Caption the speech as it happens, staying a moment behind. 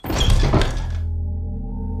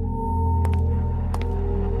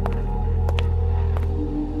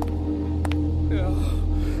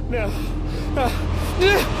No.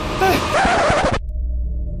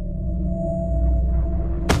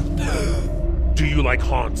 Do you like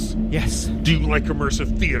haunts? Yes. Do you like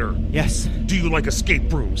immersive theater? Yes. Do you like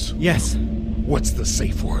escape rooms? Yes. What's the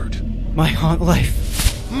safe word? My haunt life.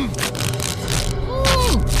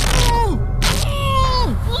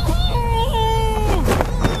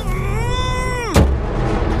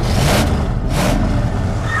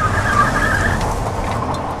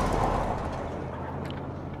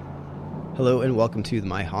 Hello and welcome to the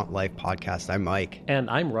My Haunt Life podcast. I'm Mike. And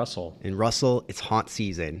I'm Russell. And Russell, it's haunt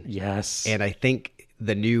season. Yes. And I think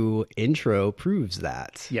the new intro proves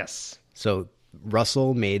that. Yes. So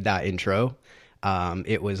Russell made that intro.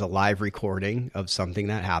 It was a live recording of something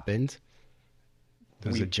that happened. It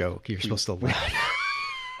was a joke. You're supposed to laugh.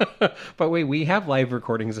 But wait, we have live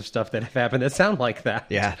recordings of stuff that have happened that sound like that.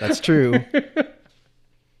 Yeah, that's true.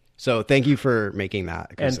 So thank you for making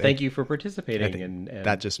that. And thank you for participating. And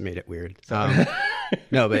that just made it weird.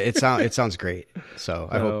 No, but it sounds great. So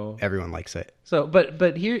I hope everyone likes it. So,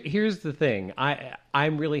 but here's the thing.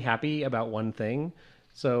 I'm really happy about one thing.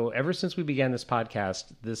 So ever since we began this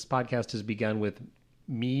podcast has begun with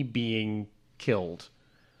me being killed.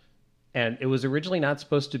 And it was originally not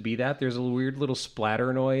supposed to be that. There's a weird little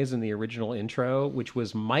splatter noise in the original intro, which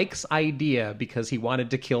was Mike's idea because he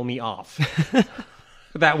wanted to kill me off.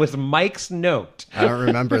 That was Mike's note. I don't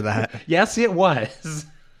remember that. Yes, it was.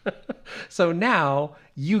 So now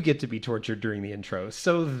you get to be tortured during the intro.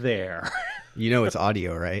 So there. You know it's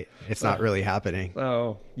audio, right? It's not really happening.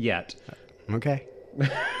 Oh, yet. Okay.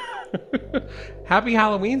 Happy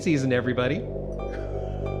Halloween season, everybody.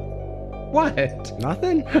 What?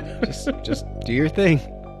 Nothing. Just do your thing.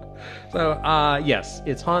 So, yes,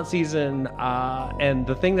 it's haunt season. And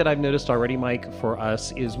the thing that I've noticed already, Mike, for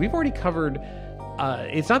us is we've already covered...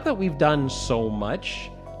 it's not that we've done so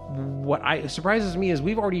much. What surprises me is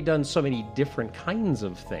we've already done so many different kinds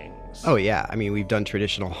of things. Oh, yeah. I mean, we've done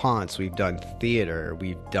traditional haunts. We've done theater.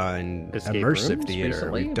 We've done immersive theater.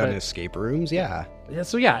 Recently, we've done escape rooms. Yeah.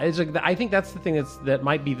 So, yeah, it's like, I think that's the thing that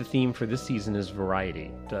might be the theme for this season is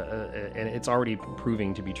variety. And it's already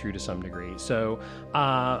proving to be true to some degree. So,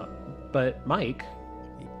 but Mike.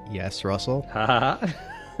 Yes, Russell.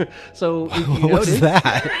 So if you what's notice,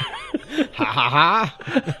 that? Ha ha ha.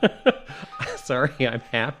 Sorry, I'm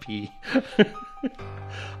happy.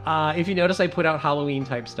 If you notice, I put out Halloween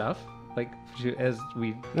type stuff, like as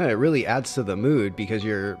we. No, it really adds to the mood because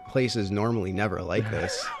your place is normally never like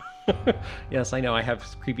this. Yes, I know. I have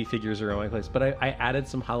creepy figures around my place, but I added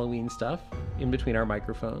some Halloween stuff in between our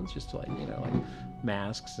microphones, just to like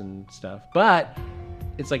masks and stuff. But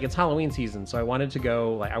it's Halloween season, so I wanted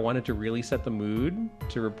to really set the mood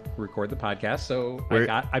to record the podcast. So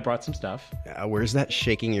I brought some stuff. Where's that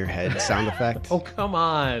shaking your head sound effect? Oh, come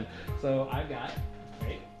on. So I've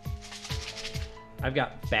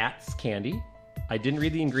got bats candy. I didn't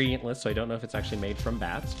read the ingredient list, so I don't know if it's actually made from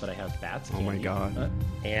bats, but I have bats candy. Oh my god.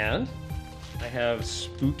 And I have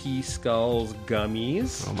Spooky Skulls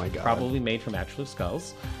gummies. Oh my god. Probably made from actual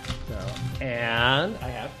skulls. And I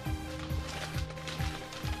have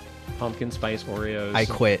pumpkin spice Oreos. I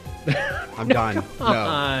quit. I'm done.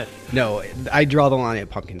 No, I draw the line at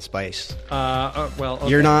pumpkin spice. Well, okay.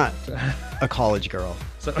 You're not a college girl.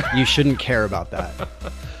 So, you shouldn't care about that.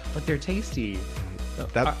 But they're tasty.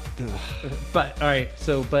 That. But all right.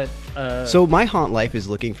 So my haunt life is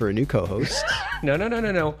looking for a new co-host.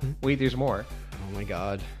 No. Wait, there's more. Oh my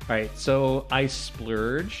god. All right. So I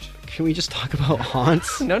splurged. Can we just talk about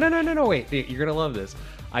haunts? No. Wait, you're gonna love this.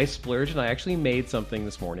 I splurged and I actually made something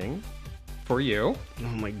this morning for you. Oh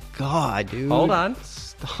my god, dude. Hold on.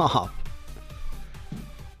 Stop.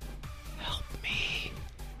 Help me.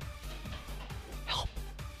 Help,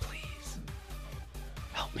 please.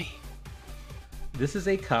 Help me. This is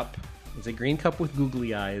a cup. It's a green cup with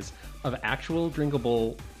googly eyes of actual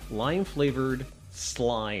drinkable lime-flavored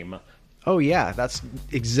slime. Oh yeah, that's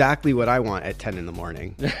exactly what I want at 10 in the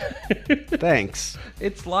morning. Thanks.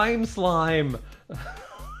 It's lime slime.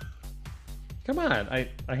 Come on,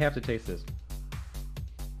 I have to taste this.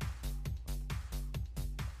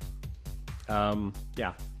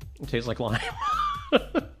 Yeah, it tastes like lime.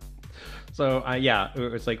 So, yeah,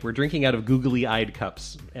 it's like we're drinking out of googly-eyed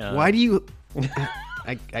cups. Why do you...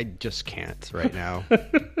 I just can't right now.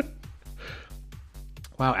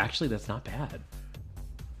 Wow, actually, that's not bad.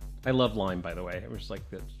 I love lime, by the way. It was like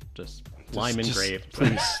just lime and grape.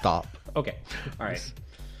 Please stop. Okay, all right.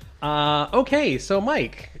 Okay, so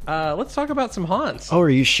Mike, let's talk about some haunts. Oh, are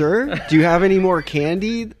you sure? Do you have any more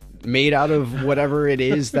candy made out of whatever it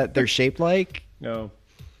is that they're shaped like? No.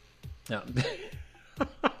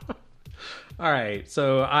 All right,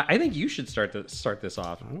 so I think you should start this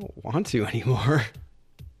off, I don't want to anymore.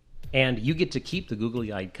 and you get to keep the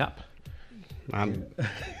googly-eyed cup.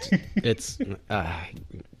 It's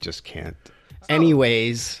just can't.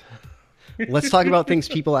 Anyways, let's talk about things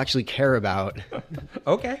people actually care about,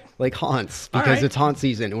 Okay. like haunts, All because right. it's haunt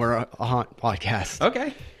season. We're a haunt podcast.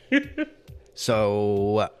 Okay.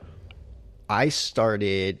 So I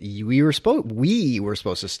started. We were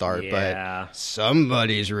supposed to start, Yeah. but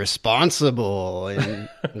somebody's responsible and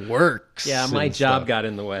works. Yeah, my and job stuff. got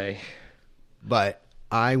in the way. But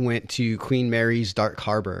I went to Queen Mary's Dark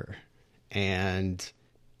Harbor, and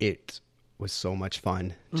it was so much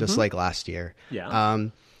fun, just like last year. Yeah.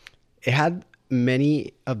 It had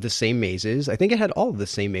many of the same mazes. I think it had all of the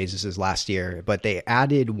same mazes as last year, but they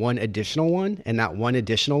added one additional one, and that one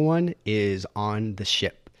additional one is on the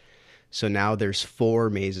ship. So now there's 4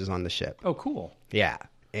 mazes on the ship. Oh, cool. Yeah.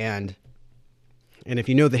 And if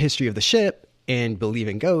you know the history of the ship and believe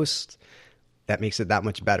in ghosts, that makes it that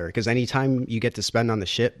much better. Because anytime you get to spend on the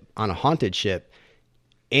ship, on a haunted ship,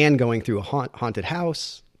 and going through a haunted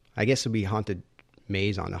house, I guess it'd be haunted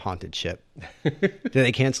maze on a haunted ship. Do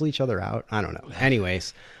they cancel each other out? I don't know.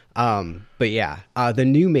 Anyways, but yeah, the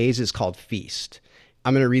new maze is called Feast.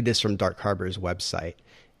 I'm going to read this from Dark Harbor's website.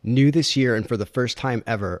 New this year, and for the first time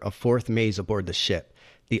ever, a 4th maze aboard the ship.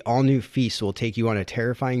 The all-new Feast will take you on a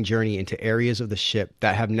terrifying journey into areas of the ship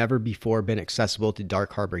that have never before been accessible to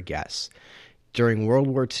Dark Harbor guests. During World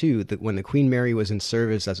War II, when the Queen Mary was in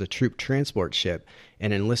service as a troop transport ship,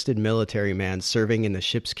 an enlisted military man serving in the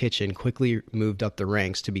ship's kitchen quickly moved up the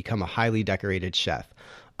ranks to become a highly decorated chef.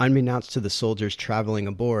 Unbeknownst to the soldiers traveling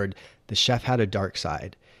aboard, the chef had a dark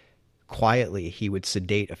side. Quietly, he would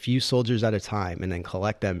sedate a few soldiers at a time and then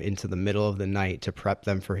collect them into the middle of the night to prep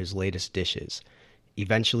them for his latest dishes.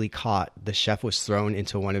 Eventually caught, the chef was thrown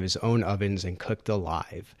into one of his own ovens and cooked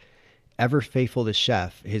alive. Ever faithful to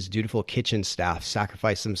Chef, his dutiful kitchen staff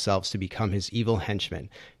sacrificed themselves to become his evil henchmen,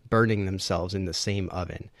 burning themselves in the same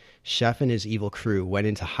oven. Chef and his evil crew went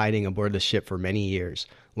into hiding aboard the ship for many years.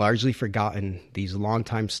 Largely forgotten, these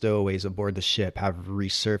longtime stowaways aboard the ship have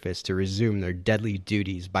resurfaced to resume their deadly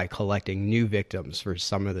duties by collecting new victims for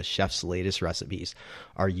some of the chef's latest recipes.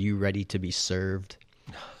 Are you ready to be served?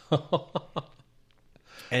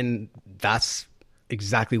 And that's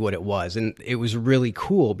exactly what it was. And it was really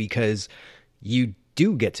cool because you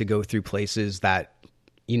do get to go through places that,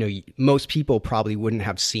 you know, most people probably wouldn't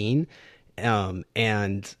have seen.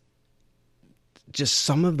 And just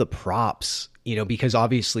some of the props, you know, because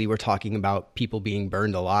obviously we're talking about people being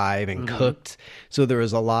burned alive and cooked. So there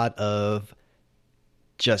was a lot of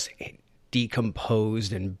just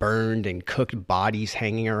decomposed and burned and cooked bodies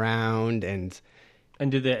hanging around. And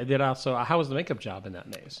did also, how was the makeup job in that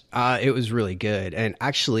maze? it was really good. And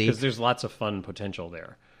actually, Because there's lots of fun potential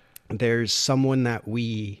there. there's someone that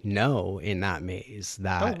we know in that maze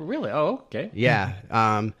that, Oh, really? Oh, okay.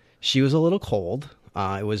 yeah, she was a little cold.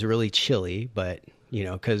 It was really chilly, but, you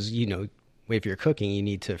know, because, you know, if you're cooking, you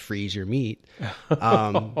need to freeze your meat.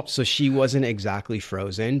 So she wasn't exactly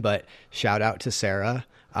frozen, but shout out to Sarah,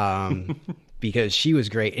 because she was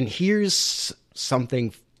great. And here's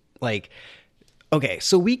something like, okay,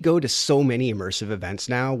 so we go to so many immersive events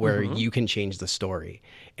now where you can change the story.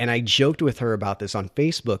 And I joked with her about this on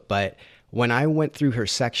Facebook, but when I went through her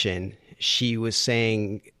section, she was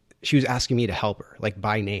asking me to help her, like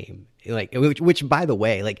by name. Like, which by the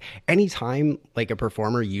way, like anytime like a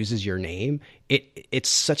performer uses your name, it's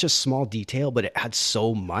such a small detail, but it adds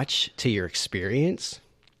so much to your experience.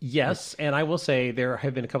 Yes, and I will say there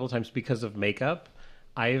have been a couple of times because of makeup,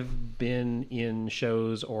 I've been in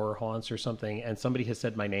shows or haunts or something, and somebody has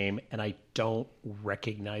said my name, and I don't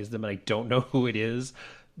recognize them, and I don't know who it is.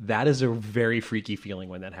 That is a very freaky feeling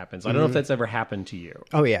when that happens. I don't know if that's ever happened to you.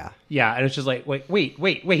 Oh yeah. Yeah, and it's just like, wait.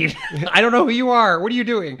 I don't know who you are. What are you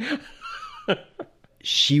doing?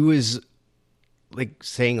 She was like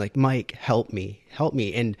saying like, Mike, help me.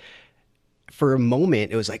 And for a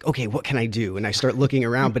moment it was like, okay, what can I do? And I start looking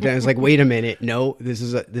around, but then I was like, wait a minute. No, this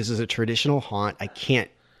is a traditional haunt. I can't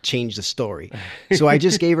change the story. So I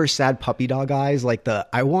just gave her sad puppy dog eyes, like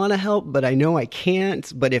I want to help, but I know I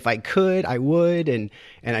can't, but if I could, I would. And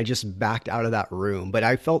I just backed out of that room, but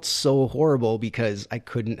I felt so horrible because I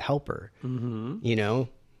couldn't help her, you know,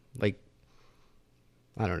 like,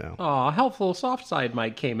 I don't know. Aw, helpful soft side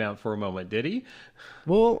Mike came out for a moment, did he?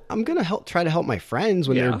 Well, I'm going to try to help my friends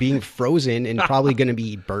when they're being frozen and probably going to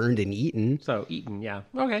be burned and eaten. So, eaten, yeah.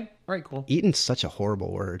 Okay, all right, cool. Eaten's such a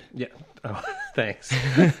horrible word. Yeah. Oh, thanks.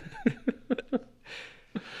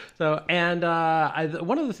 So, and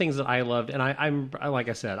one of the things that I loved, and I like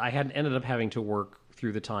I said, I had ended up having to work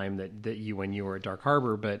through the time that when you were at Dark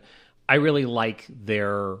Harbor, but I really like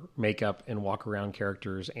their makeup and walk around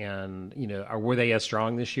characters. And, were they as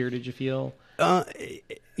strong this year, did you feel?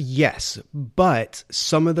 Yes, but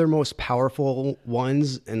some of their most powerful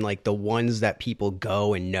ones and like the ones that people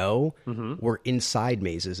go and know were inside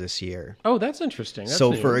mazes this year. Oh, that's interesting. That's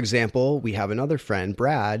So, new. for example, we have another friend,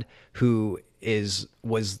 Brad, who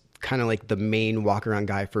was kind of like the main walk around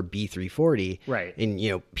guy for B340. Right.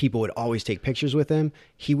 And, people would always take pictures with him.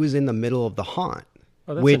 He was in the middle of the haunt.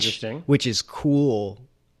 Oh, that's interesting. Which is cool,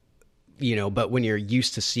 but when you're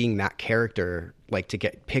used to seeing that character, like to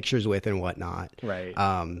get pictures with and whatnot. Right.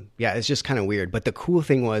 Yeah, it's just kind of weird. But the cool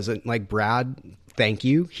thing was, like, Brad, thank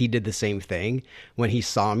you. He did the same thing. When he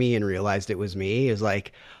saw me and realized it was me, he was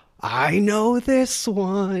like, I know this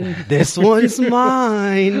one. This one's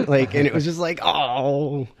mine. Like, and it was just like,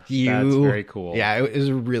 oh, you. That's very cool. Yeah, it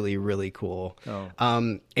was really, really cool. Oh.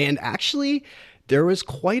 And actually, there was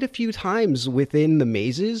quite a few times within the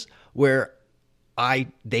mazes where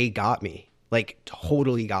they got me, like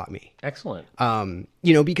totally got me. Excellent.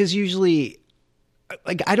 Because usually,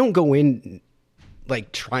 like, I don't go in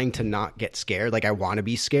like trying to not get scared. Like, I want to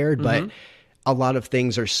be scared, but a lot of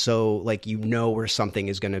things are so like, where something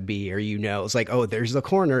is going to be, or it's like, oh, there's the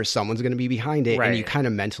corner, someone's going to be behind it, Right. and you kind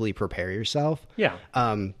of mentally prepare yourself. Yeah.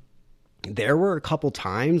 There were a couple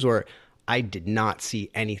times where I did not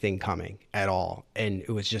see anything coming at all, and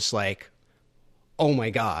it was just like, oh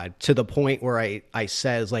my God, to the point where I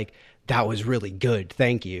says like, that was really good.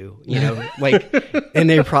 Thank you. Like, and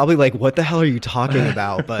they're probably like, what the hell are you talking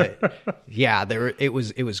about? But yeah, it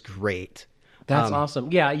was great. That's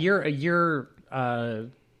awesome. Yeah, you're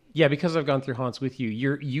because I've gone through haunts with you.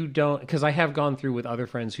 You don't, because I have gone through with other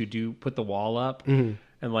friends who do put the wall up and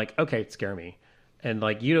like, okay, scare me. And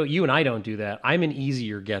like, you and I don't do that. I'm an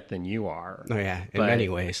easier get than you are. Oh yeah, in many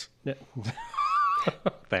ways.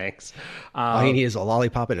 Thanks. All you need is a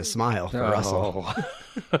lollipop and a smile for Russell.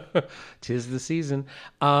 Tis the season.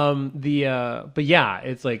 But yeah,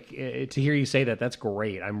 it's like to hear you say that, that's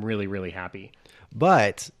great. I'm really, really happy.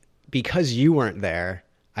 But because you weren't there,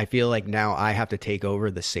 I feel like now I have to take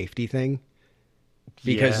over the safety thing,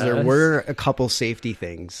 because there Yes. were a couple safety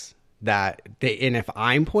things and if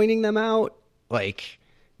I'm pointing them out, like,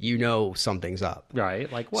 something's up. Right.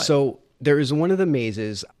 Like what? So there is one of the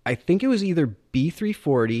mazes, I think it was either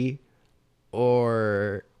B340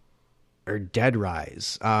 or Dead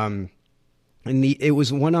Rise. And it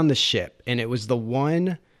was one on the ship, and it was the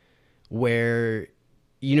one where,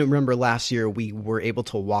 remember last year we were able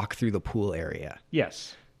to walk through the pool area.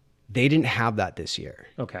 Yes. They didn't have that this year.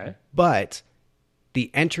 Okay. But the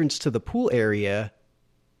entrance to the pool area,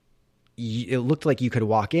 it looked like you could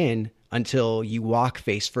walk in until you walk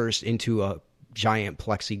face first into a giant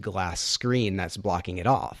plexiglass screen that's blocking it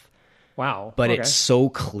off. Wow. But okay. it's so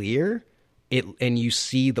clear, and you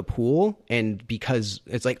see the pool, and because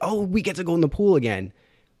it's like, oh, we get to go in the pool again.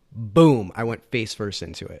 Boom, I went face first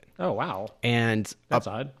into it. Oh, wow. And That's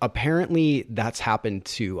odd. Apparently that's happened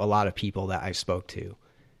to a lot of people that I spoke to.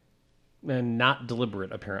 And not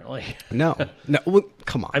deliberate, apparently. No, well,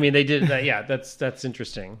 come on. I mean, they did that. Yeah, that's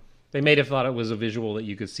interesting. They may have thought it was a visual that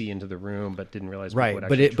you could see into the room, but didn't realize people would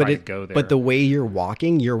actually try to go there. But the way you're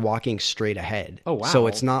walking straight ahead. Oh, wow. So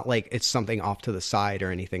it's not like it's something off to the side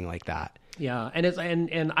or anything like that. Yeah,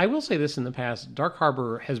 and I will say this: in the past, Dark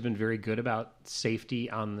Harbor has been very good about safety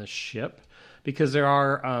on the ship, because there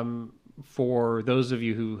are, for those of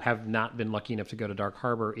you who have not been lucky enough to go to Dark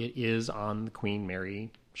Harbor, it is on the Queen Mary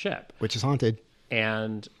ship, Which is haunted.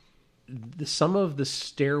 and some of the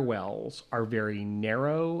stairwells are very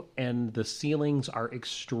narrow, and the ceilings are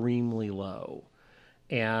extremely low.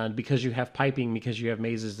 And because you have piping, because you have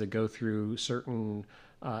mazes that go through certain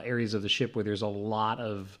areas of the ship where there's a lot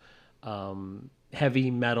of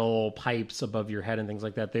heavy metal pipes above your head and things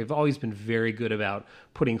like that, they've always been very good about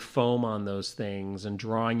putting foam on those things and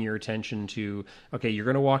drawing your attention to, okay, you're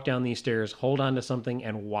going to walk down these stairs, hold on to something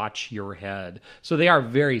and watch your head. So they are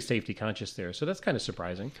very safety conscious there. So that's kind of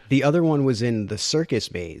surprising. The other one was in the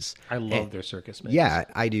circus maze. I love their circus maze. Yeah,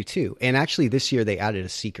 I do too. And actually this year they added a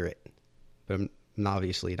secret. But I'm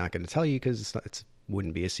obviously not going to tell you because it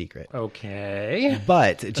wouldn't be a secret. Okay.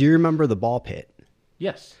 But do you remember the ball pit?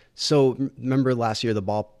 Yes. So remember last year the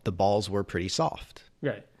balls were pretty soft.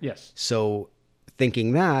 Right. Yes. So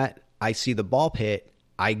thinking that, I see the ball pit,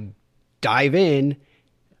 I dive in.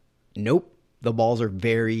 Nope. The balls are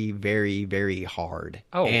very, very, very hard.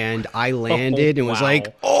 Oh. And I landed and was Wow.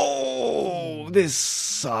 like, oh, this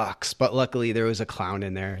sucks. But luckily there was a clown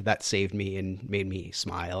in there that saved me and made me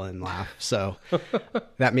smile and laugh. So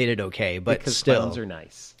that made it okay. But Because still, clowns are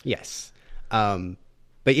nice. yes.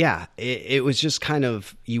 But yeah, it was just kind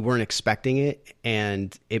of, you weren't expecting it,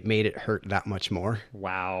 and it made it hurt that much more.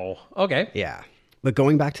 Wow. Okay. Yeah. But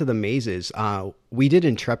going back to the mazes, we did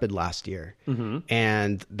Intrepid last year,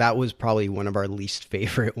 and that was probably one of our least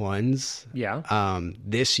favorite ones. Yeah.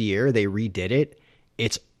 This year, they redid it.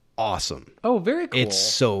 It's awesome. Oh, very cool. It's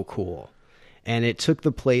so cool. And it took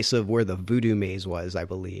the place of where the Voodoo Maze was, I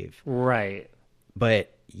believe. Right.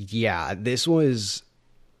 But yeah, it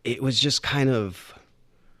was just kind of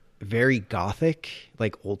very gothic,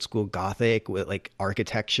 like old school gothic with like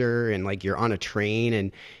architecture, and like you're on a train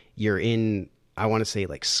and you're in, I want to say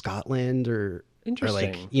like Scotland or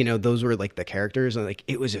like, you know, those were like the characters, and like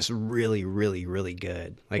it was just really, really, really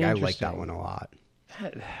good. Like I like that one a lot.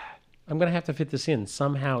 I'm going to have to fit this in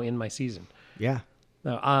somehow in my season. Yeah.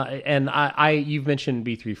 No, and you've mentioned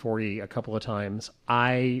B340 a couple of times.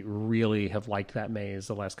 I really have liked that maze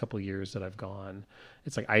the last couple of years that I've gone.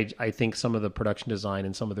 It's like I think some of the production design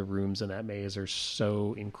and some of the rooms in that maze are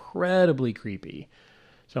so incredibly creepy.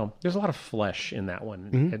 So there's a lot of flesh in that one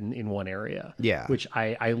in one area. Yeah. Which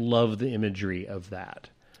I love the imagery of that.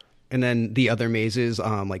 And then the other mazes,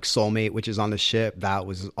 like Soulmate, which is on the ship, that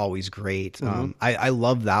was always great. I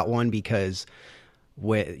love that one because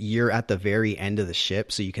you're at the very end of the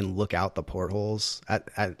ship, so you can look out the portholes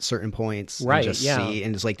at certain points, right? And just see,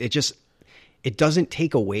 and it's like it doesn't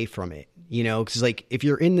take away from it, you know, because like if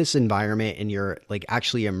you're in this environment and you're like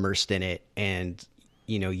actually immersed in it, and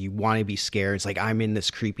you know you want to be scared, it's like I'm in this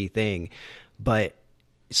creepy thing, but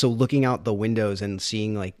so looking out the windows and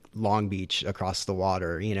seeing like Long Beach across the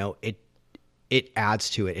water, you know, it adds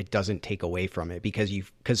to it. It doesn't take away from it because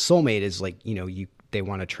Soulmate is like, you know, they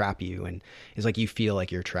want to trap you, and it's like you feel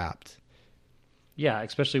like you're trapped. Yeah,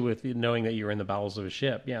 especially with knowing that you're in the bowels of a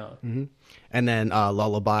ship. Yeah. Mm-hmm. And then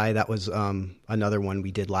Lullaby, that was another one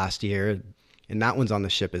we did last year, and that one's on the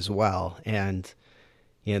ship as well. And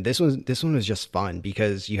you know, this one was just fun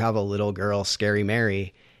because you have a little girl, Scary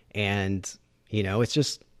Mary, and you know, it's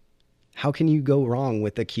just, how can you go wrong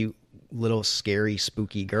with a cute little scary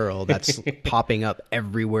spooky girl that's popping up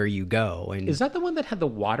everywhere you go? And is that the one that had the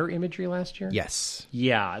water imagery last year? Yes.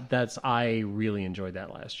 Yeah, I really enjoyed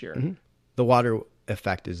that last year. Mm-hmm. The water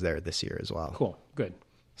effect is there this year as well. Cool. Good.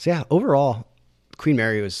 So yeah, overall, Queen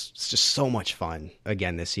Mary was just so much fun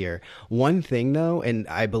again this year. One thing though, and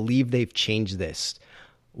I believe they've changed this,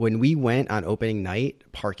 when we went on opening night,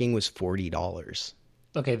 parking was $40.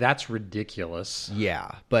 Okay, that's ridiculous.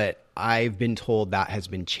 Yeah, but I've been told that has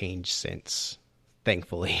been changed since,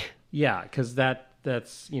 thankfully. Yeah, because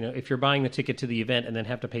that's, you know, if you're buying the ticket to the event and then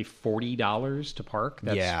have to pay $40 to park,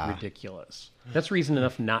 that's ridiculous. That's reason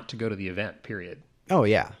enough not to go to the event, period. Oh,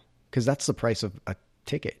 yeah, because that's the price of a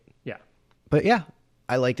ticket. Yeah. But yeah,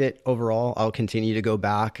 I liked it overall. I'll continue to go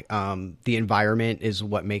back. The environment is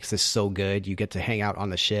what makes this so good. You get to hang out on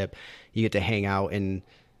the ship. You get to hang out in,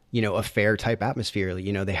 you know, a fair type atmosphere.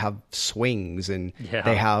 You know, they have swings and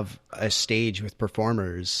they have a stage with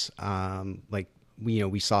performers. Like, you know,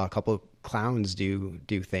 we saw a couple of clowns do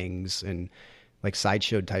things and like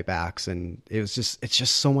sideshow type acts. And it's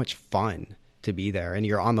just so much fun to be there. And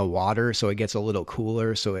you're on the water, so it gets a little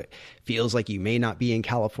cooler. So it feels like you may not be in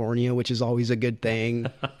California, which is always a good thing.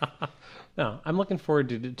 No, I'm looking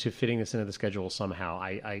forward to fitting this into the schedule somehow.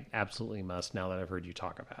 I absolutely must now that I've heard you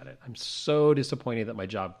talk about it. I'm so disappointed that my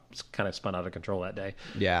job kind of spun out of control that day.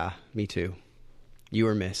 Yeah, me too. You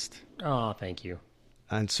were missed. Oh, thank you.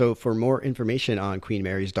 And so for more information on Queen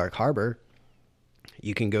Mary's Dark Harbor,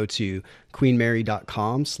 you can go to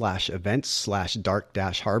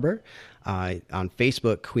queenmary.com/events/dark-harbor. On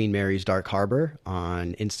Facebook, Queen Mary's Dark Harbor.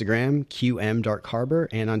 On Instagram, QM Dark Harbor.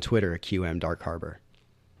 And on Twitter, QM Dark Harbor.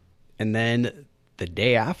 And then the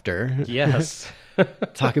day after, yes,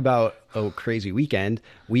 talk about a crazy weekend.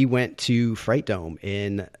 We went to Fright Dome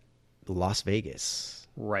in Las Vegas.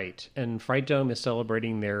 Right. And Fright Dome is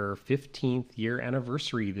celebrating their 15th year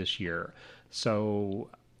anniversary this year. So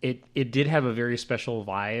it did have a very special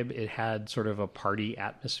vibe. It had sort of a party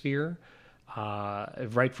atmosphere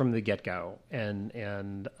right from the get-go.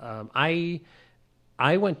 And I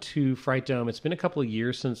went to Fright Dome. It's been a couple of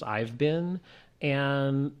years since I've been.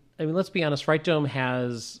 And I mean, let's be honest, Fright Dome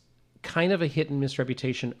has kind of a hit and miss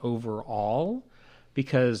reputation overall,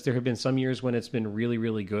 because there have been some years when it's been really,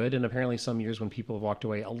 really good, and apparently some years when people have walked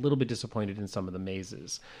away a little bit disappointed in some of the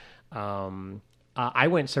mazes. I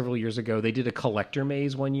went several years ago. They did a collector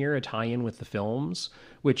maze one year, a tie-in with the films,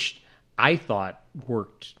 which I thought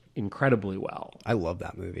worked incredibly well. I love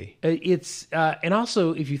that movie. It's and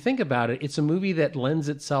also, if you think about it, it's a movie that lends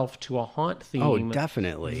itself to a haunt theme. Oh,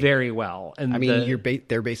 definitely. Very well. And I mean,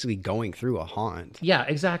 they're basically going through a haunt. yeah,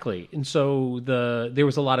 exactly. And so there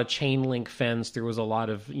was a lot of chain link fence. There was a lot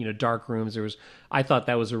of dark rooms. I thought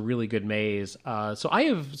that was a really good maze. So I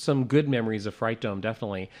have some good memories of Fright Dome.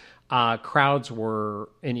 Definitely, crowds were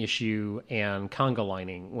an issue, and conga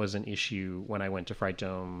lining was an issue when I went to Fright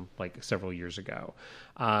Dome like several years ago.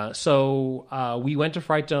 So we went to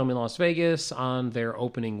Fright Dome in Las Vegas on their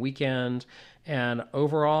opening weekend, and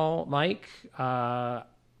overall, Mike,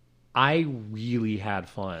 I really had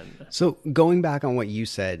fun. So going back on what you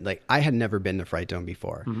said, like I had never been to Fright Dome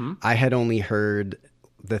before. I had only heard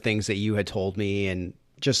the things that you had told me and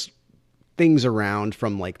just things around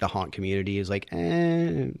from like the haunt community is like,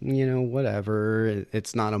 whatever.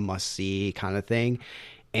 It's not a must see kind of thing.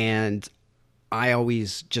 And I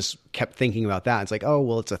always just kept thinking about that. It's like, oh,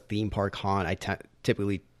 well, it's a theme park haunt. I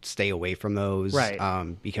typically stay away from those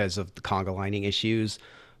because of the conga lining issues.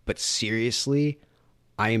 But seriously,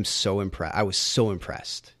 I am so impressed. I was so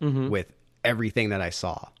impressed with everything that I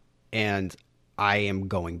saw, and I am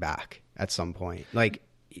going back at some point. Like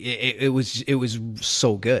it was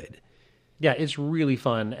so good. Yeah, it's really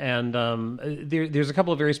fun, and there's a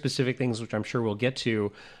couple of very specific things which I'm sure we'll get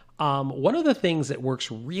to. One of the things that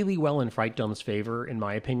works really well in Fright Dome's favor, in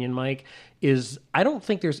my opinion, Mike, is I don't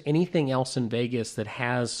think there's anything else in Vegas that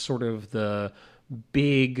has sort of the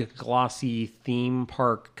big, glossy theme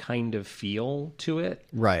park kind of feel to it.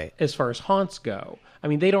 Right. As far as haunts go. I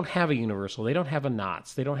mean, they don't have a Universal. They don't have a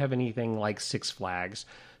Knott's. They don't have anything like Six Flags.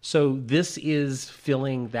 So this is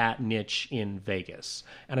filling that niche in Vegas.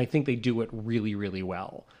 And I think they do it really, really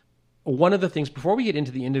well. One of the things, before we get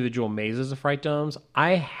into the individual mazes of Fright Domes,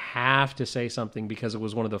 I have to say something because it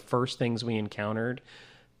was one of the first things we encountered.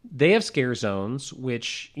 They have scare zones,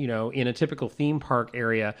 which, in a typical theme park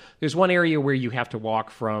area, there's one area where you have to walk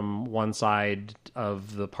from one side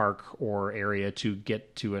of the park or area to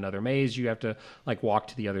get to another maze. You have to walk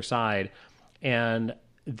to the other side. And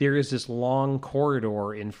there is this long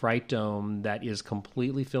corridor in Fright Dome that is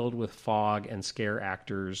completely filled with fog and scare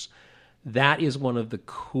actors. That is one of the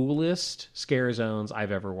coolest scare zones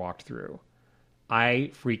I've ever walked through.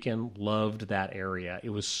 I freaking loved that area. It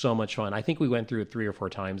was so much fun. I think we went through it 3 or 4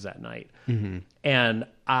 times that night. And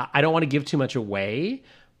I don't want to give too much away,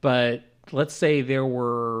 but let's say there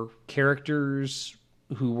were characters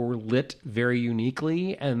who were lit very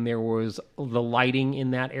uniquely, and there was the lighting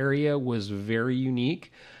in that area was very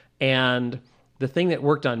unique. And the thing that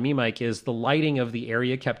worked on me, Mike, is the lighting of the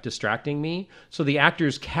area kept distracting me. So the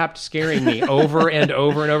actors kept scaring me over and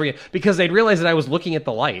over and over again because they'd realized that I was looking at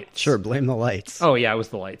the lights. Sure, blame the lights. Oh, yeah, it was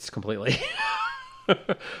the lights completely.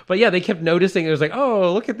 But yeah, they kept noticing. It was like,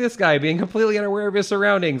 oh, look at this guy being completely unaware of his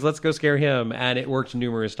surroundings. Let's go scare him. And it worked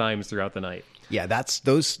numerous times throughout the night. Yeah,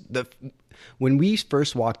 when we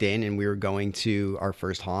first walked in and we were going to our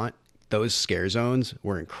first haunt, those scare zones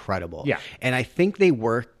were incredible. Yeah. And I think they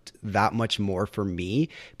worked that much more for me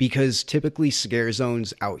because typically scare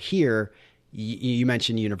zones out here, you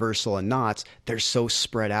mentioned Universal and Knott's, they're so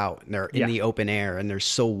spread out and they're in the open air and they're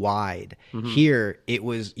so wide. Here,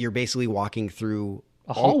 you're basically walking through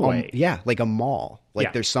a hallway. Like a mall.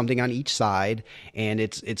 There's something on each side and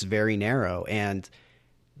it's very narrow. And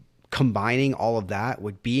combining all of that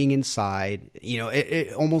with being inside,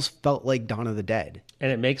 it almost felt like Dawn of the Dead.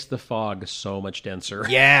 And it makes the fog so much denser.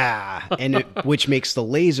 Yeah, and which makes the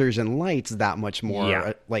lasers and lights that much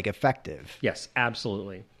more effective. Yes,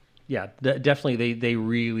 absolutely. Yeah, definitely. They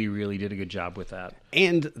really, really did a good job with that.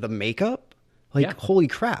 And the makeup, holy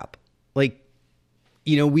crap!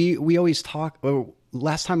 We always talk.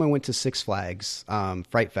 Last time I went to Six Flags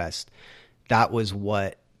Fright Fest, that was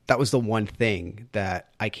the one thing that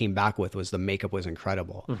I came back with was the makeup was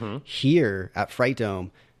incredible. Here at Fright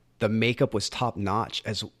Dome, the makeup was top notch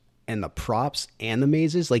and the props and the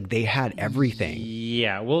mazes, they had everything.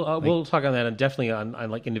 Yeah, we'll talk on that and definitely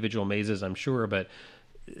on individual mazes, I'm sure, but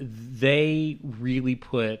they really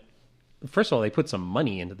first of all, they put some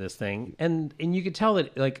money into this thing and you could tell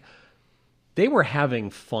that they were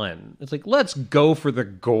having fun. It's let's go for the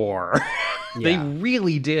gore. They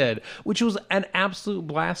really did, which was an absolute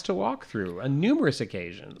blast to walk through on numerous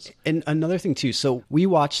occasions. And another thing too, so we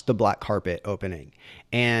watched the black carpet opening,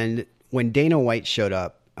 and when Dana White showed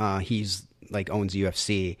up, he's owns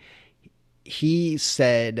UFC. He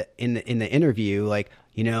said in the interview,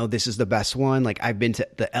 this is the best one. I've been to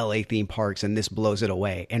the LA theme parks and this blows it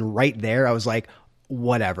away. And right there, I was like,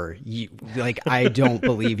 whatever. I don't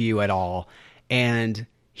believe you at all. And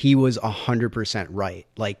he was 100% right.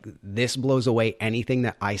 Like, this blows away anything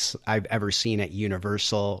that I've ever seen at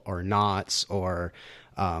Universal or Knott's or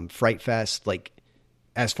Fright Fest. Like,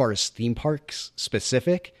 as far as theme parks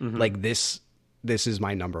specific, like this is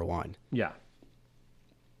my number one. Yeah.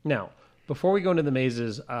 Now, before we go into the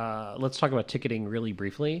mazes, let's talk about ticketing really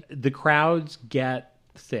briefly. The crowds get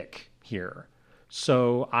thick here.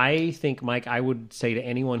 So I think, Mike, I would say to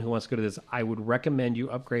anyone who wants to go to this, I would recommend you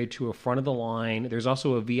upgrade to a front of the line. There's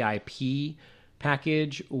also a VIP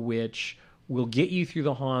package, which will get you through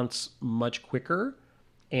the haunts much quicker.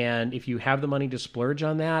 And if you have the money to splurge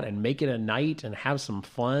on that and make it a night and have some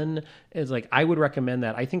fun, it's like, I would recommend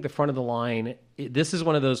that. I think the front of the line, this is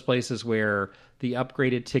one of those places where the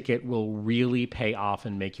upgraded ticket will really pay off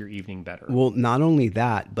and make your evening better. Well, not only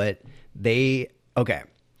that, but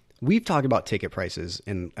we've talked about ticket prices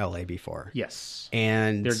in LA before. Yes.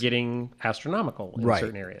 And they're getting astronomical in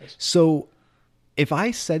certain areas. So if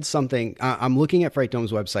I said something, I'm looking at Fright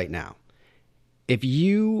Dome's website now.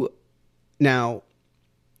 Now,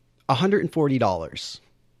 $140,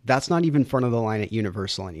 that's not even front of the line at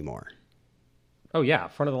Universal anymore. Oh yeah,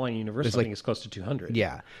 front of the line Universal, I think is close to $200.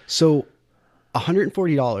 Yeah. So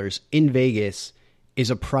 $140 in Vegas is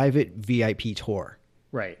a private VIP tour.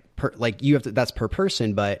 Right. That's per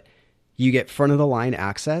person, but you get front of the line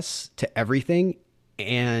access to everything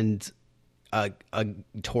and a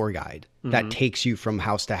tour guide that takes you from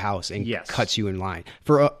house to house and cuts you in line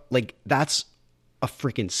that's a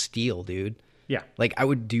freaking steal, dude. Yeah. Like, I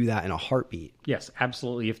would do that in a heartbeat. Yes,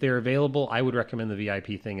 absolutely. If they're available, I would recommend the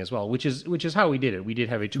VIP thing as well, which is how we did it. We did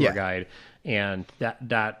have a tour guide, and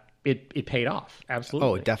that it paid off. Absolutely.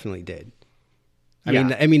 Oh, it definitely did.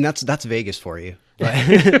 I mean that's Vegas for you.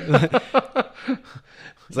 It's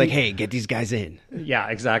like, hey, get these guys in. Yeah,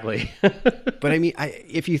 exactly. But I mean,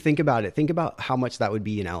 if you think about it, think about how much that would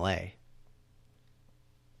be in LA.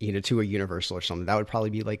 To a Universal or something, that would probably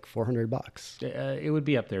be like $400. It would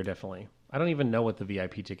be up there, definitely. I don't even know what the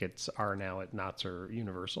VIP tickets are now at Knott's or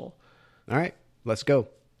Universal. All right, let's go.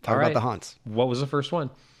 Talk about the haunts. What was the first one?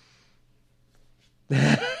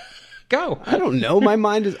 Go. I don't know. My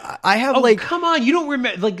mind is. I have come on! You don't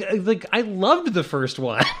remember? Like I loved the first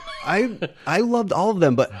one. I loved all of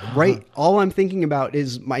them, but all I'm thinking about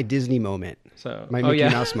is my Disney moment. So my Mickey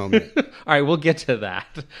Mouse moment. All right, we'll get to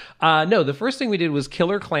that. No, the first thing we did was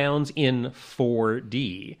Killer Clowns in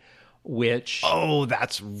 4D. Which... Oh,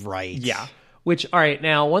 that's right. Yeah. Which, all right,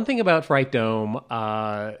 now, one thing about Fright Dome,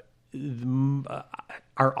 are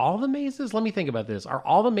all the mazes... Let me think about this. Are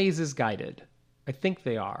all the mazes guided? I think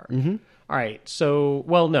they are. Mm-hmm. All right, so...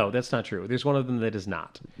 Well, no, that's not true. There's one of them that is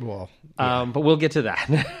not. Well, yeah. But we'll get to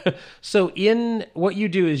that. So what you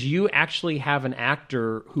do is you actually have an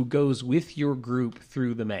actor who goes with your group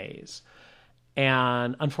through the maze.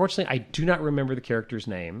 And unfortunately, I do not remember the character's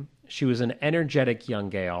name. She was an energetic young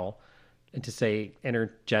gal. And to say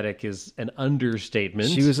energetic is an understatement.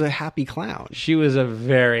 She was a happy clown. She was a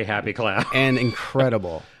very happy clown. And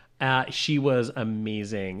incredible. She was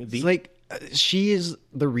amazing. She is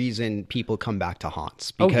the reason people come back to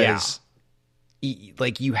haunts. Because, you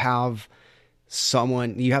have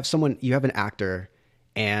an actor,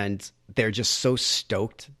 and they're just so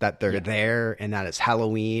stoked that they're there and that it's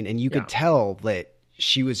Halloween. And you could tell that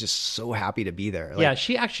she was just so happy to be there.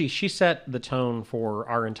 She set the tone for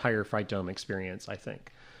our entire Fright Dome experience, I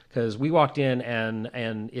think, because we walked in and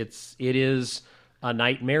it is a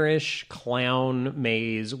nightmarish clown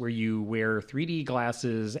maze where you wear 3D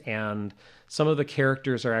glasses, and some of the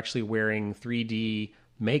characters are actually wearing 3D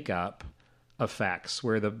makeup effects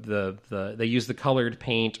where they use the colored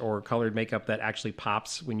paint or colored makeup that actually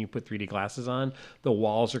pops when you put 3D glasses on. The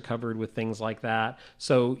walls are covered with things like that.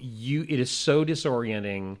 So it is so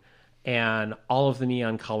disorienting, and all of the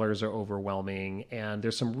neon colors are overwhelming, and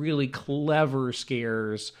there's some really clever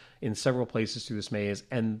scares in several places through this maze,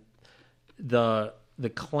 and the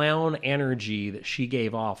clown energy that she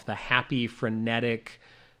gave off, the happy, frenetic,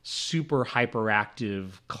 super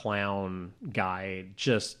hyperactive clown guy,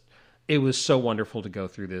 it was so wonderful to go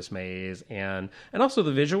through this maze, and also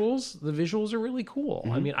the visuals are really cool.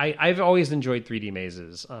 Mm-hmm. I mean, I've always enjoyed 3D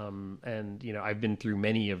mazes, and I've been through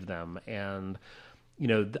many of them, and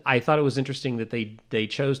I thought it was interesting that they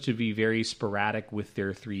chose to be very sporadic with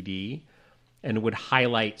their 3D and would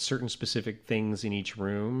highlight certain specific things in each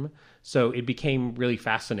room. So it became really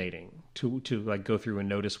fascinating to like go through and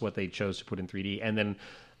notice what they chose to put in 3D. And then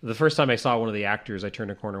the first time I saw one of the actors, I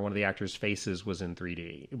turned a corner, one of the actors' faces was in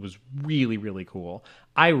 3D. It was really, really cool.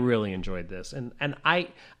 I really enjoyed this. And I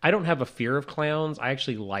don't have a fear of clowns. I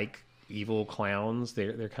actually like evil clowns.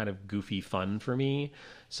 They're kind of goofy fun for me.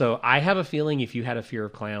 So I have a feeling if you had a fear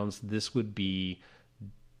of clowns, this would be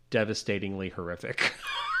devastatingly horrific.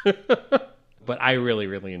 But I really,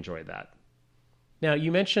 really enjoyed that. Now,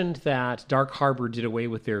 you mentioned that Dark Harbor did away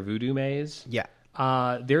with their voodoo maze. Yeah.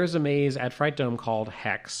 There is a maze at Fright Dome called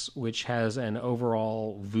Hex, which has an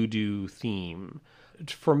overall voodoo theme.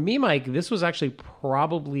 For me, Mike, this was actually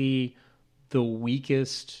probably the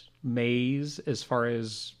weakest maze as far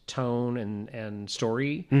as tone and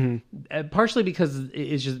story. Partially because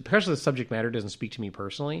it's just, partially the subject matter doesn't speak to me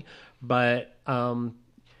personally, but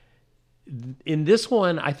in this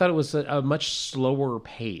one, I thought it was a much slower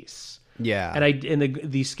pace. Yeah. And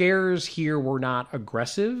the scares here were not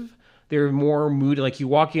aggressive. They're more moody. Like you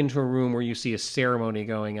walk into a room where you see a ceremony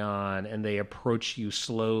going on, and they approach you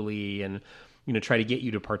slowly and try to get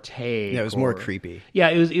you to partake. Yeah, it was more creepy.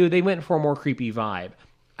 Yeah, they went for a more creepy vibe.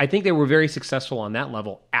 I think they were very successful on that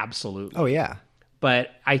level. Absolutely. Oh yeah.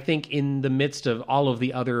 But I think in the midst of all of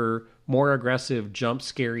the other more aggressive jump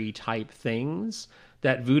scary type things,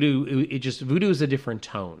 that voodoo is a different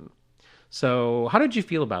tone. So how did you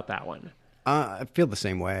feel about that one? I feel the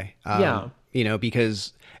same way. Yeah.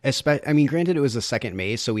 Because granted it was the second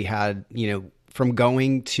maze, so we had, from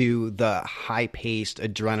going to the high-paced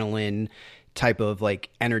adrenaline type of like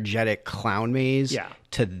energetic clown maze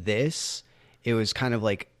to this, it was kind of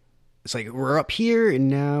like, it's like we're up here and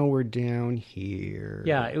now we're down here.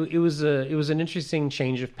 Yeah, it was an interesting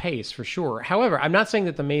change of pace for sure. However, I'm not saying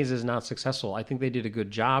that the maze is not successful. I think they did a good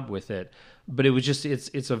job with it, but it was just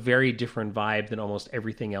it's a very different vibe than almost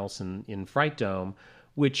everything else in Fright Dome,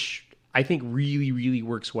 which I think really, really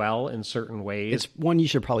works well in certain ways. It's one you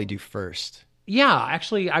should probably do first. Yeah,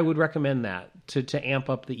 actually, I would recommend that to amp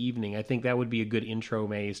up the evening. I think that would be a good intro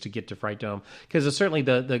maze to get to Fright Dome, because certainly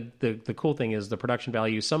the cool thing is the production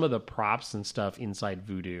value. Some of the props and stuff inside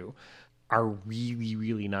Voodoo are really,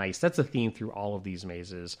 really nice. That's a theme through all of these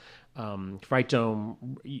mazes. Fright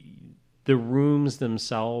Dome, the rooms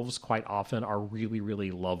themselves quite often are really,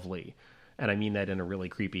 really lovely, and I mean that in a really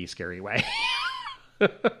creepy, scary way.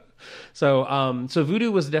 So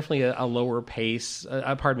Voodoo was definitely a lower pace,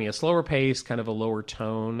 a slower pace, kind of a lower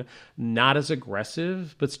tone, not as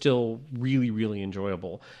aggressive, but still really, really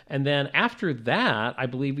enjoyable. And then after that, I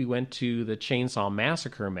believe we went to the Chainsaw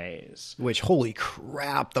Massacre maze. Which, holy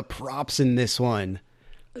crap, the props in this one.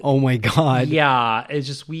 Oh my God. Yeah, it's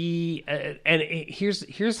just here's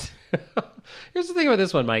here's the thing about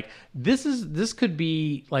this one, Mike. This could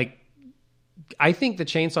be like, I think the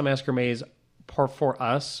Chainsaw Massacre maze for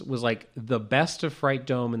us was like the best of Fright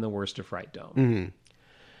Dome and the worst of Fright Dome. Mm-hmm.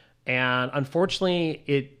 And unfortunately,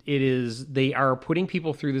 it is, they are putting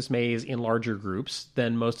people through this maze in larger groups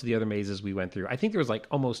than most of the other mazes we went through. I think there was like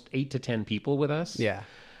almost 8 to 10 people with us. Yeah.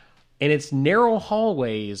 And it's narrow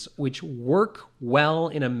hallways, which work well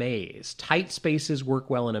in a maze. Tight spaces work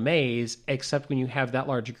well in a maze, except when you have that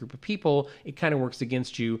large a group of people, it kind of works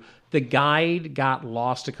against you. The guide got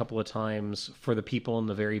lost a couple of times for the people in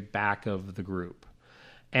the very back of the group.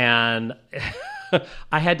 And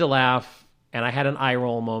I had to laugh, and I had an eye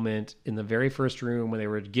roll moment in the very first room when they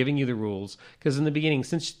were giving you the rules. Because in the beginning,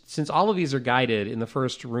 since all of these are guided, in the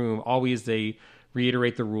first room, always they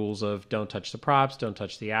reiterate the rules of don't touch the props, don't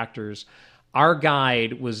touch the actors. Our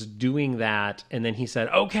guide was doing that, and then he said,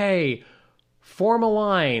 okay, form a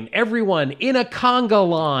line, everyone in a conga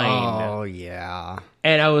line. Oh, yeah.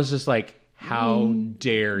 And I was just like, how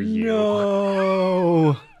dare you?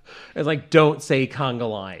 No. It's like, don't say conga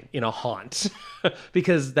line in a haunt.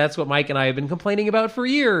 Because that's what Mike and I have been complaining about for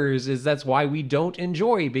years, is that's why we don't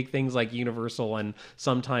enjoy big things like Universal and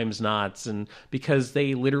sometimes Knott's, and because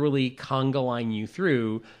they literally conga line you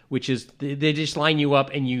through, which is they just line you up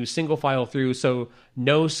and you single file through, so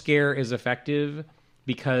no scare is effective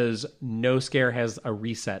because no scare has a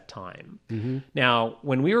reset time. Mm-hmm. Now,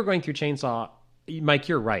 when we were going through Chainsaw, Mike,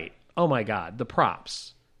 you're right. Oh my God, the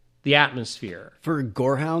props, the atmosphere. For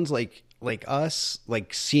gorehounds like us,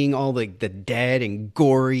 like seeing all the dead and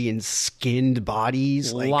gory and skinned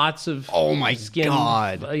bodies, like, lots of oh my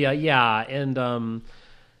God. Yeah, and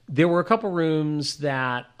there were a couple rooms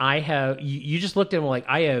that you just looked at them like,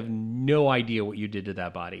 I have no idea what you did to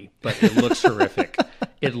that body, but it looks horrific.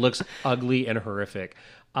 It looks ugly and horrific.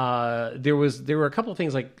 There were a couple of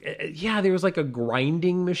things like, there was like a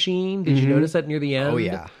grinding machine. Did you notice that near the end? Oh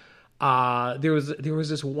yeah. There was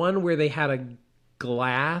this one where they had a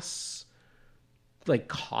glass like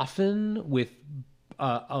coffin with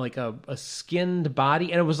like a skinned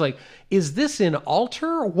body, and it was like, is this an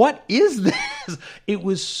altar? What is this? It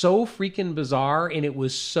was so freaking bizarre, and it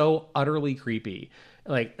was so utterly creepy.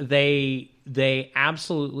 Like they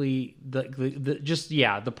absolutely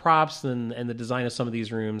the props and the design of some of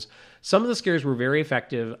these rooms. Some of the scares were very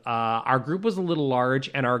effective. Our group was a little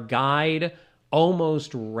large, and our guide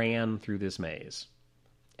almost ran through this maze.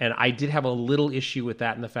 And I did have a little issue with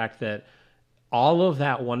that, in the fact that all of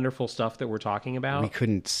that wonderful stuff that we're talking about, We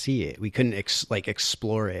couldn't see it. We couldn't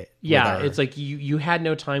explore it. yeah, with our- it's like you had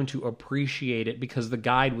no time to appreciate it because the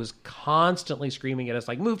guide was constantly screaming at us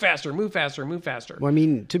like, move faster, move faster, move faster. Well, I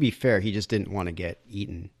mean, to be fair, he just didn't want to get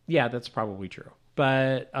eaten. Yeah, that's probably true.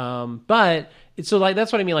 But it's so like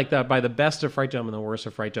that's what I mean. Like by the best of Fright Dome and the worst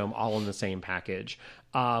of Fright Dome, all in the same package.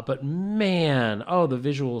 But man, the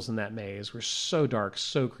visuals in that maze were so dark,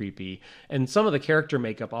 so creepy, and some of the character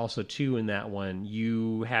makeup also too in that one.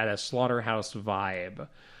 You had a slaughterhouse vibe,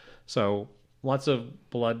 so lots of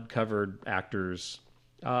blood-covered actors.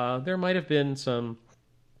 There might have been some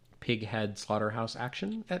pig head slaughterhouse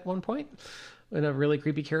action at one point in a really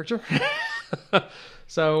creepy character.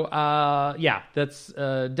 So, yeah, that's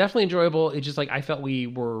definitely enjoyable. It's just like I felt we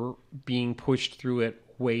were being pushed through it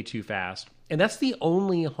way too fast. And that's the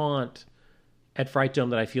only haunt at Fright Dome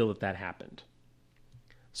that I feel that happened.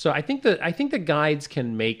 So I think the guides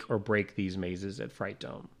can make or break these mazes at Fright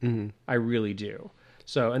Dome. Mm-hmm. I really do.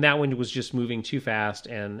 So, and that one was just moving too fast,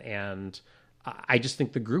 and I just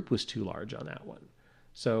think the group was too large on that one.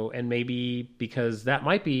 So, and maybe because that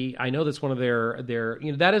might be, I know that's one of their,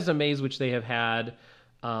 that is a maze which they have had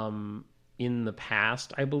in the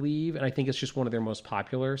past, I believe, and I think it's just one of their most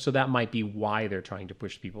popular. So that might be why they're trying to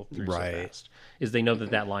push people through so fast, is they know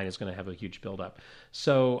that line is going to have a huge buildup.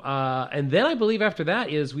 So, and then I believe after that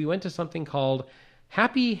is we went to something called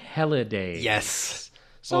Happy Holidays. Yes.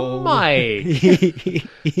 So Mike,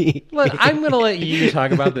 I'm going to let you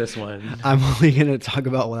talk about this one. I'm only going to talk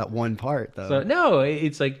about that one part, though. So no,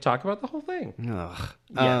 it's like talk about the whole thing. Ugh.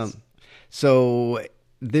 Yes. So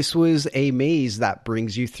this was a maze that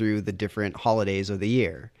brings you through the different holidays of the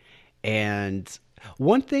year. And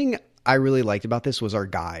one thing I really liked about this was our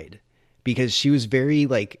guide, because she was very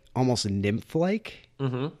like almost nymph-like,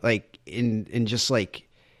 like in just like,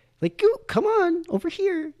 come on over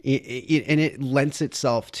here. And it lends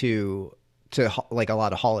itself to like a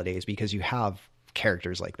lot of holidays because you have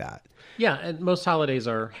characters like that. Yeah, and most holidays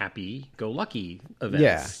are happy-go-lucky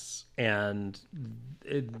events. Yeah. And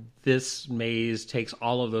this maze takes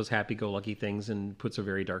all of those happy-go-lucky things and puts a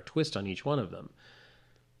very dark twist on each one of them.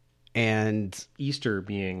 And Easter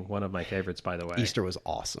being one of my favorites, by the way. Easter was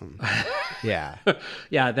awesome. Yeah.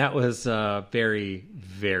 Yeah, that was very,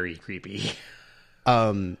 very creepy.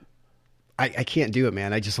 I can't do it,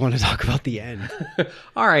 man. I just want to talk about the end.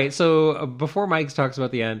 All right. So before Mike talks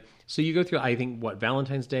about the end, so you go through, I think,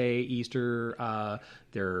 Valentine's Day, Easter,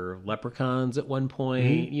 there are leprechauns at one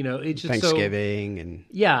point, it's just Thanksgiving and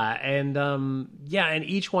and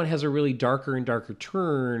each one has a really darker and darker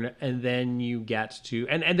turn. And then you get to,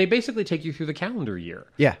 and they basically take you through the calendar year.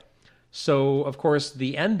 Yeah. So of course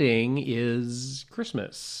the ending is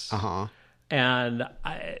Christmas. Uh-huh. And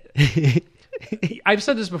I've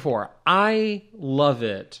said this before. I love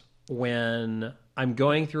it when I'm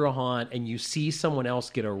going through a haunt and you see someone else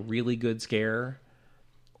get a really good scare,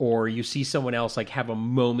 or you see someone else like have a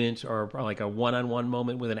moment or like a one-on-one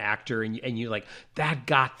moment with an actor and you like, that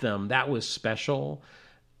got them. That was special.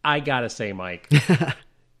 I gotta say, Mike,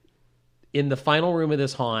 in the final room of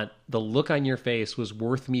this haunt, the look on your face was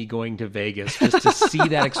worth me going to Vegas just to see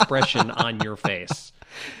that expression on your face.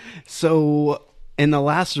 So in the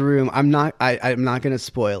last room, I'm not going to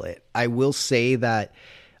spoil it. I will say that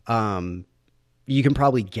you can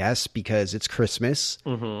probably guess because it's Christmas,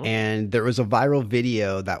 and there was a viral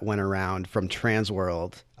video that went around from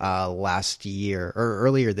Transworld last year or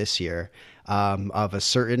earlier this year of a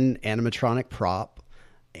certain animatronic prop,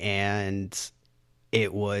 and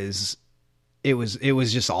it was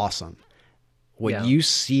just awesome. When you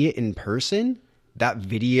see it in person, that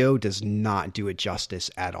video does not do it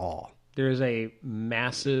justice at all. There is a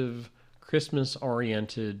massive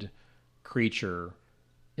Christmas-oriented creature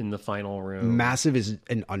in the final room. Massive is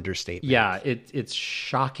an understatement. Yeah, it's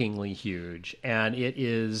shockingly huge, and it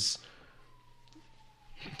is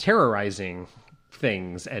terrorizing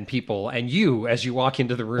things and people and you as you walk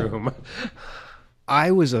into the room.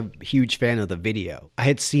 I was a huge fan of the video. I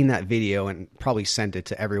had seen that video and probably sent it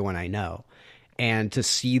to everyone I know. And to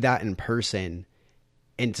see that in person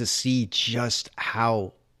and to see just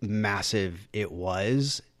how massive it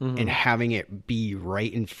was and having it be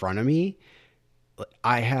right in front of me,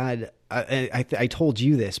 I told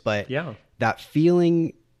you this, but that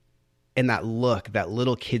feeling and that look that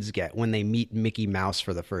little kids get when they meet Mickey Mouse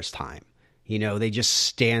for the first time, they just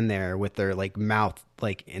stand there with their like mouth,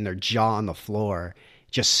 like in their jaw on the floor,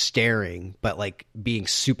 just staring, but like being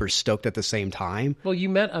super stoked at the same time. Well, you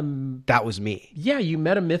met that was me. Yeah. You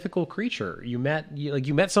met a mythical creature. You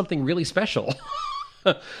met something really special.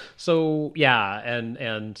 So yeah,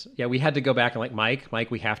 and yeah, we had to go back and like,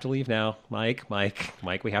 Mike, we have to leave now. Mike,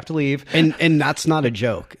 we have to leave. And that's not a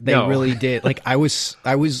joke. They No. really did. Like I was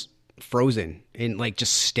frozen and like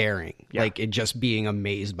just staring, like it just being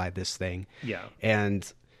amazed by this thing. Yeah.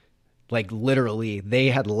 And like literally they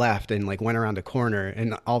had left and like went around a corner,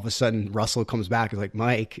 and all of a sudden Russell comes back and is like,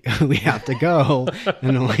 Mike, we have to go.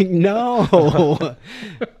 And I'm like, no.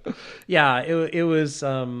 Yeah, it was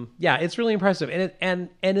yeah, it's really impressive, and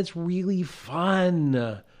it's really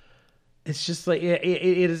fun. It's just like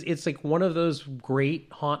it's like one of those great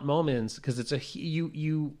haunt moments because it's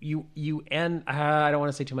you and I don't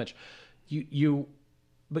want to say too much.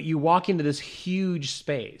 But you walk into this huge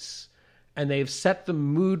space and they've set the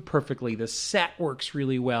mood perfectly. The set works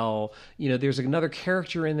really well. You know, there's another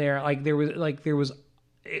character in there.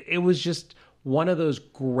 It was just one of those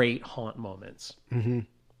great haunt moments. Mm-hmm.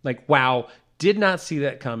 Like, wow, did not see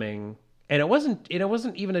that coming. And it wasn't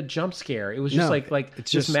even a jump scare. It was just like it's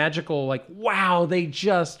just magical, like, wow, they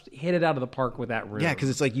just hit it out of the park with that room. Yeah, because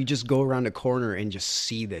it's like you just go around a corner and just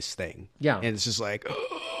see this thing. Yeah. And it's just like,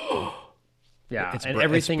 yeah, it's and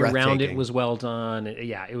everything around it breathtaking. was well done.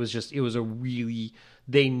 Yeah, it was a really,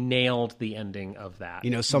 they nailed the ending of that.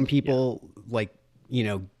 you know, some people like, you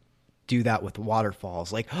know, do that with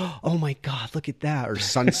waterfalls, like, oh my God, look at that, or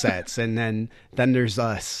sunsets. And then there's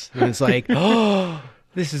us. And it's like, oh,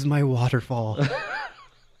 this is my waterfall.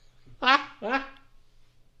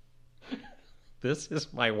 This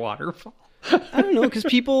is my waterfall. I don't know, because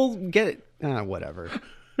people get it. Whatever.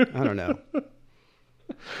 I don't know.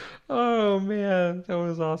 Oh man, that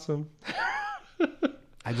was awesome.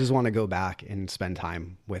 I just want to go back and spend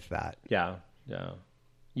time with that. Yeah.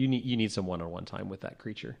 You need some one-on-one time with that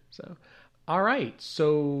creature. So, all right.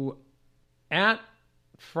 So, at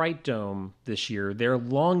Fright Dome this year, their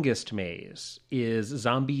longest maze is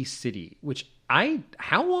Zombie City. Which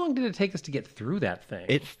how long did it take us to get through that thing?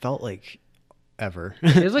 It felt like ever.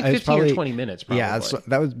 It was like I 15 or 20 minutes. Probably. Yeah,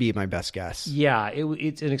 that would be my best guess. Yeah,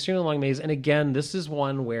 it's an extremely long maze. And again, this is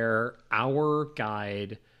one where our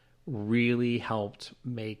guide really helped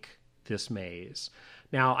make this maze.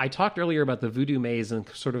 Now, I talked earlier about the Voodoo Maze and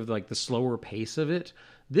sort of like the slower pace of it.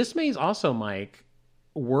 This maze also, Mike,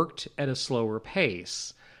 worked at a slower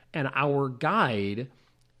pace. And our guide,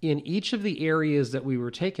 in each of the areas that we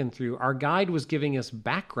were taken through, our guide was giving us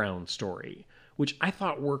background story, which I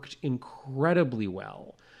thought worked incredibly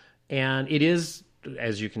well. And it is,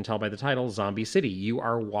 as you can tell by the title, Zombie City. You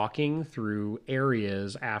are walking through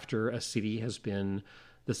areas after a city has been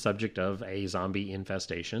the subject of a zombie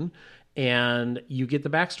infestation. And you get the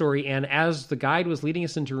backstory. And as the guide was leading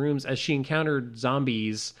us into rooms, as she encountered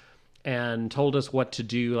zombies and told us what to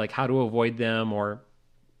do, like how to avoid them, or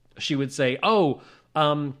she would say,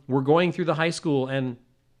 we're going through the high school and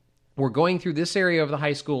we're going through this area of the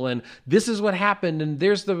high school and this is what happened. And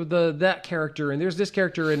there's that character and there's this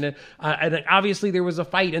character. And obviously there was a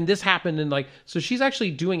fight and this happened. And like, so she's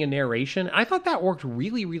actually doing a narration. I thought that worked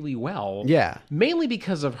really, really well. Yeah. Mainly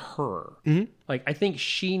because of her. Mm-hmm. Like, I think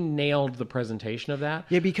she nailed the presentation of that.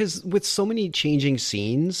 Yeah, because with so many changing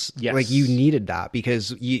scenes, Yes. like you needed that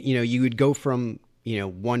because you would go from,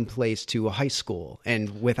 one place to a high school,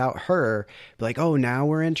 and without her, be like, oh, now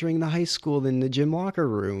we're entering the high school in the gym locker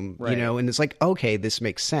room, Right. and it's like, okay, this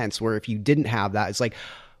makes sense. Where if you didn't have that, it's like,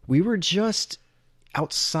 we were just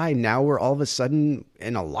outside. Now we're all of a sudden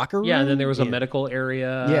in a locker room. Yeah, and then there was a medical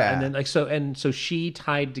area. Yeah. And then so she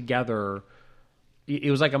tied together.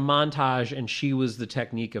 It was like a montage, and she was the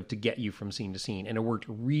technique to get you from scene to scene, and it worked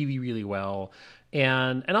really, really well.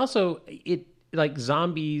 And also, it like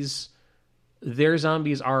zombies. Their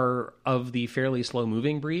zombies are of the fairly slow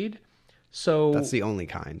moving breed. So that's the only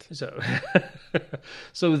kind.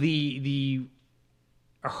 So the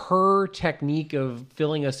her technique of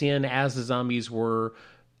filling us in as the zombies were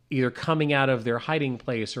either coming out of their hiding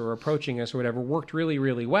place or approaching us or whatever worked really,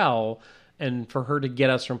 really well. And for her to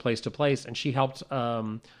get us from place to place, and she helped.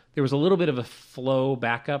 There was a little bit of a flow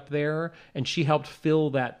back up there, and she helped fill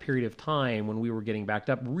that period of time when we were getting backed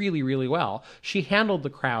up really, really well. She handled the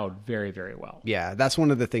crowd very, very well. Yeah, that's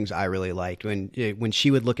one of the things I really liked when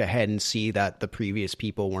she would look ahead and see that the previous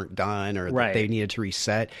people weren't done or Right. that they needed to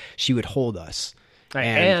reset. She would hold us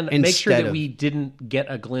And make sure instead that of- we didn't get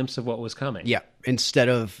a glimpse of what was coming. Yeah, instead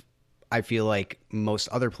of, I feel like most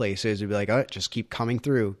other places would be like, oh, just keep coming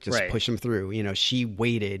through, just Right. push them through. She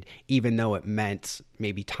waited, even though it meant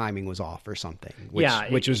maybe timing was off or something,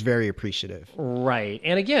 which was very appreciative. Right.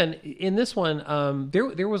 And again, in this one,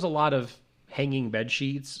 there was a lot of hanging bed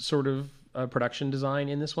sheets sort of production design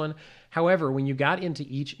in this one. However, when you got into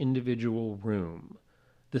each individual room,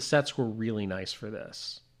 the sets were really nice for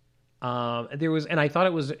this. And I thought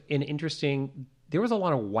it was an interesting. There was a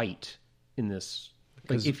lot of white in this.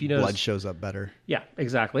 Like, if you notice, blood shows up better. Yeah,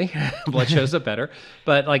 exactly. Blood shows up better.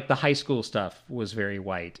 But like the high school stuff was very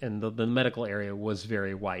white, and the medical area was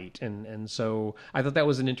very white, and so I thought that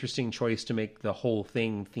was an interesting choice to make the whole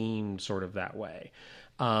thing themed sort of that way.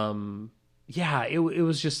 Yeah, it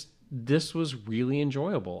was just, this was really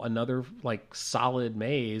enjoyable. Another like solid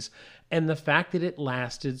maze, and the fact that it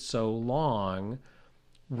lasted so long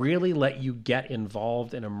really let you get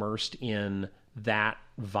involved and immersed in that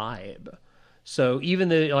vibe. So even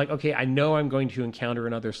the, like, okay, I know I'm going to encounter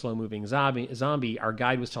another slow-moving zombie. Our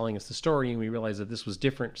guide was telling us the story, and we realized that this was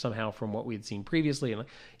different somehow from what we had seen previously, and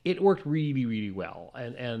it worked really, really well.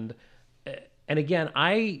 And again,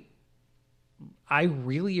 I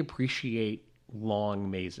really appreciate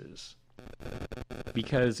long mazes,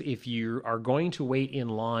 because if you are going to wait in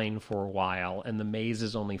line for a while and the maze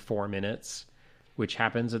is only 4 minutes, which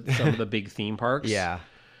happens at some of the big theme parks, Yeah.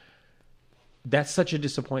 that's such a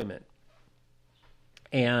disappointment.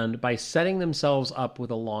 And by setting themselves up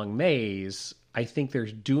with a long maze, I think they're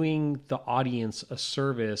doing the audience a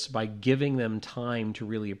service by giving them time to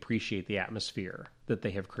really appreciate the atmosphere that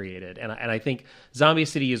they have created. And I think Zombie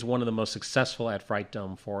City is one of the most successful at Fright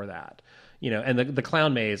Dome for that. You know, and the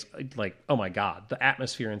clown maze, like, oh my God, the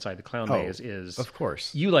atmosphere inside the clown maze is, of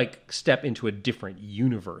course, you like step into a different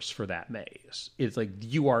universe for that maze. It's like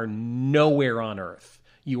you are nowhere on Earth.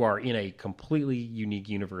 You are in a completely unique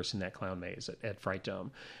universe in that clown maze at Fright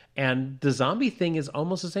Dome. And the zombie thing is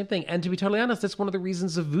almost the same thing. And to be totally honest, that's one of the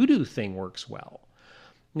reasons the voodoo thing works well.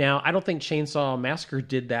 Now, I don't think Chainsaw Massacre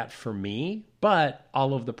did that for me, but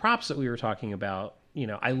all of the props that we were talking about, you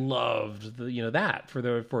know, I loved that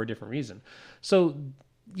for a different reason. So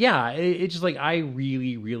yeah, it's just like, I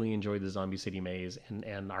really, really enjoyed the Zombie City maze,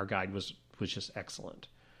 and our guide was just excellent.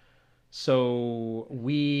 So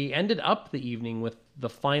we ended up the evening with the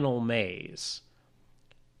final maze,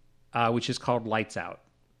 which is called Lights Out.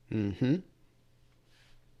 Mm-hmm.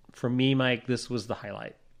 For me, Mike, this was the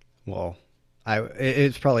highlight. Well,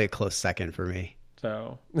 it's probably a close second for me.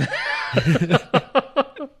 So,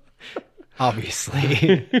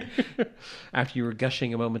 obviously, after you were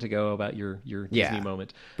gushing a moment ago about your Disney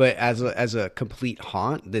moment, but as a complete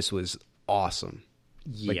haunt, this was awesome.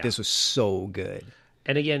 Yeah. Like, this was so good.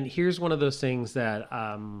 And again, here's one of those things that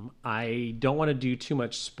I don't want to do too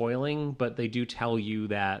much spoiling, but they do tell you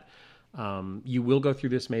that you will go through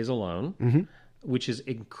this maze alone, which is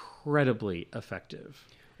incredibly effective.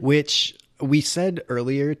 Which we said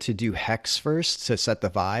earlier to do Hex first to set the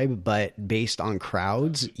vibe, but based on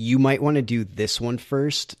crowds, you might want to do this one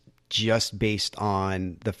first, just based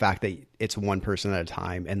on the fact that it's one person at a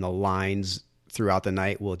time, and the lines throughout the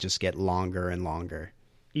night will just get longer and longer.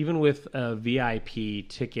 Even with a VIP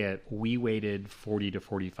ticket, we waited 40 to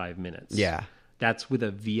 45 minutes. Yeah. That's with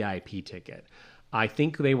a VIP ticket. I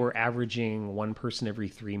think they were averaging one person every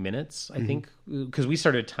 3 minutes, I think, because we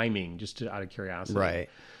started timing just out of curiosity. Right.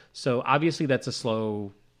 So obviously that's a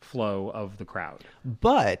slow flow of the crowd.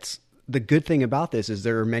 But the good thing about this is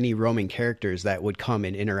there are many roaming characters that would come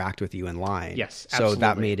and interact with you in line. Yes, So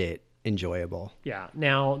that absolutely. made it enjoyable. Yeah.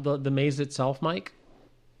 Now, the maze itself, Mike,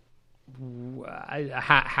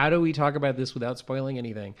 how do we talk about this without spoiling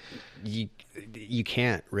anything? You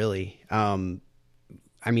can't really.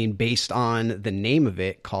 I mean, based on the name of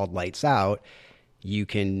it, called Lights Out, you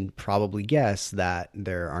can probably guess that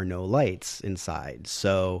there are no lights inside.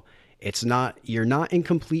 So you're not in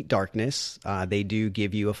complete darkness. They do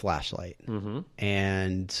give you a flashlight,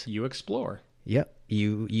 and You explore. yep,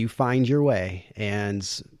 you find your way,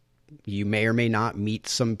 and you may or may not meet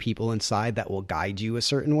some people inside that will guide you a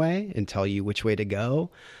certain way and tell you which way to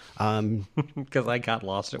go. Because I got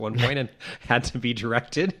lost at one point and had to be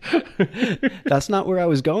directed. That's not where I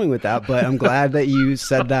was going with that, but I'm glad that you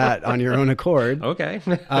said that on your own accord. Okay.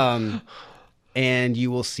 And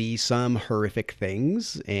you will see some horrific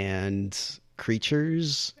things and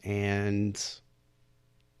creatures, and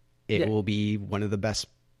it will be one of the best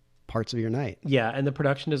parts of your night. Yeah, and the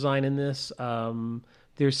production design in this,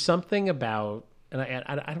 there's something about, and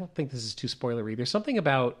I don't think this is too spoilery, there's something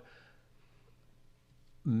about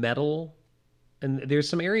metal, and there's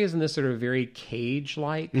some areas in this that are very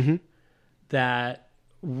cage-like that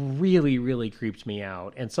really, really creeped me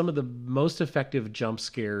out. And some of the most effective jump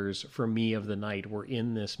scares for me of the night were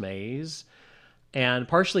in this maze. And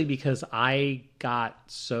partially because I got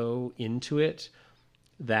so into it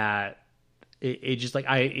that it just like,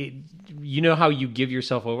 you know how you give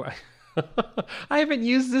yourself over. I haven't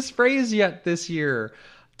used this phrase yet this year.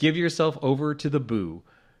 Give yourself over to the boo.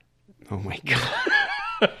 Oh my God.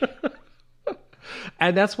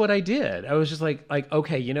 And that's what I did. I was just like,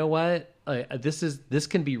 okay, you know what? This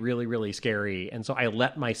can be really, really scary. And so I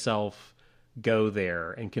let myself go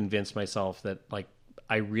there and convince myself that like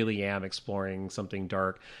I really am exploring something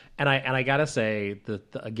dark. And I gotta say that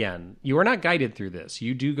again, you are not guided through this.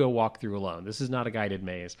 You do go walk through alone. This is not a guided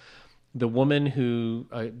maze. The woman who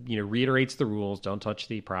reiterates the rules: don't touch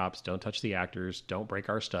the props, don't touch the actors, don't break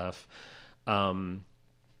our stuff. The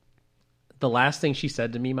last thing she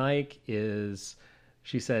said to me, Mike, is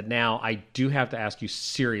she said, "Now I do have to ask you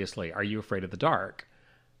seriously: are you afraid of the dark?"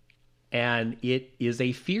 And it is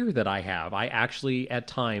a fear that I have. I actually, at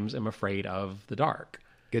times, am afraid of the dark.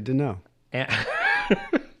 Good to know. And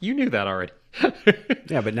you knew that already.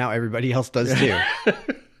 Yeah, but now everybody else does too.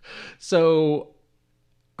 So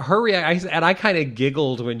her reaction, and I kind of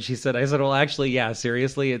giggled when she said, I said, well, actually, yeah,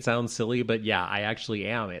 seriously, it sounds silly, but yeah, I actually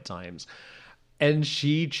am at times. And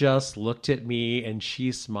she just looked at me and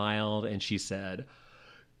she smiled and she said,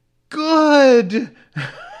 good.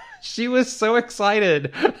 She was so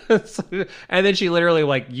excited. And then she literally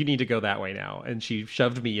like, you need to go that way now. And she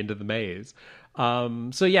shoved me into the maze.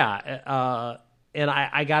 So yeah. And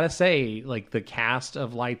I gotta say, like, the cast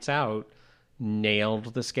of Lights Out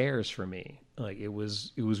nailed the scares for me. Like, it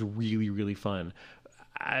was really, really fun.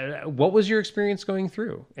 What was your experience going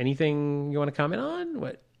through? Anything you want to comment on?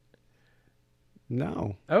 What?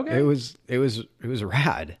 No. Okay. It was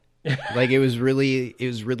rad. Like it was really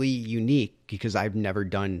unique because I've never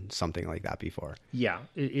done something like that before. Yeah,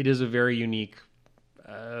 it is a very unique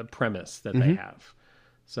premise that they have.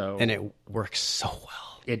 So, and it works so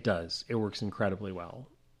well. It does. It works incredibly well.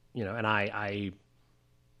 And I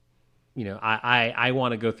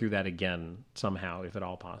want to go through that again somehow, if at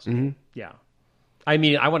all possible. Mm-hmm. Yeah. I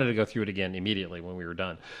mean, I wanted to go through it again immediately when we were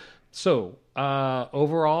done. So,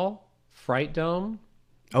 overall, Fright Dome.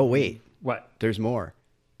 Oh, wait. What? There's more.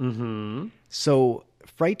 Mm-hmm. So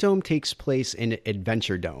Fright Dome takes place in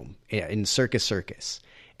Adventure Dome in Circus.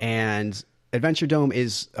 And Adventure Dome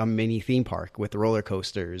is a mini theme park with roller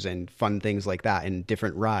coasters and fun things like that and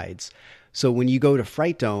different rides. So when you go to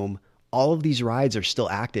Fright Dome, all of these rides are still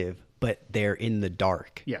active, but they're in the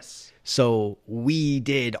dark. Yes. So we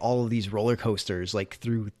did all of these roller coasters like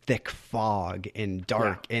through thick fog and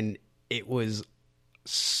dark, and it was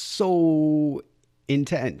so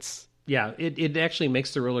intense. Yeah, it actually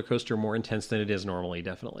makes the roller coaster more intense than it is normally,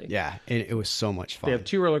 definitely. Yeah, and it was so much fun. They have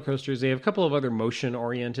 2 roller coasters. They have a couple of other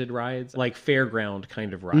motion-oriented rides, like fairground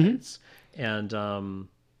kind of rides. Mm-hmm. And,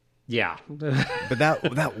 yeah. But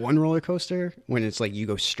that one roller coaster, when it's like you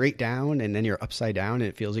go straight down and then you're upside down and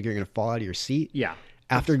it feels like you're going to fall out of your seat. Yeah.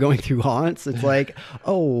 After going through haunts, it's like,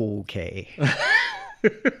 okay.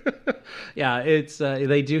 Yeah, it's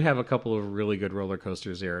they do have a couple of really good roller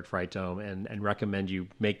coasters there at Fright Dome, and recommend you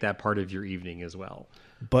make that part of your evening as well.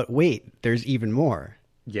 But wait, there's even more.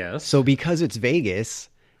 Yes. So because it's Vegas,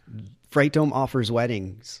 Fright Dome offers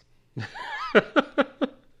weddings.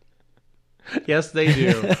 Yes, they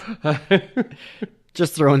do.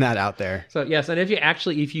 Just throwing that out there. So yes, and if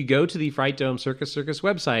you go to the Fright Dome Circus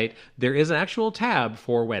website, there is an actual tab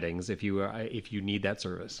for weddings if you need that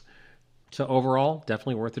service. So overall,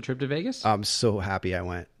 definitely worth the trip to Vegas. I'm so happy I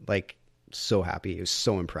went. Like, so happy. I was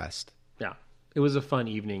so impressed. Yeah, it was a fun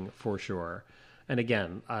evening for sure. And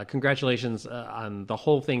again, congratulations on the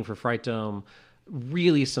whole thing for Fright Dome.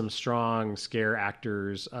 Really some strong scare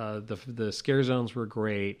actors. The scare zones were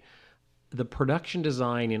great. The production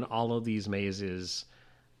design in all of these mazes,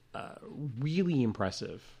 really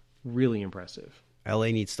impressive. Really impressive. LA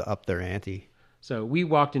needs to up their ante. So we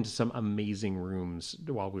walked into some amazing rooms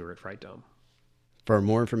while we were at Fright Dome. For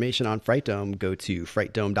more information on Fright Dome, go to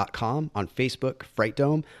frightdome.com, on Facebook, Fright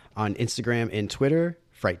Dome, on Instagram and Twitter,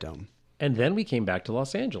 Fright Dome. And then we came back to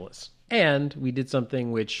Los Angeles. And we did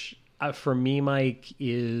something which, for me, Mike,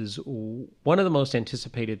 is one of the most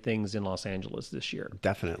anticipated things in Los Angeles this year.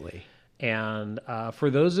 Definitely. And for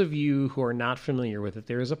those of you who are not familiar with it,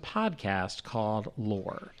 there is a podcast called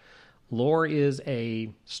Lore. Lore is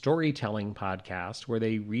a storytelling podcast where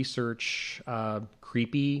they research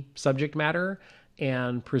creepy subject matter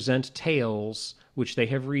and present tales which they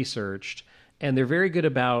have researched. And they're very good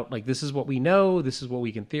about, like, this is what we know, this is what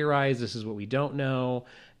we can theorize, this is what we don't know.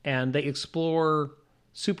 And they explore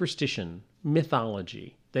superstition,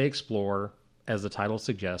 mythology. They explore, as the title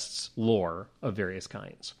suggests, lore of various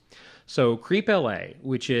kinds. So Creep LA,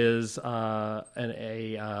 which is a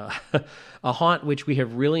haunt which we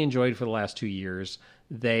have really enjoyed for the last 2 years.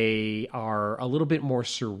 They are a little bit more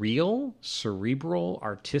surreal, cerebral,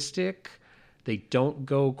 artistic. They don't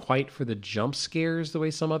go quite for the jump scares the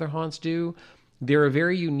way some other haunts do. They're a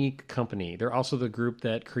very unique company. They're also the group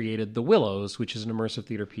that created The Willows, which is an immersive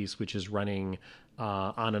theater piece which is running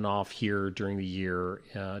on and off here during the year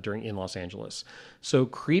in Los Angeles. So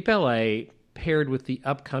Creep LA paired with the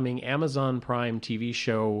upcoming Amazon Prime TV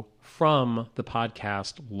show from the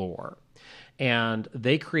podcast Lore. And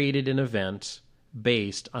they created an event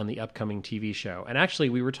based on the upcoming TV show. And actually,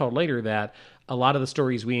 we were told later that a lot of the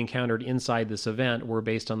stories we encountered inside this event were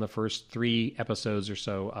based on the first 3 episodes or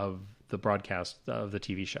so of the broadcast of the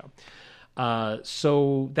TV show.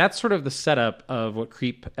 So that's sort of the setup of what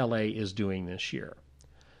Creep LA is doing this year.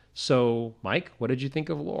 So, Mike, what did you think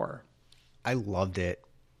of Lore? I loved it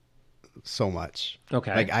so much.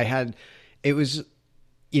 Okay. Like it was,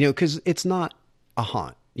 because it's not a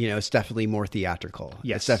haunt. It's definitely more theatrical.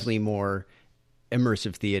 Yes. It's definitely more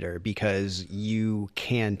immersive theater because you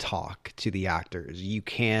can talk to the actors. You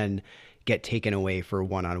can get taken away for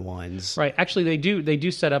one-on-ones. Right. Actually, they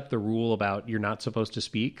do set up the rule about you're not supposed to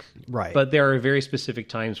speak. Right. But there are very specific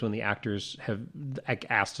times when the actors have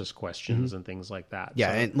asked us questions and things like that.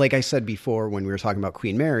 Yeah, So- and like I said before when we were talking about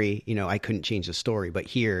Queen Mary, I couldn't change the story, but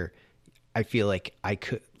here I feel like I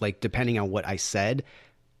could, like, depending on what I said,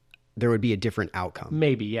 there would be a different outcome.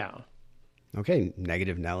 maybe, yeah. Okay,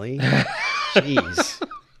 negative Nelly. Jeez.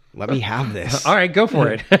 Let me have this. All right, go for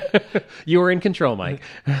it. You were in control, Mike.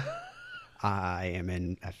 I am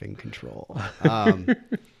in effing control. Hi,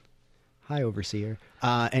 overseer.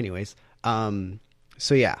 Anyways,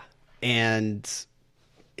 so yeah, and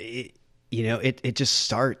it just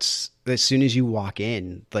starts as soon as you walk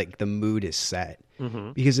in. Like the mood is set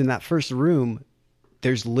because in that first room,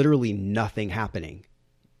 there's literally nothing happening.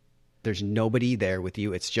 There's nobody there with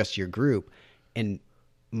you. It's just your group, and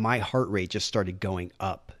my heart rate just started going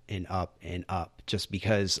up and up and up just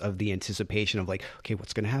because of the anticipation of like, okay,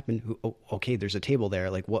 what's going to happen? Okay, there's a table there.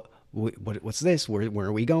 Like, what's this? Where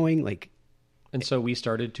are we going? Like, And so we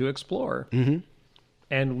started to explore.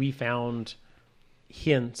 And we found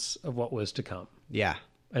hints of what was to come. yeah,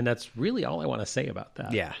 And that's really all I want to say about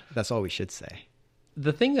that. yeah, that's all we should say.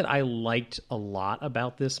 The thing that I liked a lot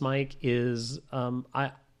about this, Mike, is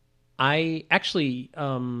I actually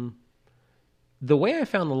the way I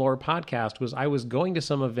found the Lore podcast was I was going to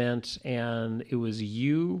some event and it was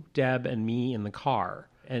you, Deb, and me in the car.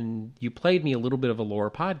 And you played me a little bit of a Lore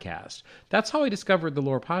podcast. That's how I discovered the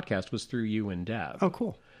Lore podcast, was through you and Deb. Oh,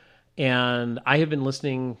 cool. And I have been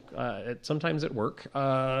listening sometimes at work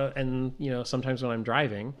and sometimes when I'm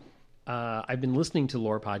driving. I've been listening to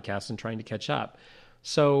Lore podcasts and trying to catch up.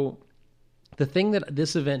 So the thing that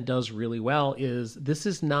this event does really well is this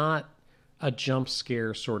is not a jump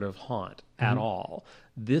scare sort of haunt at all.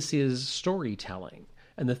 This is storytelling.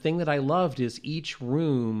 And the thing that I loved is each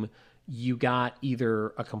room you got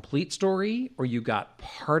either a complete story or you got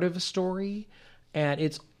part of a story,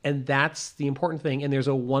 and that's the important thing. And there's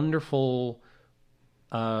a wonderful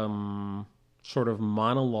sort of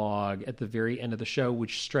monologue at the very end of the show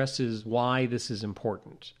which stresses why this is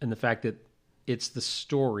important and the fact that it's the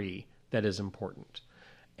story that is important.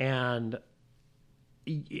 And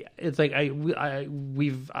it's like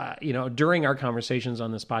we've during our conversations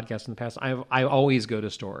on this podcast in the past, I always go to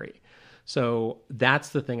story. So that's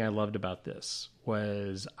the thing I loved about this,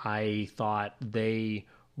 was I thought they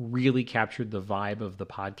really captured the vibe of the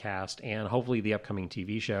podcast and hopefully the upcoming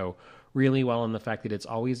TV show really well, in the fact that it's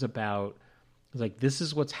always about, like, this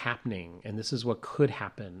is what's happening and this is what could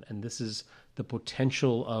happen and this is the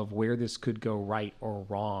potential of where this could go right or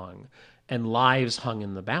wrong, and lives hung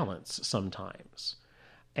in the balance sometimes.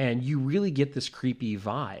 And you really get this creepy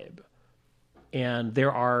vibe. And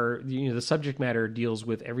there are, the subject matter deals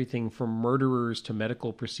with everything from murderers to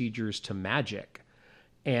medical procedures to magic.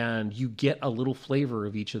 And you get a little flavor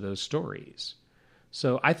of each of those stories.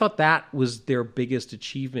 So I thought that was their biggest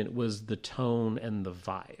achievement, was the tone and the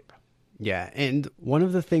vibe. Yeah, and one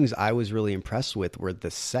of the things I was really impressed with were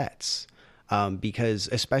the sets. Because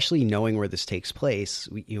especially knowing where this takes place,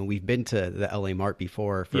 we've been to the LA Mart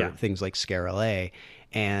before for things like Scare LA,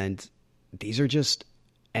 and these are just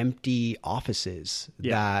empty offices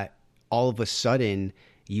that all of a sudden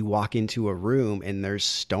you walk into a room and there's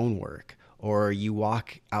stonework, or you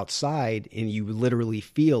walk outside and you literally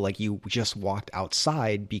feel like you just walked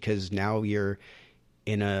outside because now you're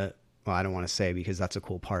in well, I don't want to say because that's a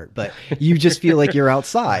cool part, but you just feel like you're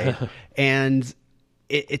outside, and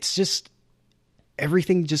it's just,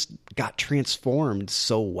 everything just got transformed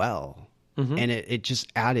so well. And it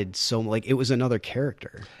just added so, like, it was another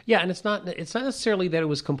character. Yeah, and it's not necessarily that it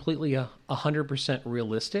was completely 100%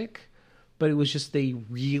 realistic, but it was just they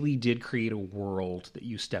really did create a world that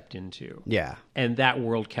you stepped into. Yeah. And that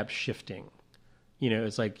world kept shifting.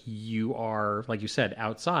 It's like you are, like you said,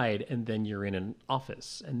 outside, and then you're in an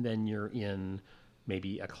office, and then you're in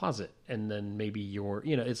maybe a closet, and then maybe you're,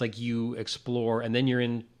 it's like you explore, and then you're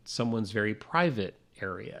in someone's very private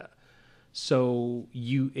area. So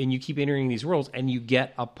you keep entering these worlds, and you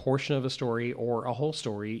get a portion of a story or a whole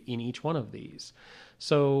story in each one of these.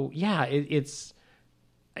 So yeah, it's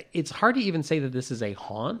hard to even say that this is a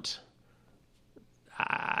haunt.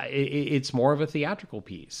 It's more of a theatrical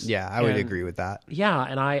piece. Yeah, I would agree with that. Yeah,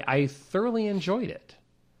 and I thoroughly enjoyed it.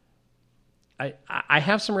 I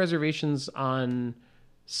have some reservations on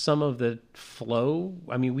some of the flow.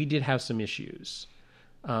 I mean, we did have some issues.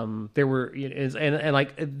 There were, and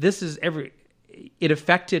like this is it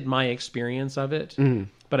affected my experience of it.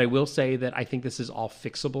 But I will say that I think this is all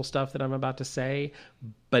fixable stuff that I'm about to say,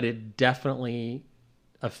 but it definitely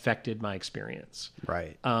affected my experience.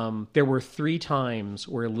 Right. There were 3 times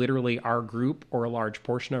where literally our group or a large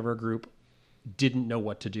portion of our group didn't know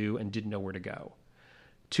what to do and didn't know where to go.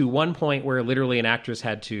 To one point where literally an actress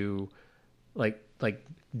had to like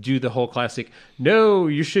do the whole classic, no,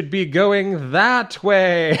 you should be going that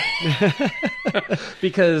way.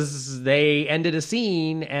 Because they ended a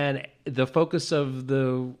scene and the focus of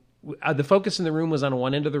the focus in the room was on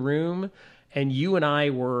one end of the room, and you and I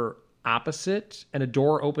were opposite, and a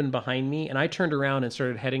door opened behind me, and I turned around and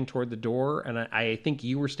started heading toward the door, and I think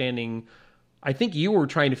you were standing, I think you were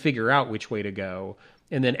trying to figure out which way to go,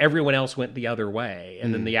 and then everyone else went the other way,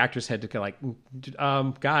 and then the actress had to kind of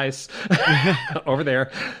like, guys, over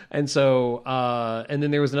there. And so, and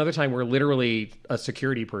then there was another time where literally a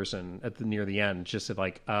security person near the end just said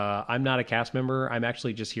like, I'm not a cast member. I'm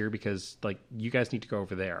actually just here because like you guys need to go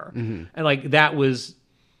over there. And like that was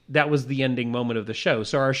the ending moment of the show.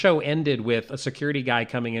 So our show ended with a security guy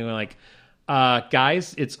coming in and like,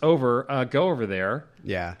 guys, it's over. Go over there.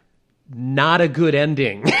 Yeah. Not a good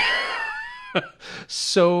ending.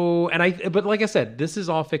 So, but like I said, this is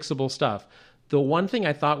all fixable stuff. The one thing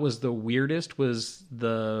I thought was the weirdest was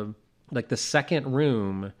the second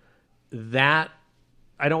room that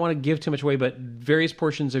I don't want to give too much away, but various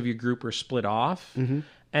portions of your group were split off.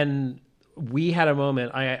 And we had a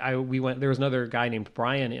moment, we went, there was another guy named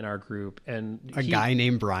Brian in our group, and guy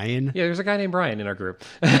named Brian? Yeah, there's a guy named Brian in our group.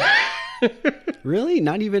 Really?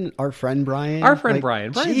 Not even our friend Brian? Our friend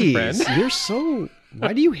Brian. Brian's a friend. You're so...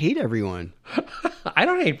 Why do you hate everyone? I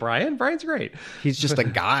don't hate Brian. Brian's great. He's just a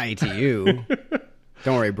guy to you.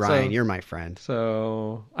 Don't worry, Brian. You're my friend.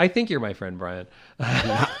 So I think you're my friend, Brian.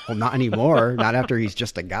 Not anymore. Not after he's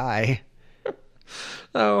just a guy.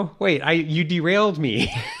 Oh, wait. You derailed me.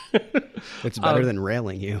 It's better than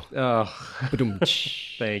railing you. Oh,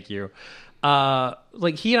 thank you.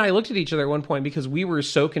 Like he and I looked at each other at one point because we were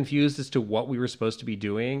so confused as to what we were supposed to be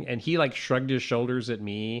doing, and he like shrugged his shoulders at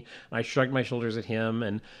me, and I shrugged my shoulders at him,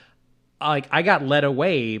 and like I got led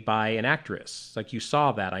away by an actress. Like you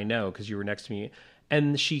saw that, I know, because you were next to me,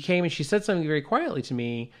 and she came and she said something very quietly to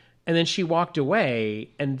me, and then she walked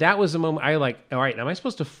away, and that was the moment I like, all right, am I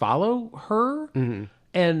supposed to follow her?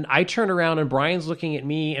 And I turned around and Brian's looking at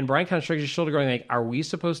me, and Brian kind of shrugged his shoulder going like, are we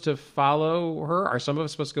supposed to follow her? Are some of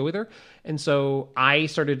us supposed to go with her? And so I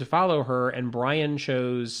started to follow her, and Brian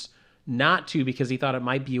chose not to because he thought it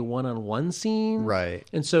might be a one-on-one scene. Right.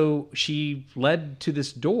 And so she led to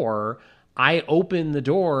this door. I opened the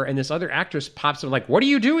door, and this other actress pops up like, what are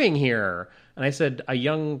you doing here? And I said, a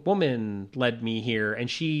young woman led me here, and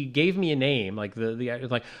she gave me a name, like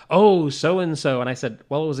like, oh, so-and-so. And I said,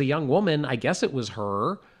 well, it was a young woman. I guess it was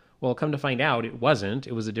her. Well, come to find out, it wasn't.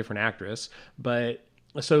 It was a different actress. But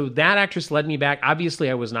so that actress led me back.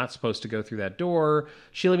 Obviously, I was not supposed to go through that door.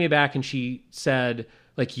 She led me back, and she said,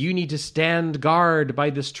 like, you need to stand guard by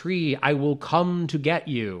this tree. I will come to get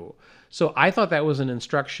you. So I thought that was an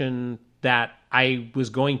instruction that I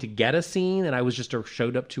was going to get a scene and I was just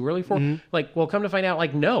showed up too early for. Like, well, come to find out,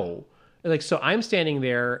 like, no. Like, so I'm standing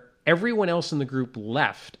there. Everyone else in the group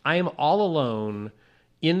left. I am all alone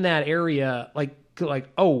in that area. Like,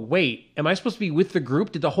 oh, wait, am I supposed to be with the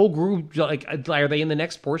group? Did the whole group, like, are they in the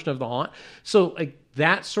next portion of the haunt? So, like,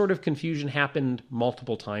 that sort of confusion happened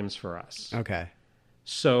multiple times for us. Okay.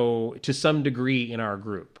 So, to some degree in our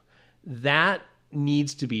group. That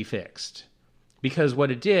needs to be fixed. Because what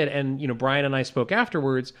it did, and, you know, Brian and I spoke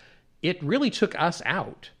afterwards, it really took us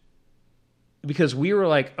out. Because we were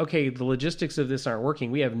like, okay, the logistics of this aren't working.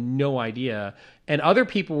 We have no idea. And other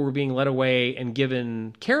people were being led away and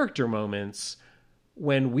given character moments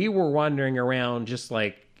when we were wandering around just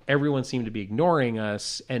like everyone seemed to be ignoring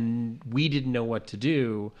us and we didn't know what to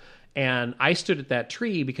do. And I stood at that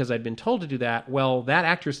tree because I'd been told to do that. Well, that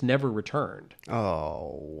actress never returned.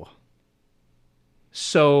 Oh.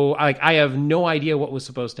 So I have no idea what was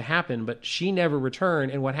supposed to happen, but she never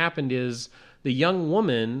returned. And what happened is the young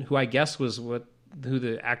woman, who I guess was who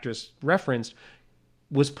the actress referenced,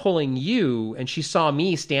 was pulling you, and she saw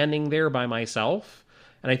me standing there by myself.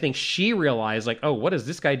 And I think she realized, like, oh, what is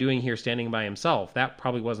this guy doing here standing by himself? That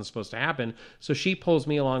probably wasn't supposed to happen. So she pulls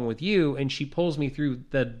me along with you, and she pulls me through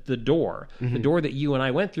the door. The door that you and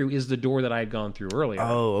I went through is the door that I had gone through earlier.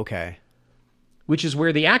 Oh, okay. Which is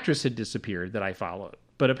where the actress had disappeared that I followed.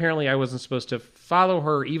 But apparently I wasn't supposed to follow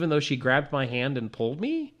her, even though she grabbed my hand and pulled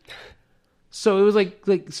me. So it was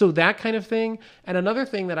like so that kind of thing. And another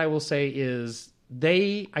thing that I will say is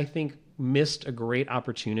they, I think, missed a great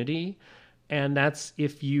opportunity. And that's,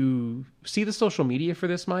 if you see the social media for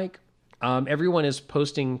this, Mike, everyone is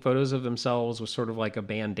posting photos of themselves with sort of like a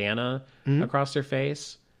bandana across their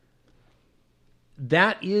face.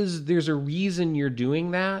 There's a reason you're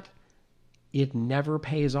doing that. It never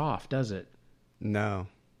pays off, does it? No.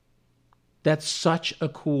 That's such a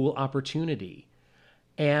cool opportunity.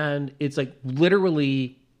 And it's like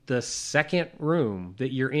literally the second room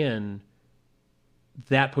that you're in,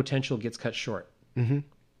 that potential gets cut short. Mm-hmm.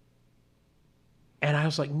 And I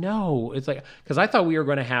was like, no. It's like, because I thought we were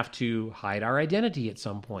going to have to hide our identity at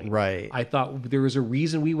some point. Right. I thought there was a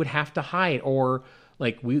reason we would have to hide, or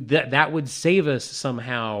like that would save us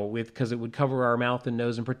somehow because it would cover our mouth and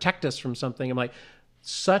nose and protect us from something. I'm like,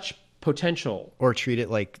 such potential. Or treat it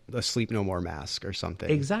like a Sleep No More mask or something.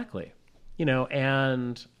 Exactly.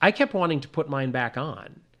 And I kept wanting to put mine back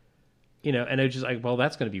on, and it was just like, well,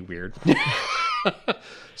 that's going to be weird.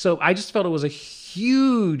 So I just felt it was a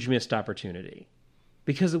huge missed opportunity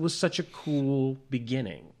because it was such a cool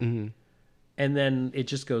beginning. Mm-hmm. And then it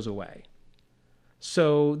just goes away.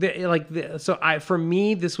 So for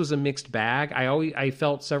me, this was a mixed bag. I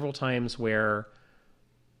felt several times where,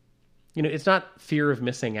 it's not fear of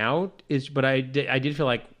missing out, but I did feel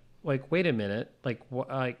like, wait a minute,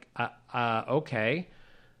 okay.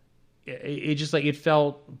 It just like, it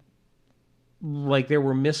felt like there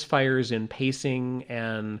were misfires in pacing,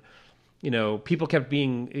 and, people kept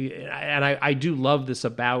being, and I do love this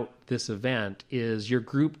about this event, is your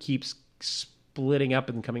group keeps splitting up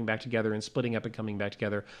and coming back together and splitting up and coming back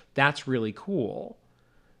together. That's really cool.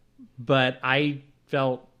 But I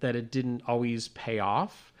felt that it didn't always pay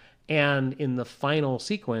off. And in the final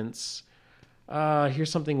sequence,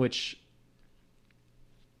 here's something which,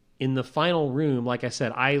 in the final room, like I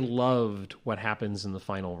said, I loved what happens in the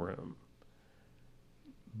final room.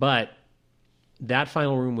 But that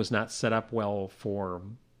final room was not set up well for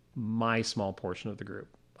my small portion of the group,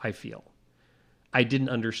 I feel. I didn't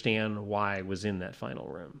understand why I was in that final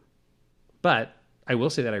room. But I will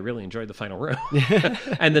say that I really enjoyed the final room.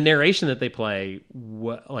 And the narration that they play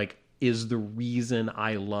is the reason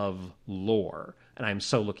I love lore. And I'm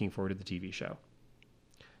so looking forward to the TV show.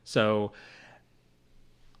 So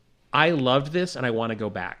I loved this, and I want to go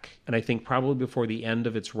back. And I think probably before the end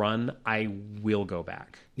of its run, I will go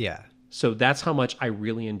back. Yeah. So that's how much I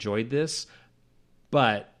really enjoyed this.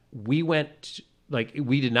 But we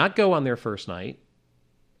did not go on their first night,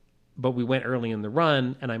 but we went early in the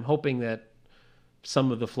run, and I'm hoping that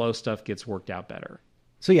some of the flow stuff gets worked out better.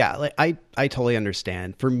 So yeah, I totally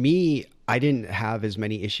understand. For me, I didn't have as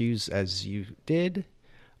many issues as you did.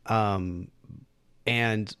 And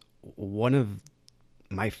one of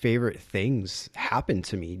my favorite things happened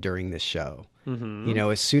to me during this show. Mm-hmm.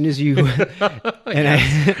 As soon as you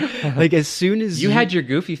as soon as you had your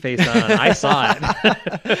goofy face on, I saw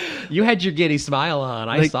it. You had your giddy smile on,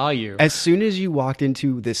 I saw you. As soon as you walked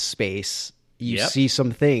into this space, you see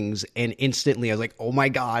some things, and instantly I was like, oh my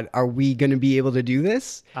God, are we going to be able to do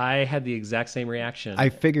this? I had the exact same reaction. I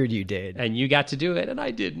figured you did. And you got to do it, and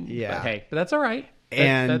I didn't. Yeah. But hey, that's all right.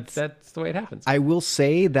 That's the way it happens. I will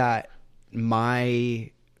say that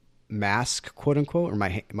my mask, quote unquote, or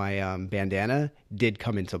my bandana did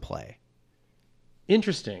come into play.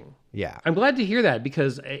 Interesting. Yeah. I'm glad to hear that,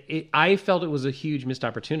 because I felt it was a huge missed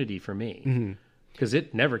opportunity for me, because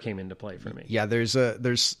it never came into play for me. Yeah.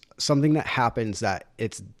 There's something that happens that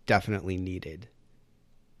it's definitely needed.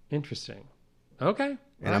 Interesting. Okay.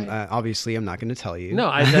 And obviously I'm not going to tell you. No,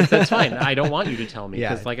 that's fine. I don't want you to tell me,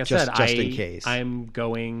 because like I said, just in case. I'm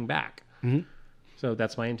going back. Mm-hmm. So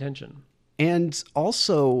that's my intention. And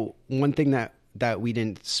also, one thing that we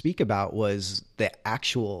didn't speak about was the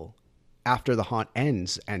actual after the haunt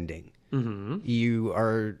ends ending. Mm-hmm. You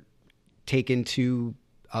are taken to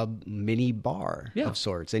a mini bar of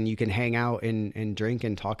sorts, and you can hang out and drink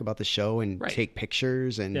and talk about the show and take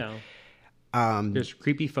pictures. And there's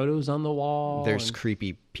creepy photos on the wall. There's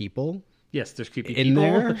creepy people. Yes, there's creepy in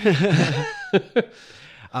people there.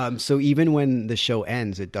 So even when the show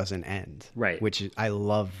ends, it doesn't end. Right. Which I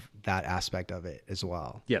love that aspect of it as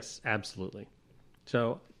well. Yes, absolutely.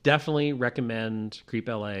 So definitely recommend Creep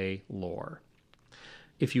LA lore.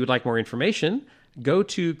 If you would like more information, go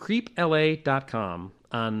to creepla.com.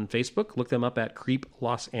 On Facebook, look them up at Creep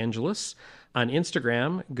Los Angeles. On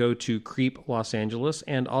Instagram, go to Creep Los Angeles.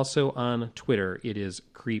 And also on Twitter, it is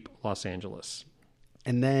Creep Los Angeles.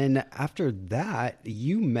 And then after that,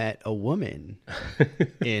 you met a woman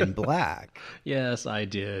in black. Yes, I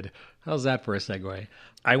did. How's that for a segue?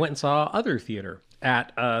 I went and saw other theater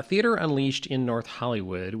at Theater Unleashed in North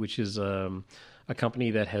Hollywood, which is a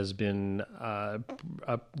company that has been,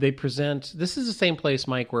 they present, this is the same place,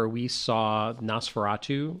 Mike, where we saw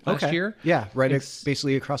Nosferatu last year. Yeah, right.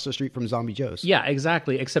 Basically across the street from Zombie Joe's. Yeah,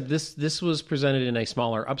 exactly. Except this was presented in a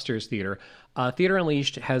smaller upstairs theater. Theater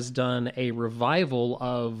Unleashed has done a revival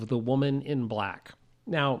of The Woman in Black.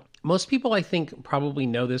 Now, most people, I think, probably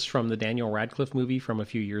know this from the Daniel Radcliffe movie from a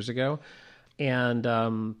few years ago. And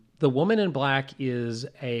The Woman in Black is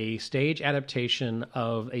a stage adaptation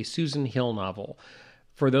of a Susan Hill novel.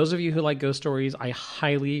 For those of you who like ghost stories, I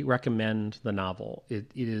highly recommend the novel.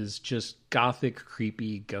 It is just gothic,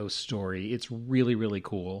 creepy ghost story. It's really, really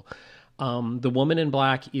cool. The Woman in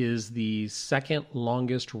Black is the second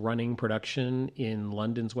longest running production in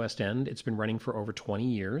London's West End. It's been running for over 20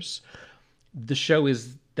 years. The show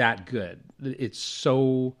is that good. It's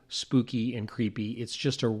so spooky and creepy. It's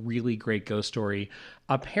just a really great ghost story.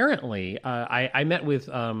 Apparently, I met with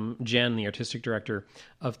Jen, the artistic director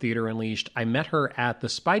of Theater Unleashed. I met her at the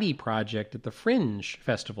Spidey Project at the Fringe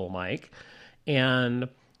Festival, Mike. And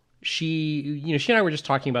she and I were just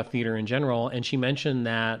talking about theater in general, and she mentioned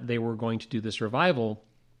that they were going to do this revival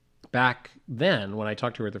back then when I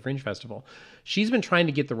talked to her at the Fringe Festival. She's been trying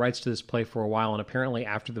to get the rights to this play for a while, and apparently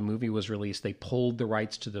after the movie was released, they pulled the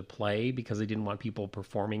rights to the play because they didn't want people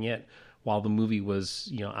performing it while the movie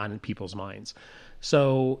was, on people's minds.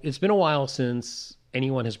 So it's been a while since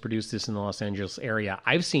anyone has produced this in the Los Angeles area.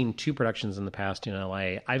 I've seen 2 productions in the past in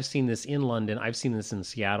LA. I've seen this in London. I've seen this in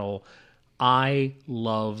Seattle. I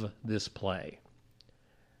love this play.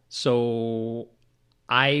 So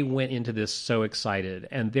I went into this so excited,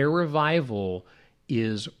 and their revival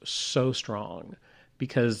is so strong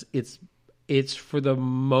because it's for the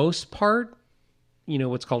most part,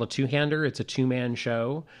 what's called a two-hander. It's a 2-man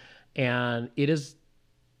show, and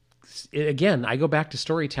again, I go back to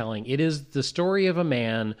storytelling. It is the story of a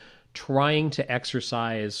man trying to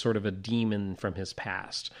exorcise sort of a demon from his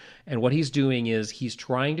past. And what he's doing is he's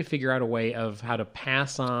trying to figure out a way of how to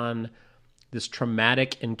pass on this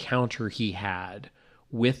traumatic encounter he had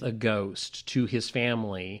with a ghost to his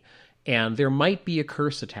family, and there might be a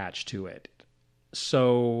curse attached to it.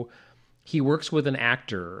 So he works with an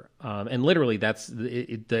actor, and literally that's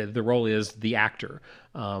the role is the actor.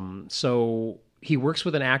 So he works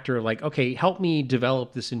with an actor like, okay, help me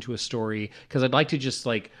develop this into a story because I'd like to just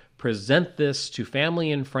present this to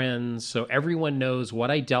family and friends so everyone knows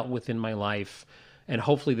what I dealt with in my life, and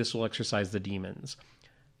hopefully this will exorcise the demons.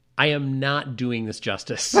 I am not doing this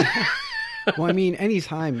justice. Well, I mean,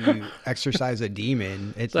 anytime you exercise a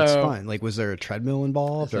demon, it's fun. Was there a treadmill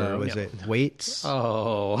involved, or was it weights?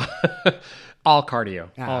 Oh, all cardio.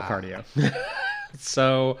 All cardio.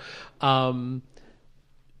 So,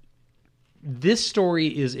 this story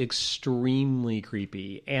is extremely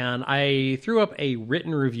creepy, and I threw up a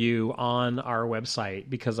written review on our website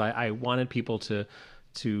because I wanted people to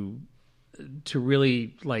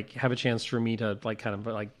really have a chance for me to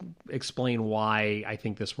explain why I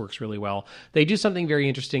think this works really well. They do something very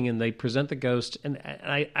interesting, and they present the ghost, and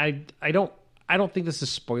I don't think this is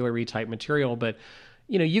spoilery type material, but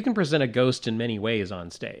you can present a ghost in many ways on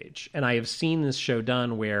stage, and I have seen this show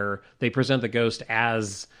done where they present the ghost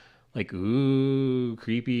as ooh,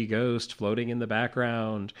 creepy ghost floating in the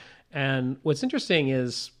background. And what's interesting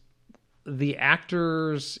is the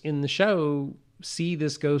actors in the show see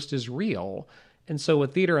this ghost as real. And so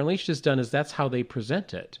what Theater Unleashed has done is that's how they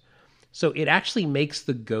present it. So it actually makes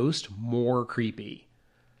the ghost more creepy.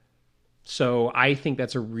 So I think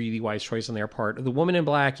that's a really wise choice on their part. The Woman in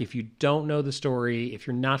Black, if you don't know the story, if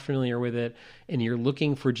you're not familiar with it, and you're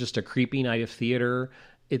looking for just a creepy night of theater,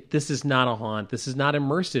 this is not a haunt. This is not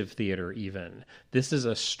immersive theater even. This is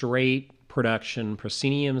a straight production,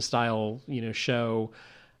 proscenium-style show.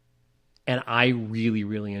 And I really,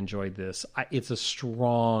 really enjoyed this. It's a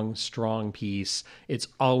strong, strong piece. It's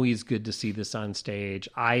always good to see this on stage.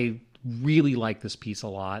 I really like this piece a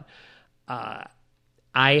lot.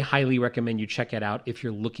 I highly recommend you check it out if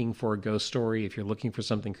you're looking for a ghost story, if you're looking for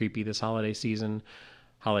something creepy this holiday season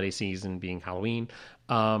being Halloween.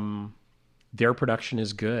 their production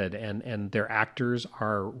is good, and their actors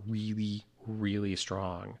are really, really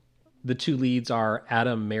strong. The two leads are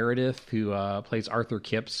Adam Meredith, who plays Arthur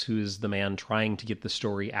Kipps, who is the man trying to get the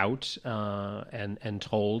story out and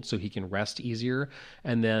told so he can rest easier.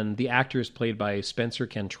 And then the actor is played by Spencer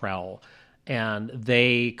Cantrell. And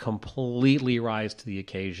they completely rise to the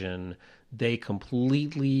occasion. You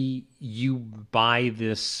buy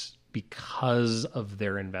this because of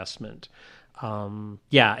their investment.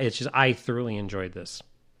 It's just, I thoroughly enjoyed this.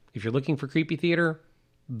 If you're looking for creepy theater,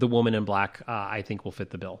 The Woman in Black, I think will fit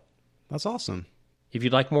the bill. That's awesome. If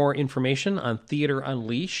you'd like more information on Theater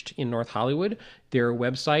Unleashed in North Hollywood, their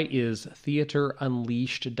website is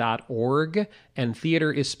theaterunleashed.org, and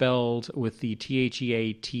theater is spelled with the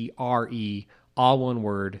THEATRE, all one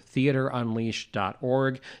word,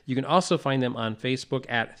 theaterunleashed.org. You can also find them on Facebook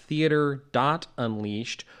at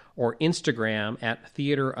theater.unleashed or Instagram at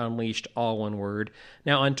theaterunleashed, all one word.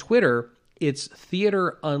 Now on Twitter, it's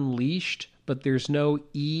Theater Unleashed, but there's no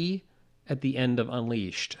E at the end of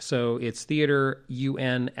Unleashed. So it's Theater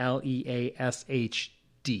UNLEASHD.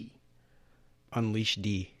 Unleash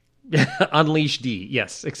D. Unleash D.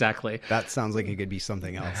 Yes, exactly. That sounds like it could be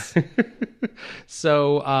something else.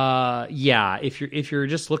 So if you're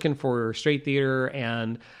just looking for straight theater,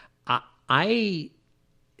 and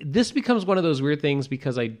this becomes one of those weird things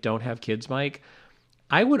because I don't have kids, Mike.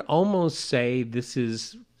 I would almost say this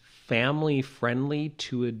is family friendly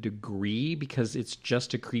to a degree because it's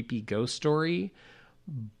just a creepy ghost story,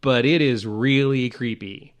 but it is really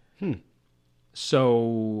creepy.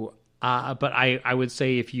 So, but I would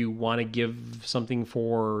say if you want to give something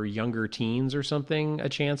for younger teens or something a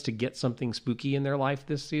chance to get something spooky in their life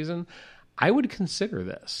this season, I would consider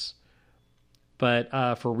this. But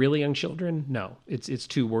for really young children, no, it's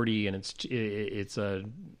too wordy, and it's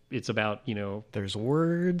about, There's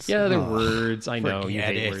words. Yeah, there are words. I know you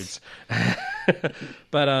hate words.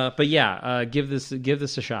 But yeah, give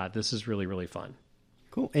this a shot. This is really, really fun.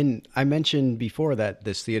 Cool. And I mentioned before that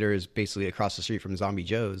this theater is basically across the street from Zombie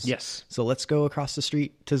Joe's. Yes. So let's go across the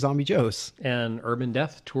street to Zombie Joe's. And Urban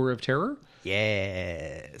Death Tour of Terror.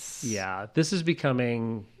 Yes. Yeah, this is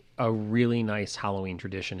becoming a really nice Halloween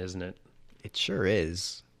tradition, isn't it? It sure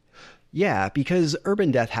is. Yeah, because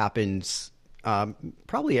Urban Death happens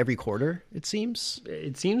probably every quarter, it seems.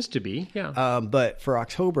 It seems to be, yeah. But for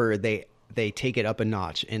October, they take it up a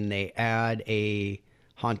notch and they add a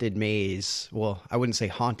haunted maze. Well, I wouldn't say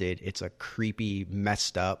haunted. It's a creepy,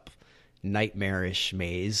 messed up, nightmarish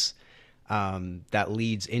maze that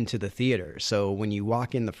leads into the theater. So when you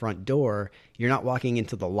walk in the front door, you're not walking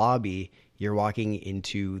into the lobby. You're walking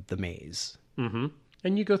into the maze. Mm-hmm.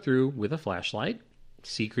 And you go through with a flashlight,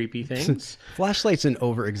 see creepy things. Flashlight's an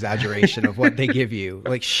over-exaggeration of what they give you.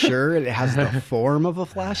 Like, sure, it has the form of a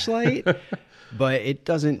flashlight, but it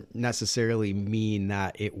doesn't necessarily mean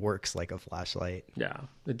that it works like a flashlight. Yeah,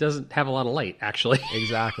 it doesn't have a lot of light, actually.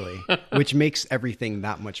 Exactly, which makes everything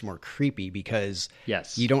that much more creepy because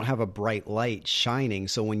you don't have a bright light shining.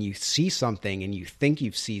 So when you see something and you think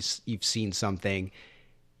you've seen something,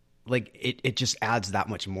 like it just adds that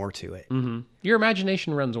much more to it. Mm-hmm. Your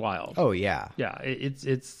imagination runs wild. Oh yeah, yeah.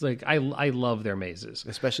 It's like I love their mazes,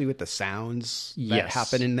 especially with the sounds that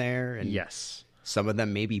happen in there. And some of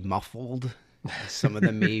them may be muffled. Some of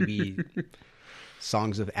them may be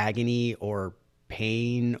songs of agony or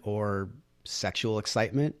pain or sexual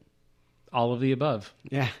excitement. All of the above.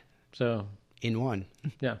 Yeah. So in one.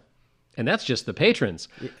 Yeah, and that's just the patrons.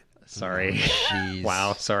 Sorry. Oh,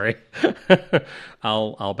 wow. Sorry.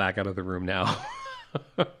 I'll back out of the room now.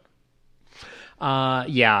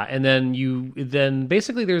 And then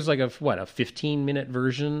basically there's like a 15-minute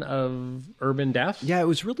version of Urban Death. Yeah, it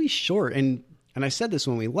was really short, and I said this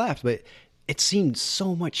when we left, but it seemed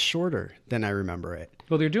so much shorter than I remember it.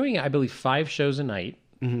 Well, they're doing, I believe, 5 shows a night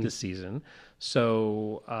this season.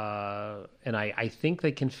 So, and I think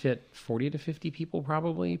they can fit 40 to 50 people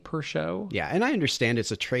probably per show. Yeah, and I understand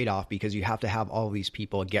it's a trade-off because you have to have all these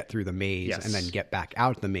people get through the maze and then get back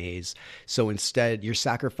out the maze. So instead, you're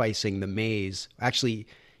sacrificing the maze. Actually,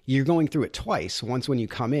 you're going through it twice, once when you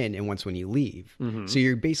come in and once when you leave. Mm-hmm. So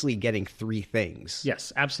you're basically getting 3 things.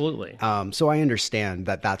 Yes, absolutely. So I understand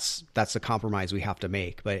that that's a compromise we have to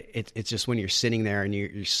make, but it's just when you're sitting there and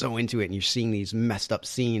you're so into it and you're seeing these messed up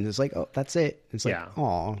scenes, it's like, oh, that's it. It's like,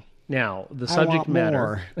 oh. Now, the subject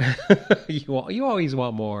matter, you always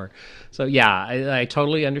want more. So yeah, I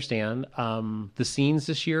totally understand. The scenes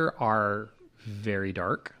this year are very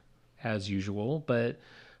dark, as usual, but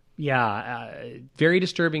very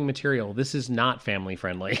disturbing material. This is not family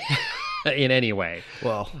friendly in any way.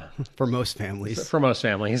 Well, for most families. For most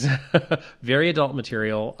families. Very adult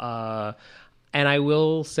material. And I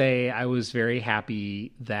will say I was very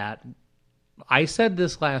happy that I said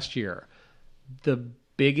this last year. The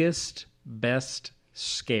biggest, best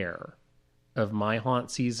scare of my haunt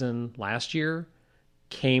season last year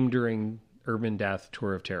came during Urban Death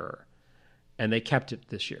Tour of Terror. And they kept it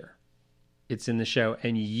this year. It's in the show.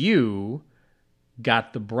 And you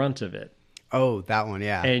got the brunt of it. Oh, that one,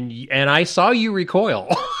 yeah. And I saw you recoil.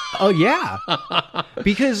 Oh yeah,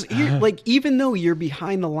 because even though you're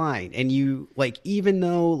behind the line, and even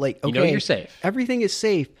though okay, you know you're safe, everything is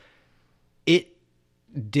safe. It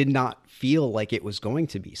did not feel like it was going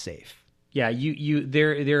to be safe. Yeah,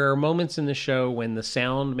 there are moments in the show when the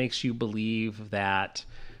sound makes you believe that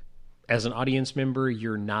as an audience member,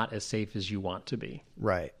 you're not as safe as you want to be.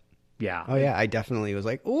 Right. Yeah. Oh yeah, I definitely was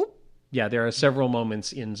like, ooh. Yeah, there are several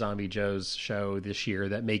moments in Zombie Joe's show this year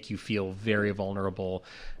that make you feel very vulnerable.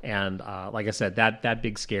 And like I said, that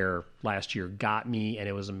big scare last year got me, and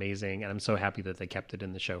it was amazing. And I'm so happy that they kept it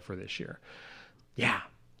in the show for this year. Yeah,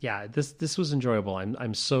 this was enjoyable.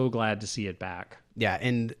 I'm so glad to see it back. Yeah,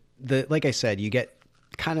 and like I said, you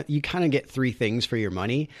kind of get three things for your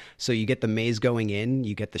money. So you get the maze going in,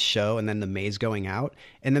 you get the show, and then the maze going out.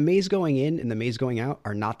 And the maze going in and the maze going out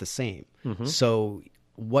are not the same. Mm-hmm. So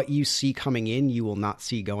what you see coming in, you will not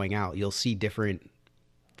see going out. You'll see different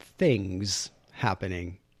things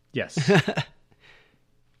happening. Yes.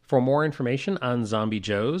 For more information on Zombie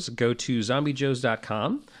Joe's, go to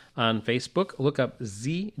zombiejoes.com. On Facebook, look up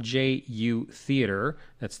ZJU Theater.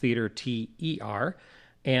 That's theater TER.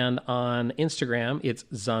 And on Instagram, it's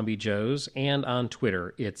Zombie Joe's. And on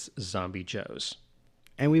Twitter, it's Zombie Joe's.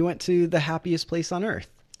 And we went to the happiest place on earth.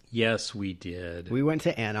 Yes, we did. We went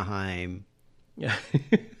to Anaheim. Yeah.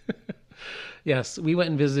 Yes, we went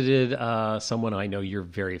and visited someone I know you're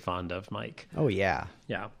very fond of, Mike. Oh, yeah.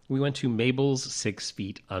 Yeah. We went to Mabel's 6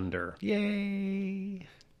 Feet Under. Yay.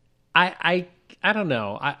 I don't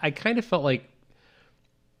know. I kind of felt like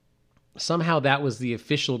somehow that was the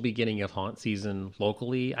official beginning of haunt season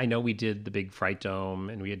locally. I know we did the big Fright Dome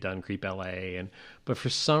and we had done Creep LA, but for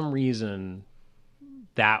some reason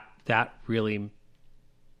that really,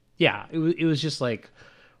 yeah, it was just like,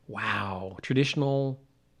 wow, traditional,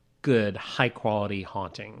 good, high quality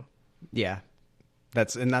haunting. Yeah,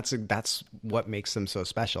 that's what makes them so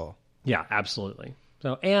special. Yeah, absolutely.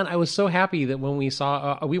 So, and I was so happy that when we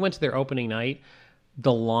saw, we went to their opening night,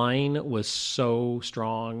 the line was so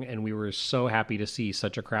strong, and we were so happy to see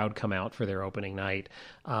such a crowd come out for their opening night.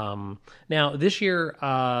 Now, this year,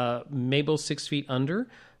 Mabel's 6 Feet Under,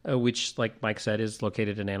 which, like Mike said, is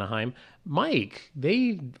located in Anaheim. Mike,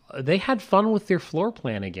 they had fun with their floor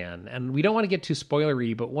plan again, and we don't want to get too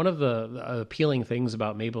spoilery, but one of the appealing things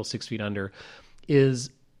about Mabel's 6 Feet Under is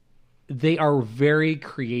they are very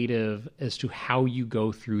creative as to how you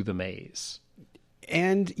go through the maze.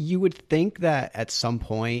 And you would think that at some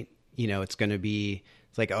point, it's going to be,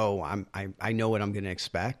 it's like, oh, I know what I'm going to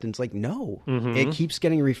expect. And it's like, no, It keeps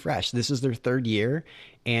getting refreshed. This is their third year,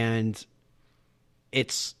 and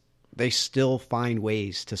they still find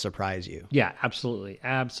ways to surprise you. Yeah, absolutely.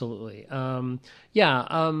 Absolutely. They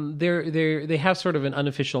have sort of an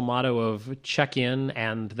unofficial motto of check in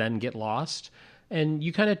and then get lost. And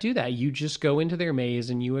you kind of do that. You just go into their maze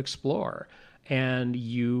and you explore, and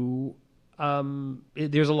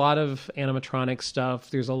there's a lot of animatronic stuff.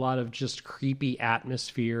 There's a lot of just creepy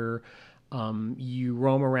atmosphere. You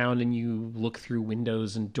roam around and you look through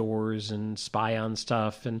windows and doors and spy on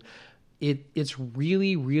stuff. And it's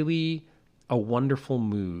really, really a wonderful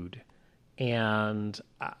mood. And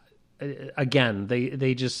again,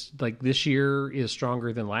 they just, like, this year is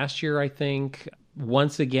stronger than last year, I think.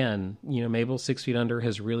 Once again, Mabel's 6 Feet Under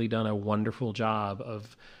has really done a wonderful job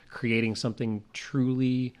of creating something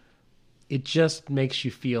truly, it just makes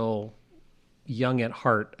you feel young at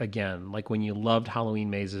heart again, like when you loved Halloween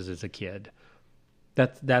mazes as a kid.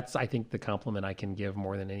 That's I think the compliment I can give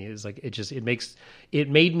more than any is, like, it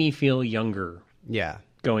made me feel younger. Yeah,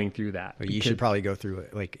 going through that. Well, you should probably go through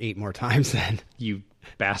it like 8 more times then. You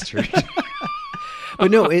bastard. But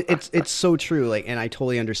no, it's so true. Like, and I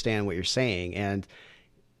totally understand what you're saying, and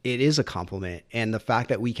it is a compliment. And the fact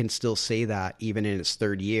that we can still say that even in its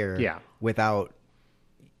third year, without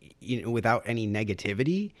any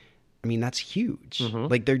negativity, I mean, that's huge. Mm-hmm.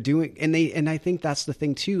 Like, they're doing, and I think that's the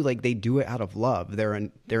thing too. Like, they do it out of love. They're a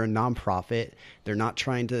nonprofit. They're not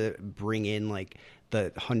trying to bring in like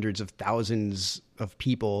the hundreds of thousands of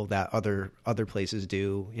people that other places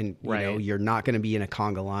do. And you're not going to be in a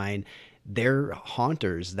conga line. They're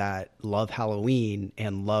haunters that love Halloween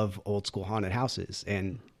and love old school haunted houses,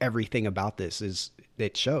 and everything about this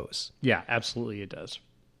it shows. Yeah, absolutely, it does.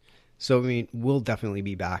 So, I mean, we'll definitely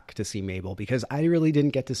be back to see Mabel because I really didn't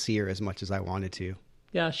get to see her as much as I wanted to.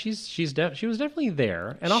 Yeah, she was definitely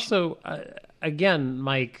there, and also again,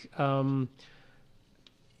 Mike,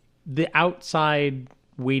 the outside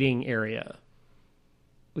waiting area.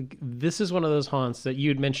 Like, this is one of those haunts that you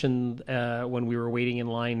had mentioned when we were waiting in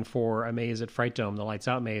line for a maze at Fright Dome, the Lights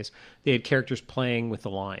Out maze. They had characters playing with the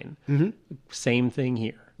line. Mm-hmm. Same thing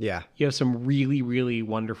here. Yeah. You have some really, really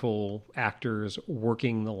wonderful actors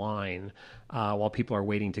working the line while people are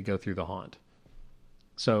waiting to go through the haunt.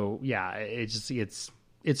 So yeah, it's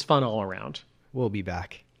fun all around. We'll be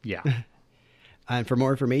back. Yeah. And for more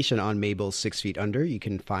information on Mabel's 6 Feet Under, you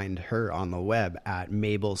can find her on the web at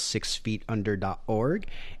mabels6feetunder.org.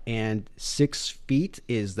 And 6 feet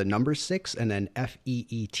is the number 6 and then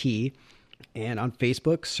FEET. And on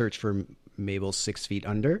Facebook, search for Mabel's 6 Feet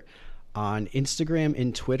Under. On Instagram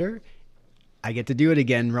and Twitter, I get to do it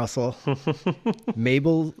again, Russell.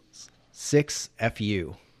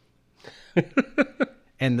 Mabel6FU.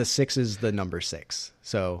 And the 6 is the number 6.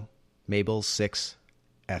 So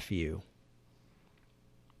Mabel6FU.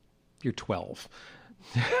 You're 12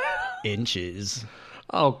 inches.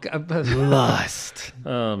 Oh, God. Lust.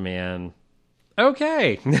 Oh, man.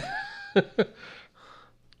 Okay.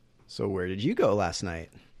 So where did you go last night?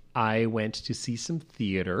 I went to see some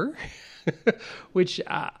theater, which,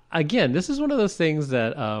 again, this is one of those things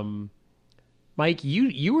that, Mike,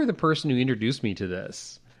 you were the person who introduced me to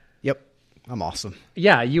this. Yep. I'm awesome.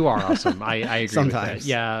 Yeah, you are awesome. I agree sometimes. with that.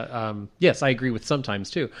 Yeah. Yes, I agree with sometimes,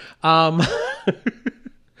 too.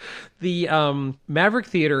 The Maverick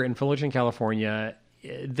Theater in Fullerton, California,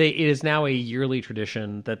 it is now a yearly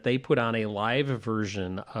tradition that they put on a live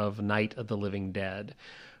version of Night of the Living Dead,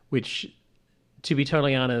 which, to be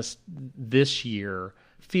totally honest, this year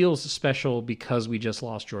feels special because we just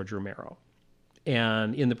lost George Romero.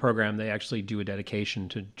 And in the program, they actually do a dedication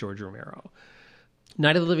to George Romero.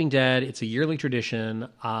 Night of the Living Dead, it's a yearly tradition.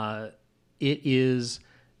 It is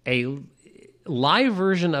a live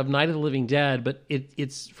version of Night of the Living Dead, but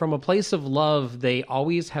it's from a place of love. They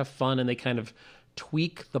always have fun and they kind of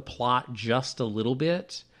tweak the plot just a little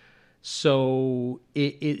bit. So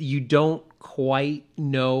you don't quite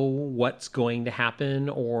know what's going to happen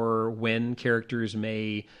or when characters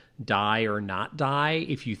may die or not die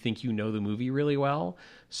if you think you know the movie really well.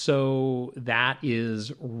 So that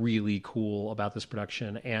is really cool about this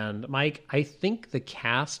production. And Mike, I think the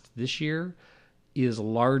cast this year is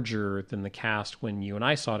larger than the cast when you and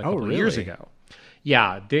I saw it a couple of years ago.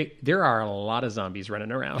 Yeah, there are a lot of zombies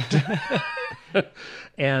running around.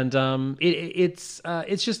 And it's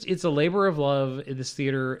a labor of love in this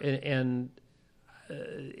theater, and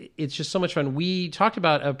it's just so much fun. We talked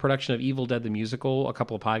about a production of Evil Dead the Musical a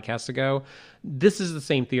couple of podcasts ago. This is the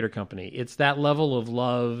same theater company. It's that level of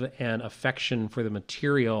love and affection for the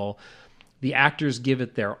material. The actors give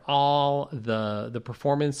it their all. The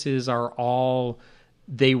performances are all...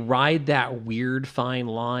 They ride that weird fine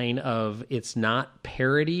line of it's not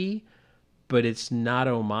parody, but it's not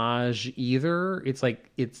homage either. It's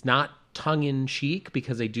like it's not tongue-in-cheek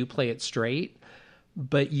because they do play it straight.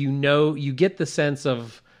 But you get the sense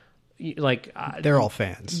of like... they're all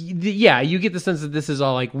fans. Yeah, you get the sense that this is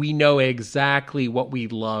all like, we know exactly what we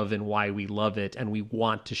love and why we love it, and we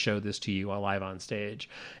want to show this to you live on stage.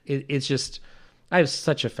 It's just... I have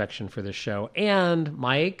such affection for this show. And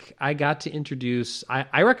Mike, I got to introduce...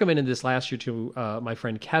 I recommended this last year to my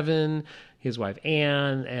friend Kevin, his wife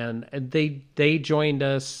Anne, and they joined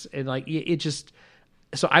us. And like it just...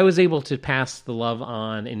 So I was able to pass the love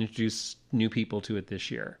on and introduce new people to it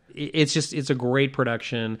this year. It's a great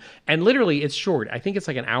production. And literally, it's short. I think it's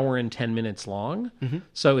like an hour and 10 minutes long. Mm-hmm.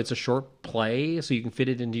 So it's a short play, so you can fit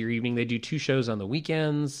it into your evening. They do 2 shows on the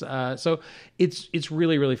weekends. So it's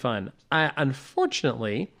really, really fun.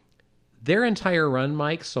 Unfortunately, their entire run,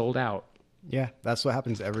 Mike, sold out. Yeah, that's what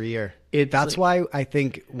happens every year. That's why I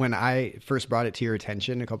think when I first brought it to your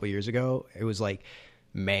attention a couple of years ago, it was like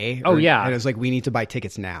May. Yeah. And it was like, we need to buy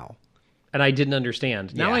tickets now. And I didn't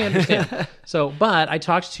understand. Now I understand. But I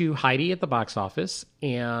talked to Heidi at the box office,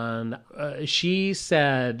 and she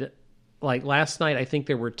said, like last night, I think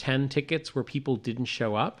there were 10 tickets where people didn't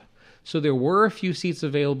show up. So there were a few seats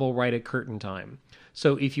available right at curtain time.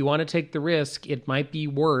 So if you want to take the risk, it might be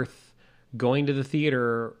worth going to the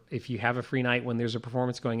theater if you have a free night when there's a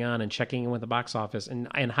performance going on and checking in with the box office.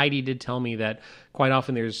 And Heidi did tell me that quite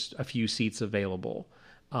often there's a few seats available.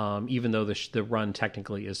 Even though the run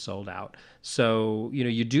technically is sold out. So,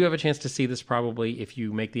 you do have a chance to see this probably if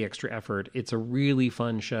you make the extra effort. It's a really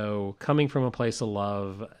fun show coming from a place of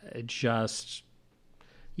love.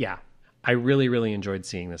 I really, really enjoyed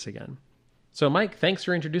seeing this again. So, Mike, thanks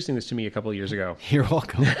for introducing this to me a couple of years ago. You're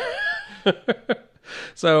welcome.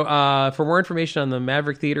 So for more information on the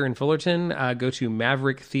Maverick Theater in Fullerton, go to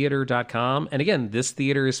mavericktheater.com. And again, this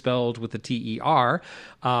theater is spelled with a T-E-R.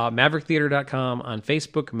 Mavericktheater.com, on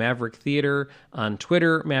Facebook, Maverick Theater, on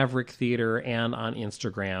Twitter, Maverick Theater, and on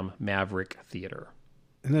Instagram, Maverick Theater.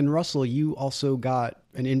 And then, Russell, you also got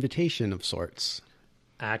an invitation of sorts.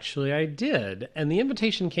 Actually, I did. And the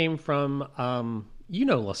invitation came from,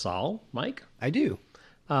 LaSalle, Mike. I do.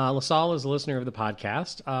 LaSalle is a listener of the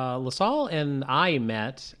podcast. LaSalle and I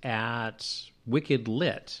met at Wicked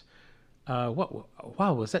Lit.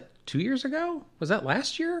 Wow, was that 2 years ago? Was that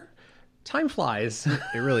last year? Time flies.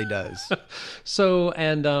 It really does. So,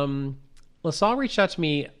 and LaSalle reached out to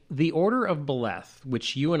me. The Order of Beleth,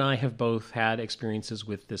 which you and I have both had experiences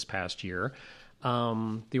with this past year.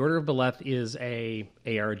 The Order of Beleth is a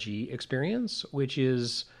ARG experience, which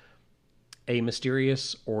is a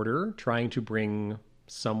mysterious order trying to bring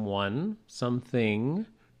something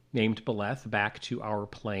named Beleth back to our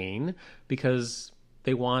plane because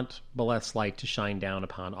they want Beleth's light to shine down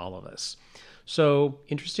upon all of us. So,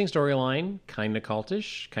 interesting storyline, kind of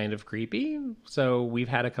cultish, kind of creepy. So, we've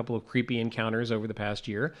had a couple of creepy encounters over the past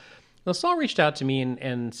year. LaSalle reached out to me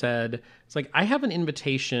and said, it's like, I have an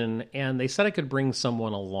invitation, and they said I could bring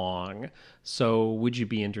someone along. So, would you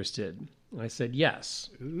be interested? And I said, yes.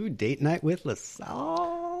 Ooh, date night with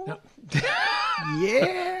LaSalle. No.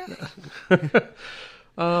 Yeah. Okay.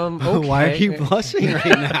 Why are you blushing right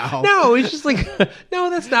now? No, it's just like, no,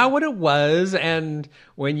 that's not what it was. And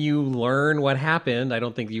when you learn what happened, I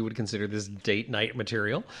don't think you would consider this date night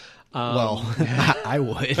material. Well, I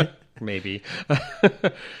would. Maybe.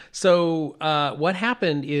 So what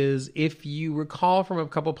happened is, if you recall from a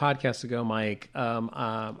couple podcasts ago, Mike,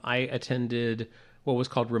 I attended what was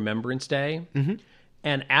called Remembrance Day. Mm-hmm.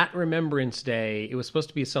 And at Remembrance Day, it was supposed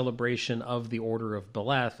to be a celebration of the Order of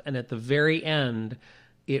Beleth. And at the very end,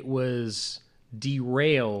 it was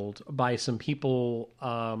derailed by some people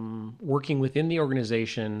working within the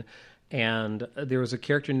organization. And there was a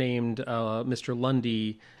character named Mr.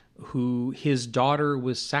 Lundy, who his daughter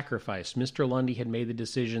was sacrificed. Mr. Lundy had made the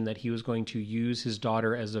decision that he was going to use his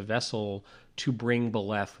daughter as a vessel to bring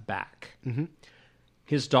Beleth back. Mm-hmm.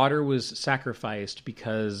 His daughter was sacrificed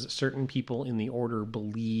because certain people in the order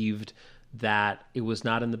believed that it was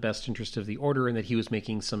not in the best interest of the order and that he was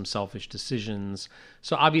making some selfish decisions.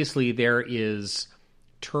 So obviously there is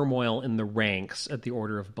turmoil in the ranks at the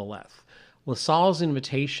Order of Beleth. LaSalle's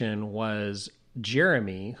invitation was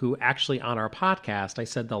Jeremy, who actually on our podcast, I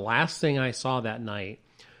said the last thing I saw that night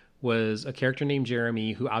was a character named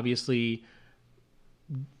Jeremy, who obviously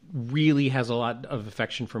really has a lot of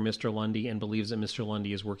affection for Mr. Lundy and believes that Mr.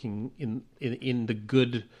 Lundy is working in the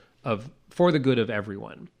good for the good of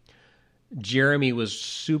everyone. Jeremy was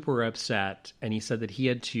super upset, and he said that he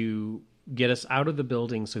had to get us out of the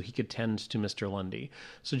building so he could tend to Mr. Lundy.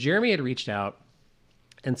 So Jeremy had reached out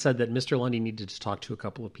and said that Mr. Lundy needed to talk to a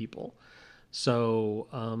couple of people. So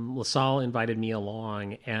LaSalle invited me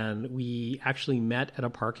along, and we actually met at a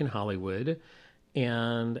park in Hollywood.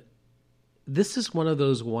 And this is one of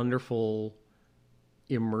those wonderful,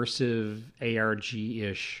 immersive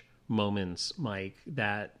ARG-ish moments, Mike,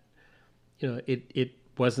 that, it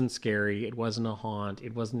wasn't scary. It wasn't a haunt.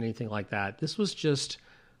 It wasn't anything like that. This was just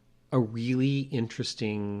a really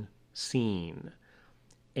interesting scene.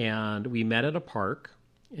 And we met at a park,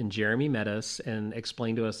 and Jeremy met us and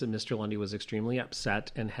explained to us that Mr. Lundy was extremely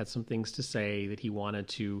upset and had some things to say that he wanted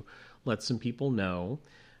to let some people know.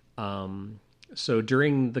 So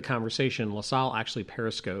during the conversation, LaSalle actually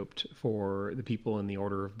periscoped for the people in the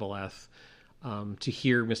Order of Beleth to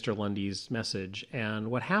hear Mr. Lundy's message.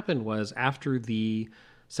 And what happened was, after the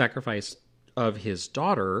sacrifice of his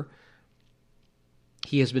daughter,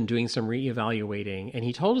 he has been doing some reevaluating, and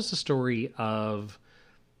he told us the story of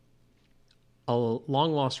a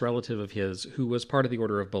long-lost relative of his who was part of the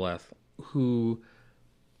Order of Beleth, who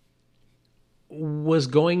was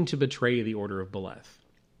going to betray the Order of Beleth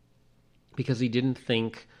because he didn't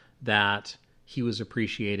think that he was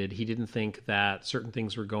appreciated. He didn't think that certain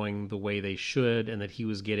things were going the way they should and that he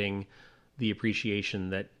was getting the appreciation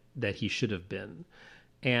that he should have been.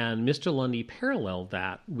 And Mr. Lundy paralleled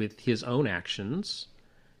that with his own actions,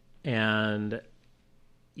 and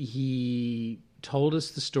he told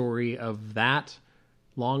us the story of that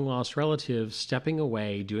long-lost relative stepping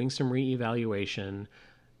away, doing some reevaluation,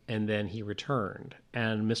 and then he returned.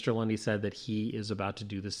 And Mr. Lundy said that he is about to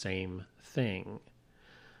do the same thing.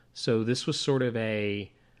 So this was sort of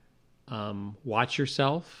a watch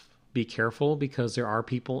yourself, be careful, because there are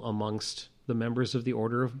people amongst the members of the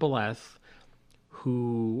Order of Beleth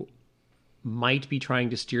who might be trying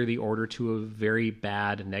to steer the order to a very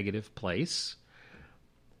bad, negative place.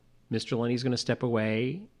 Mr. Lenny's going to step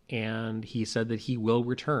away, and he said that he will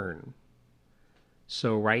return.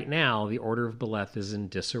 So right now, the Order of Beleth is in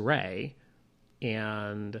disarray,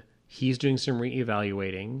 and he's doing some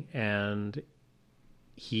reevaluating, and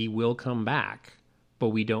he will come back, but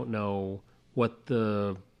we don't know what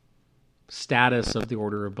the status of the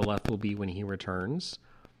Order of Beleth will be when he returns.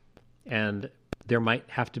 And there might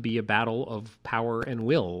have to be a battle of power and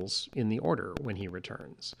wills in the Order when he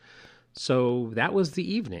returns. So that was the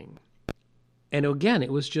evening. And again,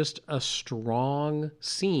 it was just a strong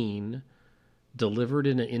scene delivered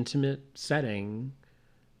in an intimate setting,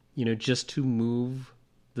 just to move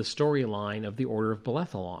the storyline of the Order of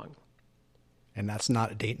Beleth along. And that's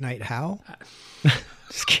not a date night, how?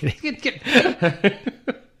 Just kidding.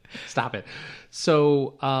 Stop it.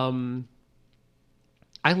 So,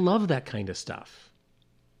 I love that kind of stuff.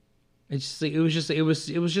 It was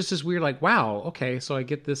just this weird, like, wow, okay, so I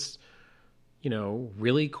get this,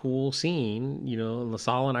 really cool scene, and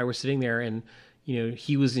LaSalle and I were sitting there, and,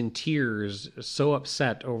 he was in tears, so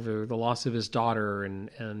upset over the loss of his daughter,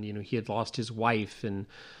 and he had lost his wife, and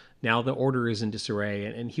now the Order is in disarray,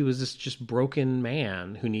 and he was this just broken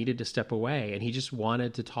man who needed to step away, and he just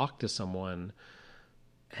wanted to talk to someone.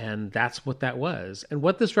 And that's what that was. And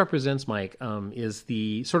what this represents, Mike, is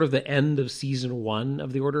the sort of the end of season 1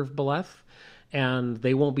 of the Order of Beleth. And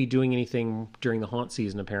they won't be doing anything during the haunt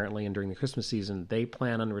season, apparently, and during the Christmas season. They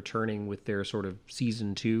plan on returning with their sort of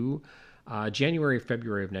season 2, January,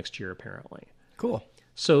 February of next year, apparently. Cool.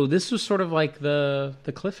 So this was sort of like the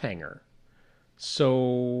cliffhanger.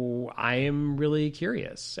 So I am really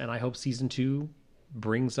curious, and I hope season 2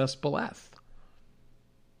 brings us Beleth.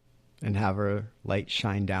 And have her light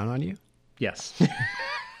shine down on you? Yes.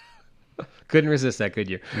 Couldn't resist that, could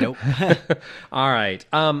you? Nope. All right.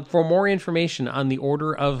 For more information on the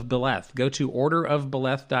Order of Beleth, go to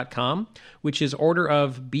orderofbeleth.com, which is Order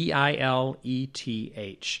of Bileth.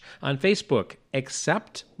 On Facebook,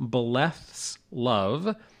 Accept Beleth's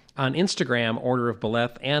Love. On Instagram, Order of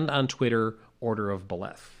Beleth. And on Twitter, Order of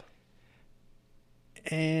Beleth.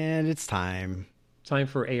 And it's time. Time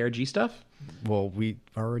for ARG stuff? Well, we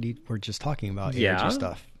already were just talking about ARG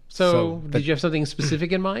stuff. So did you have something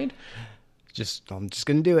specific in mind? I'm just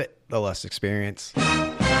going to do it. The Lust Experience. Lust.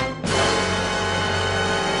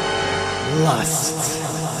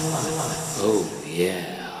 Oh,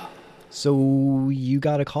 yeah. So you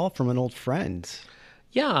got a call from an old friend.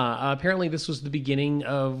 Yeah, apparently this was the beginning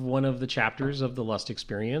of one of the chapters of the Lust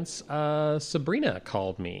Experience. Sabrina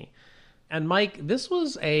called me. And Mike, this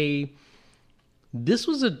was a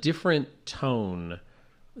different tone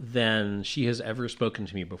than she has ever spoken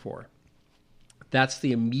to me before. That's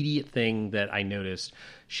the immediate thing that I noticed.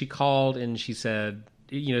 She called and she said,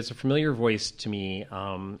 it's a familiar voice to me.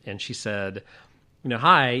 And she said,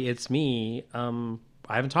 hi, it's me. I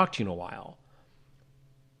haven't talked to you in a while.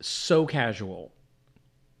 So casual,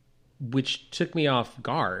 which took me off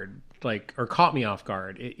guard, or caught me off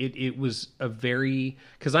guard. It was a very,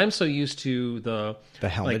 because I'm so used to the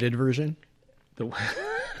helmeted version. The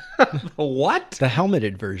what? The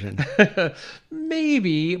helmeted version.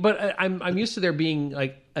 Maybe, but I'm used to there being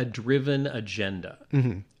like a driven agenda.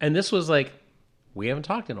 Mm-hmm. And this was like, we haven't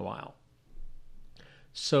talked in a while.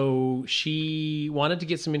 So she wanted to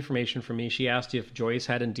get some information from me. She asked if Joyce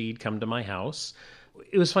had indeed come to my house.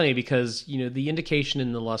 It was funny because, the indication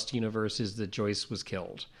in the Lust universe is that Joyce was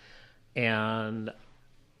killed. And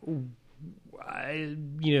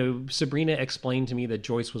Sabrina explained to me that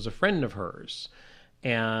Joyce was a friend of hers,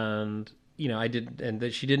 and and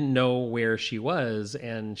that she didn't know where she was,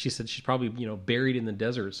 and she said she's probably buried in the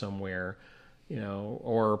desert somewhere,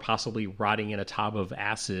 or possibly rotting in a tub of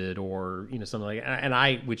acid, or something like that.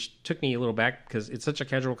 And which took me a little back because it's such a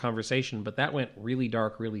casual conversation, but that went really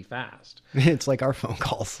dark really fast. It's like our phone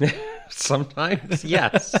calls. Sometimes,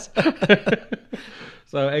 yes.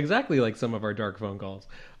 So exactly like some of our dark phone calls.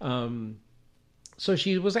 So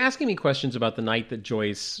she was asking me questions about the night that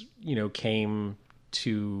Joyce, came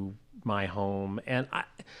to my home. And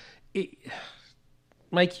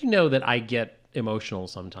Mike, that I get emotional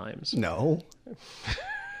sometimes. No.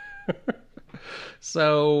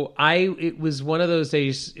 So it was one of those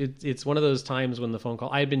days, it's one of those times when the phone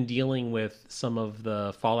call, I had been dealing with some of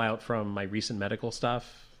the fallout from my recent medical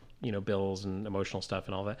stuff, bills and emotional stuff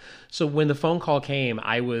and all that. So when the phone call came,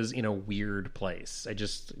 I was in a weird place. I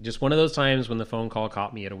just one of those times when the phone call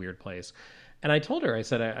caught me at a weird place. And I told her, I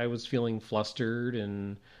said, I was feeling flustered,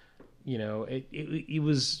 and, it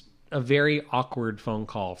was a very awkward phone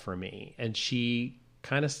call for me. And she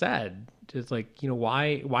kind of said, it's like,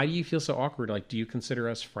 why do you feel so awkward? Like, do you consider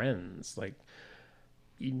us friends? Like,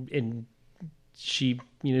 and she,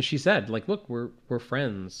 she said, like, look, we're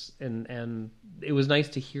friends. And it was nice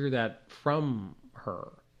to hear that from her.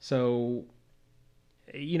 So,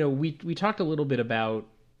 we talked a little bit about,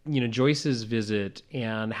 Joyce's visit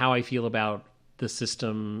and how I feel about the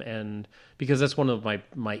system. And because that's one of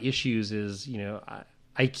my issues is,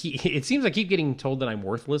 it seems I keep getting told that I'm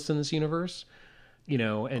worthless in this universe,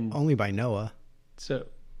 and Only by Noah. so,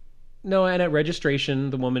 no, and at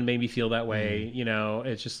registration, the woman made me feel that way.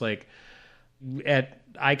 It's just like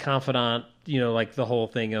at iConfidant, like the whole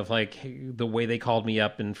thing of like the way they called me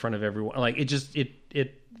up in front of everyone, like it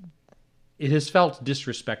has felt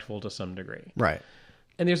disrespectful to some degree. Right.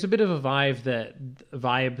 And there's a bit of a vibe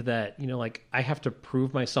that, like I have to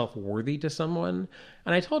prove myself worthy to someone.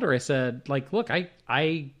 And I told her, I said, like, look,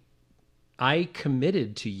 I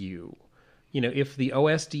committed to you. If the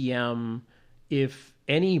OSDM, if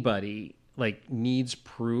anybody like needs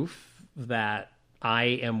proof that I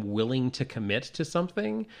am willing to commit to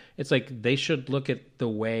something, it's like they should look at the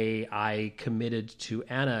way I committed to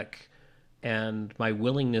Anak and my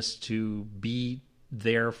willingness to be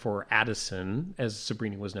there for Addison, as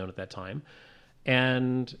Sabrina was known at that time.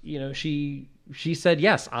 And, she said,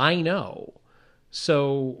 yes, I know.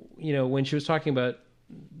 So, when she was talking about,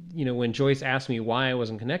 when Joyce asked me why I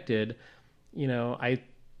wasn't connected, I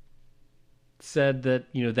said that,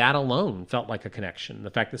 that alone felt like a connection.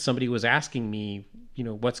 The fact that somebody was asking me,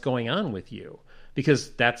 what's going on with you?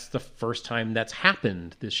 Because that's the first time that's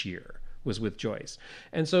happened this year, was with Joyce.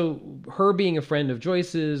 And so her being a friend of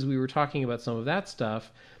Joyce's, we were talking about some of that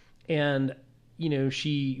stuff. And,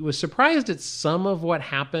 she was surprised at some of what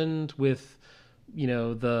happened with,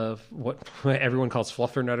 what everyone calls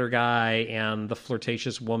fluffernutter guy and the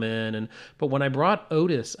flirtatious woman. But when I brought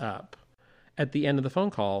Otis up at the end of the phone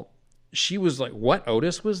call, she was like, what,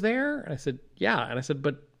 Otis was there? And I said, yeah. And I said,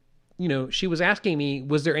 but, she was asking me,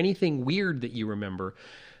 was there anything weird that you remember?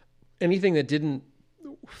 Anything that didn't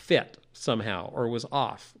fit somehow or was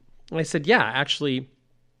off? And I said, yeah, actually,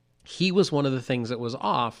 he was one of the things that was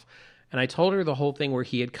off. And I told her the whole thing where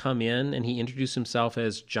he had come in and he introduced himself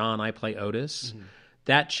as John, I play Otis. Mm-hmm.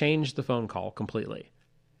 That changed the phone call completely.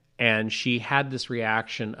 And she had this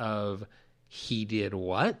reaction of, he did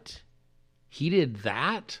what? He did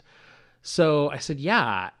that? So I said,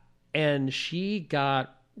 yeah. And she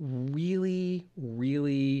got really,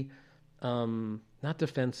 really, not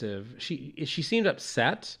defensive. She seemed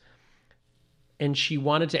upset and she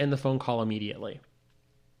wanted to end the phone call immediately.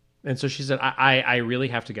 And so she said, I really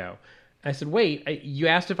have to go. I said, wait, you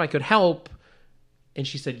asked if I could help. And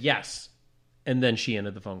she said, yes. And then she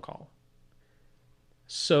ended the phone call.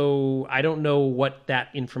 So I don't know what that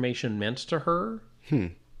information meant to her.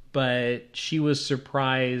 But she was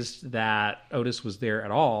surprised that Otis was there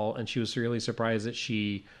at all. And she was really surprised that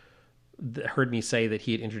she heard me say that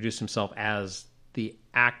he had introduced himself as the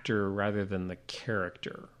actor rather than the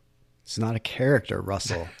character. It's not a character,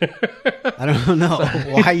 Russell. I don't know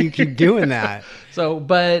why you keep doing that. So,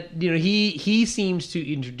 but, he seems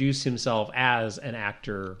to introduce himself as an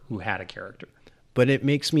actor who had a character. But it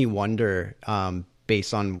makes me wonder,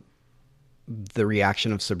 based on the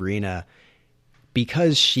reaction of Sabrina,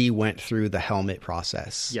 because she went through the helmet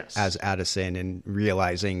process as Addison and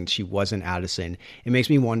realizing she wasn't Addison, it makes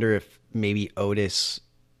me wonder if maybe Otis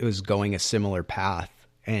was going a similar path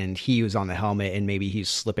and he was on the helmet and maybe he's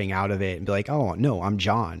slipping out of it and be like, oh, no, I'm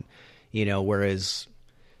John, whereas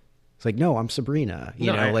it's like, no, I'm Sabrina,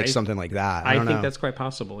 something like that. I think that's quite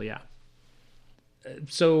possible, yeah.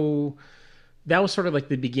 So that was sort of like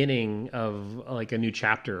the beginning of like a new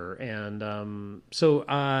chapter. And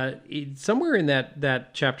somewhere in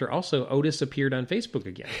that chapter also, Otis appeared on Facebook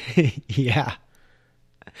again. Yeah.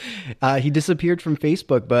 He disappeared from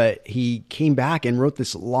Facebook, but he came back and wrote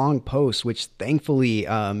this long post, which thankfully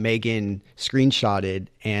Megan screenshotted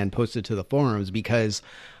and posted to the forums, because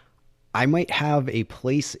I might have a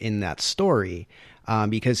place in that story,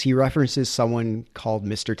 because he references someone called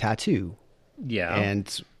Mr. Tattoo. Yeah.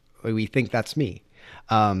 And we think that's me.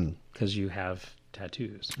 Because you have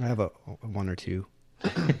tattoos. I have one or two.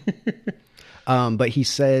 But he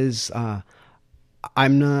says,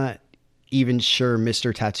 I'm not even sure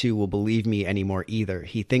Mr. Tattoo will believe me anymore either.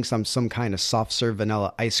 He thinks I'm some kind of soft serve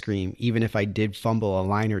vanilla ice cream, even if I did fumble a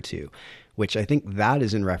line or two, which I think that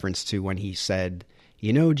is in reference to when he said,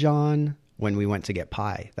 John, when we went to get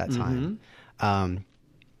pie that time.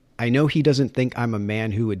 I know he doesn't think I'm a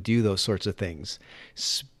man who would do those sorts of things.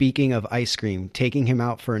 Speaking of ice cream, taking him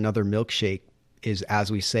out for another milkshake is,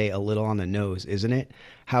 as we say, a little on the nose, isn't it?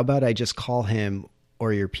 How about I just call him,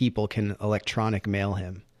 or your people can electronic mail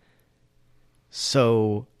him?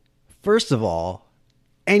 So, first of all,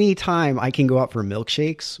 anytime I can go out for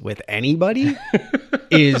milkshakes with anybody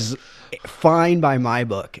is fine by my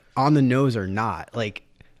book, on the nose or not. Like,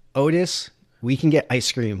 Otis, we can get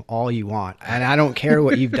ice cream all you want, and I don't care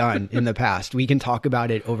what you've done in the past. We can talk about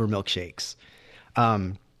it over milkshakes.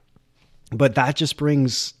 But that just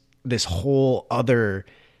brings this whole other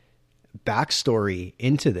backstory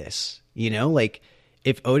into this, you know, like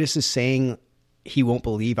if Otis is saying he won't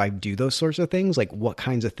believe I do those sorts of things, like what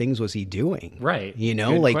kinds of things was he doing? Right. You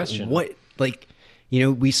know, Good like question. what, like, you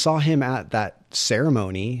know, we saw him at that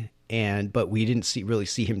ceremony but we didn't really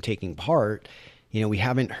see him taking part. You know, we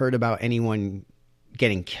haven't heard about anyone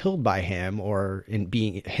getting killed by him or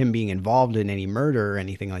being involved in any murder or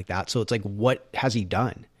anything like that. So it's like, what has he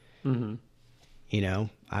done? Mm-hmm. You know,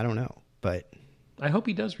 I don't know, but I hope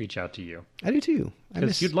he does reach out to you, I do too.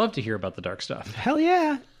 because you'd love to hear about the dark stuff. Hell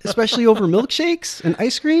yeah. Especially over milkshakes and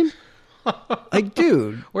ice cream. Like,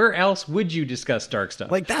 dude, Where else would you discuss dark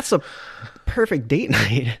stuff? like that's a perfect date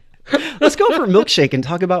night. Let's go for a milkshake and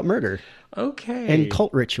talk about murder okay. and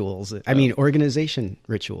cult rituals. I mean, organization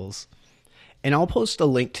rituals. And I'll post a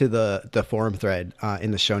link to the forum thread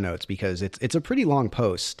in the show notes, because it's a pretty long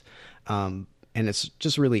post. And it's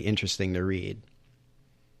just really interesting to read.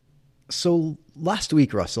 So last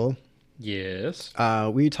week, Russell, Yes.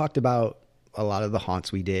 we talked about a lot of the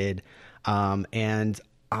haunts we did. And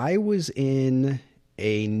I was in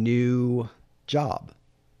a new job.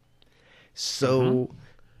 So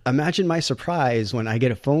imagine my surprise when I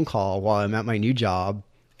get a phone call while I'm at my new job,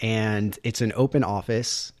 and it's an open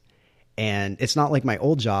office, and it's not like my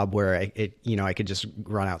old job where I could just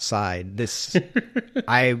run outside. This,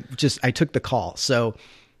 I took the call. So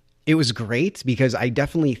it was great because I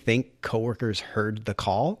definitely think coworkers heard the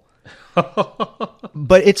call.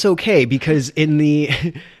 But it's okay, because in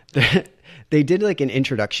they did like an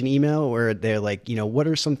introduction email where they're like, you know, what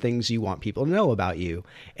are some things you want people to know about you?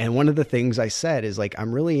 And one of the things I said is like,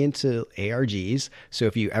 I'm really into ARGs. So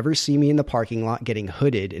if you ever see me in the parking lot getting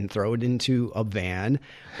hooded and thrown into a van,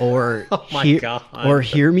 or God. or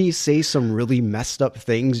hear me say some really messed up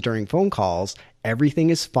things during phone calls, everything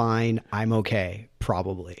is fine. I'm okay.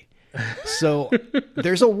 Probably. So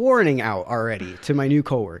there's a warning out already to my new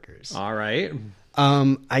coworkers. All right.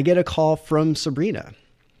 I get a call from Sabrina,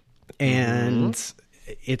 and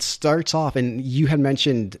it starts off, and you had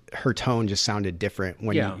mentioned her tone just sounded different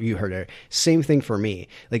when you heard her. Same thing for me.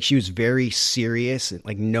 Like, she was very serious,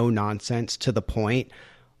 like no nonsense, to the point,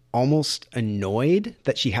 almost annoyed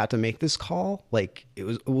that she had to make this call. Like, it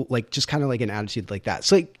was like just kind of like an attitude like that.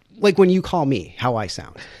 So like when you call me, how I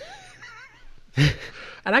sound.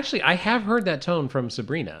 And actually, I have heard that tone from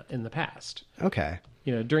Sabrina in the past. Okay.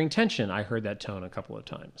 You know, during tension, I heard that tone a couple of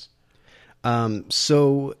times.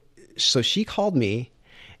 So she called me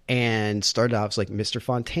and started off like, Mr.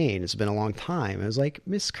 Fontaine, it's been a long time. I was like,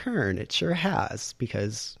 Miss Kern, it sure has,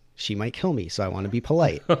 because she might kill me. So I want to be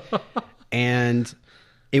polite. And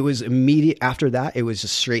it was immediate after that. It was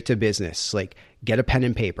just straight to business. Like, get a pen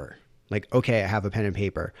and paper. Like, okay, I have a pen and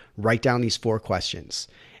paper. Write down these 4 questions.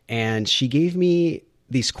 And she gave me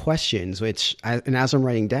these questions, and as I'm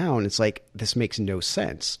writing down, it's like, this makes no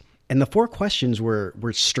sense. And the 4 questions were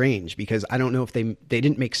strange, because I don't know if they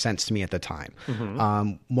didn't make sense to me at the time.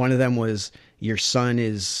 One of them was, your son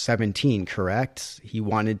is 17, correct? He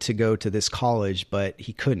wanted to go to this college, but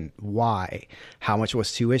he couldn't. Why? How much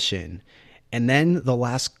was tuition? And then the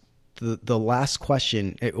last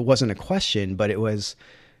question, it wasn't a question, but it was,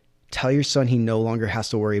 tell your son he no longer has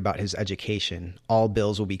to worry about his education. All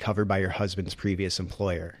bills will be covered by your husband's previous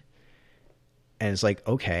employer. And it's like,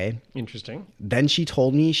 okay. Interesting. Then she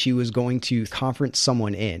told me she was going to conference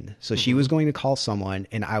someone in. So she was going to call someone,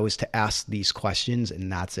 and I was to ask these questions, and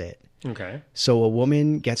that's it. Okay. So a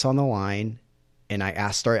woman gets on the line, and I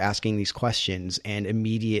start asking these questions, and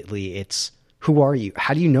immediately it's, who are you?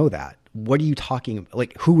 How do you know that? What are you talking about?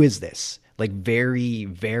 Like, who is this? Like, very,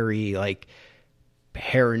 very like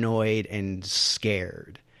paranoid and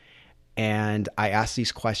scared. And I asked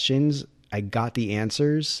these questions, I got the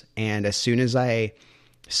answers, and as soon as I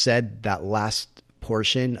said that last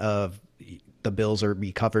portion of the bills are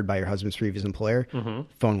be covered by your husband's previous employer,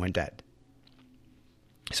 phone went dead.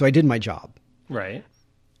 So I did my job. Right.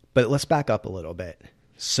 But let's back up a little bit.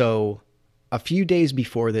 So a few days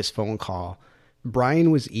before this phone call,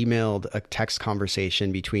 Brian was emailed a text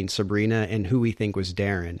conversation between Sabrina and who we think was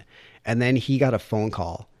Darren. And then he got a phone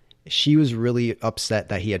call. She was really upset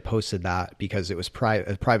that he had posted that, because it was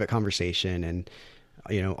a private conversation and,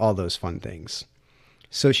 you know, all those fun things.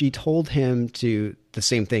 So she told him to the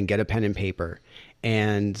same thing, get a pen and paper.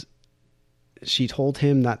 And she told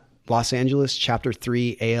him that Los Angeles, Chapter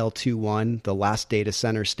 3, AL21, the last data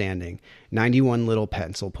center standing. 91 little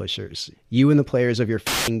pencil pushers. You and the players of your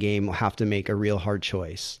f***ing game will have to make a real hard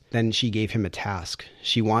choice. Then she gave him a task.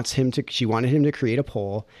 She wanted him to create a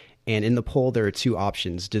poll, and in the poll there are two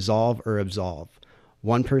options, dissolve or absolve.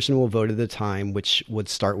 One person will vote at a time, which would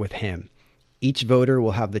start with him. Each voter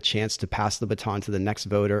will have the chance to pass the baton to the next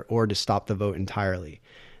voter or to stop the vote entirely.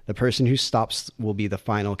 The person who stops will be the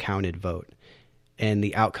final counted vote. And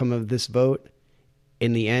the outcome of this vote,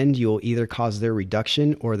 in the end, you will either cause their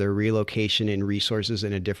reduction or their relocation in resources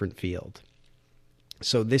in a different field.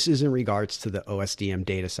 So this is in regards to the OSDM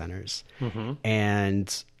data centers. Mm-hmm.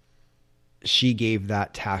 And she gave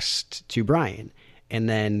that task to Brian. And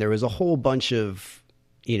then there was a whole bunch of,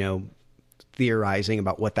 theorizing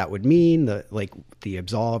about what that would mean, the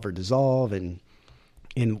absolve or dissolve, and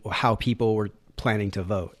how people were planning to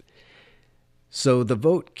vote. So the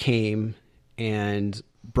vote came, and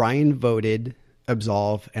Brian voted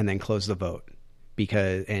absolve and then closed the vote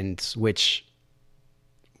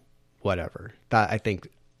whatever. I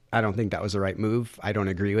don't think that was the right move. I don't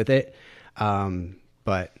agree with it.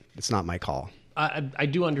 But it's not my call. I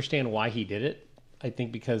do understand why he did it. I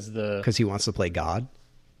think because he wants to play God.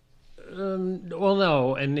 Well,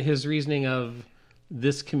 no. And his reasoning of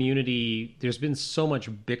this community, there's been so much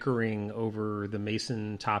bickering over the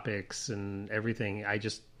Mason topics and everything. I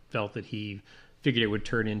just felt that he figured it would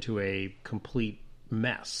turn into a complete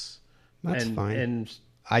mess. That's fine. And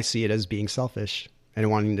I see it as being selfish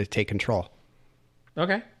and wanting to take control.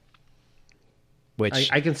 Okay.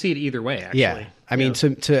 Which I can see it either way, actually. Yeah. I mean,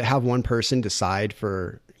 to have one person decide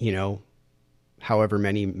for, however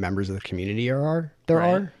many members of the community there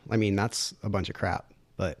are, I mean, that's a bunch of crap,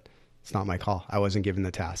 but it's not my call. I wasn't given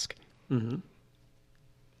the task. Mm-hmm.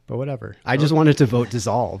 But whatever. I just wanted to vote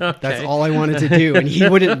dissolve. Okay. That's all I wanted to do. And he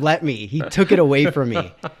wouldn't let me. He took it away from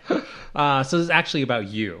me. So this is actually about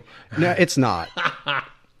you. No, it's not.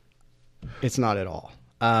 It's not at all.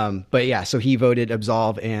 But yeah, so he voted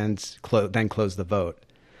absolve and then closed the vote.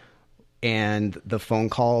 And the phone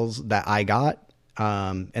calls that I got,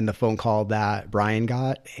 and the phone call that Brian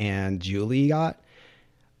got and Julie got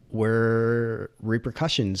were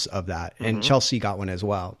repercussions of that. Mm-hmm. And Chelsea got one as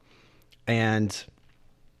well. And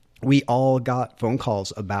we all got phone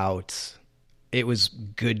calls about it was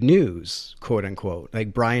good news, quote unquote.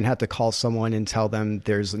 Like Brian had to call someone and tell them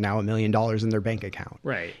there's now $1 million in their bank account.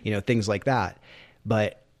 Right. Things like that.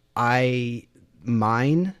 But it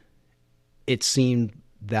seemed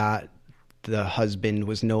that the husband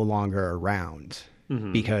was no longer around.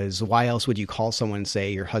 Mm-hmm. Because why else would you call someone and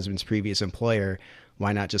say your husband's previous employer?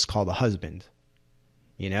 Why not just call the husband?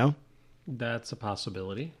 That's a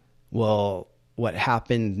possibility. Well, what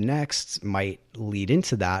happened next might lead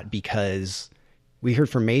into that, because we heard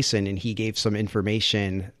from Mason and he gave some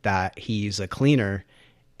information that he's a cleaner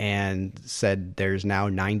and said there's now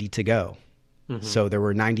 90 to go. Mm-hmm. So there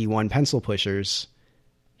were 91 pencil pushers.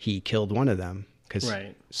 He killed one of them.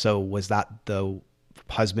 Right. So was that the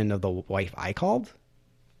husband of the wife I called?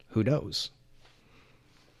 Who knows?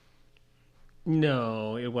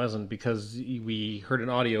 No, it wasn't, because we heard an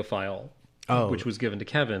audio file, which was given to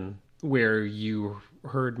Kevin, where you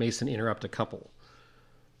heard Mason interrupt a couple.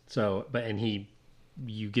 So,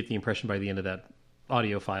 you get the impression by the end of that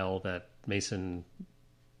audio file that Mason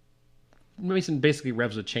basically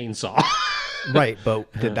revs a chainsaw. Right,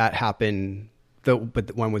 but did that happen?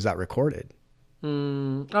 But when was that recorded?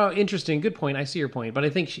 Oh, interesting. Good point. I see your point. But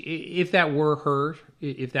I think if that were her,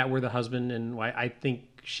 if that were the husband and wife, I think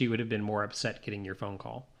she would have been more upset getting your phone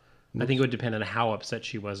call. I think it would depend on how upset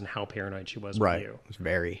she was and how paranoid she was with you. It's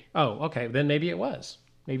very. Oh, okay. Then maybe it was.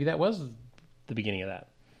 Maybe that was the beginning of that.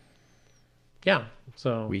 Yeah.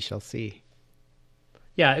 So we shall see.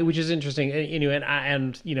 Yeah, which is interesting.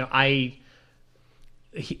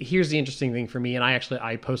 Here's the interesting thing for me, and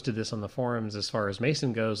I posted this on the forums as far as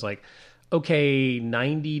Mason goes. Like, okay,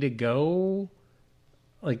 90 to go.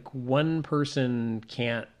 Like, one person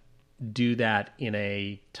can't do that in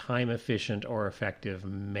a time efficient or effective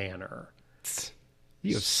manner.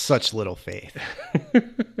 You have such little faith.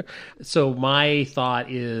 So my thought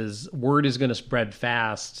is word is going to spread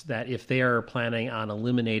fast that if they are planning on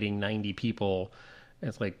eliminating 90 people,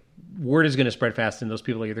 it's like word is going to spread fast, and those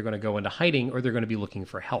people are either going to go into hiding or they're going to be looking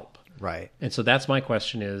for help. Right. And so that's my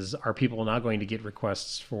question is, are people now going to get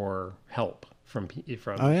requests for help from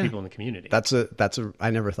people in the community? I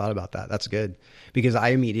never thought about that. That's good, because I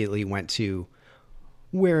immediately went to,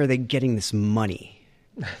 where are they getting this money?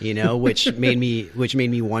 Which made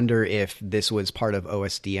me wonder if this was part of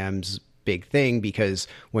OSDM's big thing, because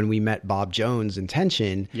when we met Bob Jones in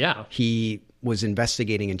Tension, yeah, he was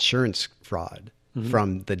investigating insurance fraud.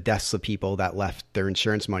 from the deaths of people that left their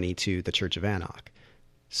insurance money to the Church of Anak.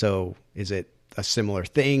 So is it a similar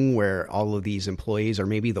thing where all of these employees, or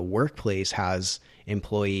maybe the workplace has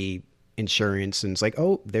employee insurance and it's like,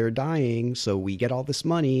 oh, they're dying, so we get all this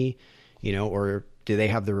money, or do they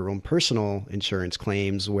have their own personal insurance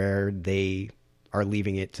claims where they are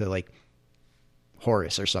leaving it to like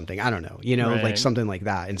Horus or something? I don't know, Right. like something like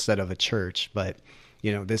that instead of a church. But,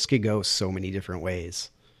 this could go so many different ways.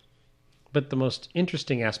 But the most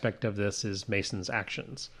interesting aspect of this is Mason's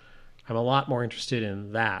actions. I'm a lot more interested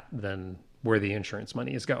in that than where the insurance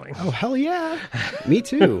money is going. Oh, hell yeah. Me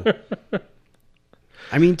too.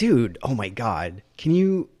 I mean, dude, oh my God.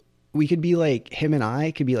 We could be like, him and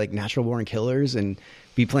I could be like natural born killers and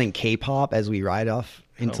be playing K-pop as we ride off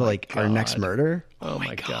into Oh my like our next God. murder. Oh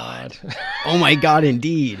my God. Oh my God,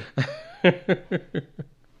 indeed.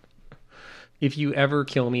 If you ever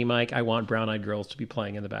kill me, Mike, I want Brown Eyed Girls to be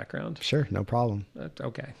playing in the background. Sure, no problem.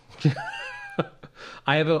 Okay.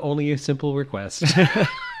 I have only a simple request.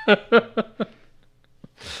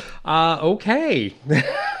 Okay.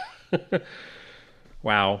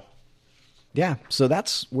 Wow. Yeah, so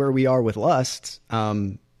that's where we are with Lust.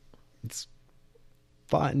 It's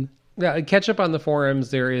fun. Yeah, catch up on the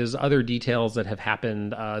forums. There is other details that have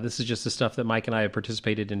happened. This is just the stuff that Mike and I have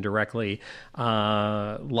participated in directly.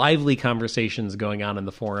 Lively conversations going on in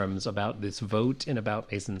the forums about this vote and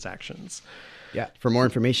about Mason's actions. Yeah. For more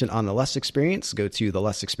information on the Lust Experience, go to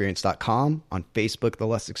thelustexperience.com, on Facebook, The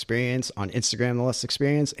Lust Experience, on Instagram, The Lust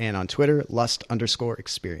Experience, and on Twitter,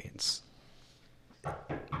 Lust_Experience. Coming.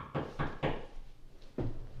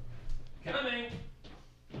 All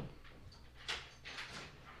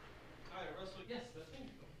right, Russell. Yes, that's me.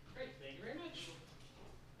 Great. Thank you very much.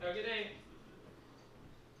 Have a good day.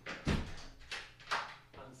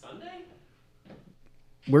 On Sunday?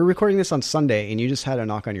 We're recording this on Sunday, and you just had a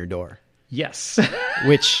knock on your door, Yes.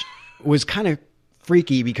 which was kind of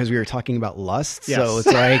freaky because we were talking about lust. Yes. So it's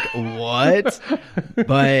like, what?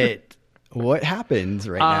 But what happens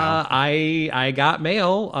right now I got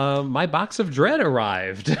mail. My box of Dread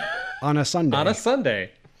arrived on a Sunday? on a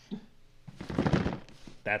Sunday.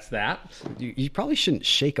 That's that. You probably shouldn't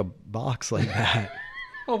shake a box like that,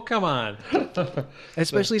 Oh, come on.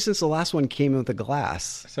 especially since the last one came with a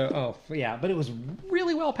glass. So, yeah, but it was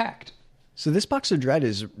really well packed. So this box of Dread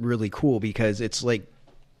is really cool because it's like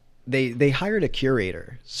they hired a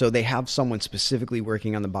curator. So they have someone specifically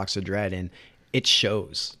working on the box of Dread, and it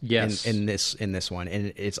shows Yes. in this one.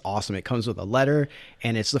 And it's awesome. It comes with a letter,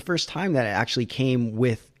 and it's the first time that it actually came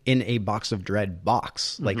in a box of Dread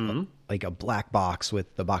box, like a black box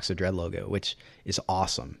with the box of Dread logo, which is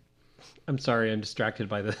awesome. I'm sorry, I'm distracted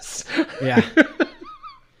by this. Yeah.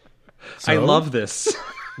 I So, love this.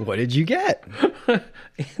 What did you get?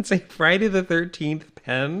 It's a Friday the 13th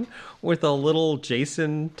pen with a little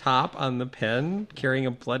Jason top on the pen carrying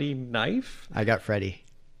a bloody knife. I got Freddy.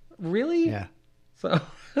 Really? Yeah. So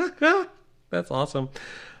that's awesome.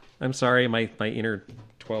 I'm sorry, my inner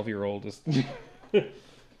 12-year-old is.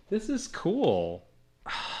 This is cool.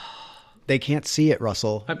 They can't see it,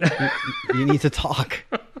 Russell. You need to talk.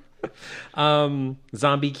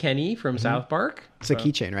 Zombie Kenny from South Park. It's a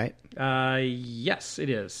keychain, right? Yes, it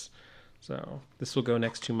is. So this will go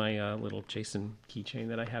next to my little Jason keychain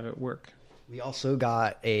that I have at work. We also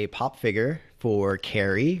got a pop figure for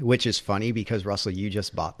Carrie, which is funny because, Russell, you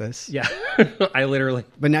just bought this. Yeah, I literally.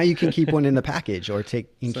 But now you can keep one in the package or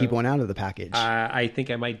keep one out of the package. I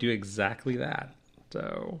think I might do exactly that.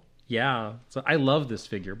 So yeah, so I love this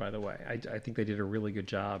figure. By the way, I think they did a really good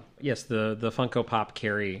job. Yes, the Funko Pop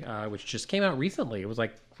Carrie, which just came out recently. It was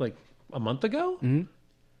like a month ago.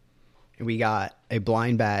 Mm-hmm. We got a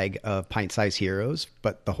blind bag of pint-sized heroes,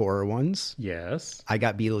 but the horror ones. Yes. I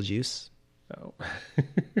got Beetlejuice. Oh.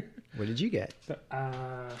 What did you get?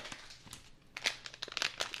 I'm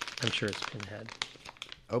sure it's Pinhead.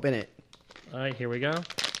 Open it. All right, here we go.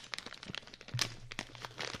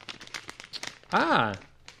 Ah,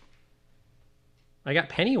 I got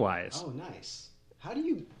Pennywise. Oh, nice. How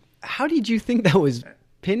did you think that was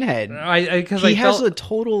Pinhead? Because He has a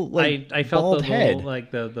total like I felt bald the head. little,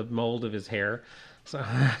 like the mold of his hair. So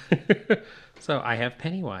so I have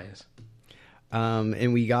Pennywise.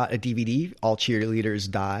 And we got a DVD, All Cheerleaders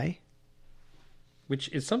Die. Which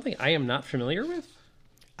is something I am not familiar with.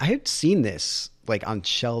 I had seen this like on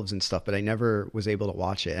shelves and stuff, but I never was able to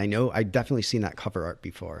watch it. I definitely seen that cover art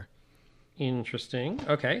before. Interesting.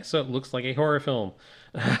 Okay, so it looks like a horror film,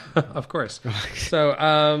 of course. So,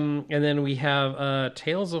 and then we have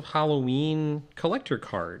Tales of Halloween collector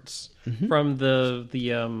cards from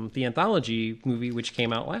the anthology movie, which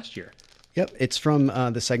came out last year. Yep, it's from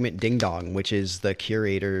the segment Ding Dong, which is the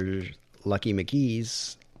curator Lucky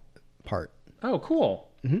McGee's part. Oh, cool.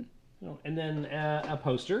 Mm-hmm. Oh, and then a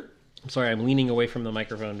poster. I'm sorry, I'm leaning away from the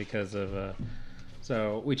microphone because of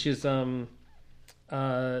which is I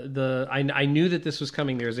knew that this was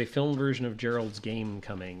coming. There's a film version of Gerald's Game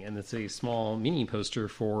coming, and it's a small mini poster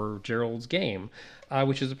for Gerald's Game,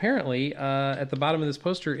 which is apparently at the bottom of this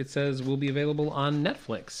poster. It says will be available on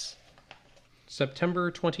Netflix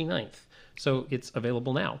September 29th. So it's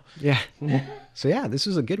available now. Yeah. So yeah, this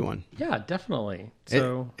is a good one. Yeah, definitely.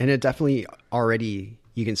 So it definitely already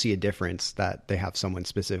you can see a difference that they have someone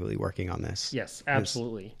specifically working on this. Yes,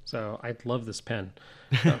 absolutely. So I love this pen.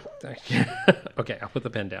 Okay, I'll put the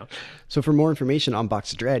pen down. So for more information on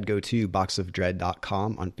Box of Dread, go to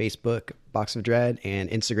boxofdread.com on Facebook, Box of Dread, and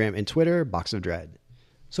Instagram and Twitter, Box of Dread.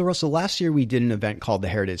 So Russell, last year we did an event called the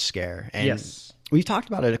Heritage Scare. And yes. We've talked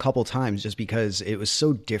about it a couple times just because it was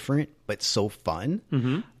so different, but so fun.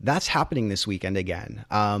 Mm-hmm. That's happening this weekend again.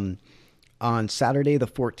 On Saturday, the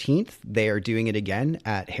 14th, they are doing it again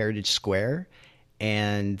at Heritage Square.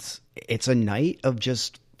 And it's a night of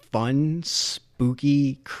just fun,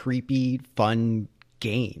 spooky, creepy, fun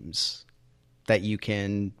games that you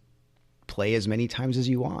can play as many times as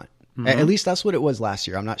you want. Mm-hmm. At least that's what it was last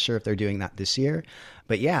year. I'm not sure if they're doing that this year.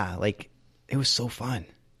 But yeah, like it was so fun.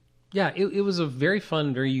 Yeah, it was a very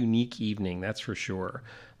fun, very unique evening, that's for sure.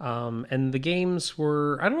 And the games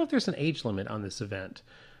were, I don't know if there's an age limit on this event,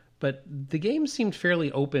 but the games seemed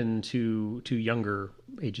fairly open to younger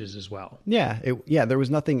ages as well. Yeah, there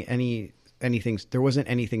was anything, there wasn't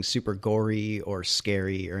anything super gory or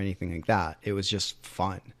scary or anything like that. It was just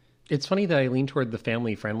fun. It's funny that I lean toward the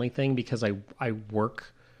family-friendly thing because I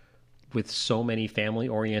work with so many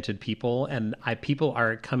family-oriented people, and people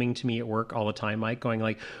are coming to me at work all the time, Mike, going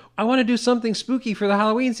like, I want to do something spooky for the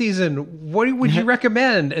Halloween season. What would you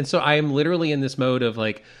recommend? And so I am literally in this mode of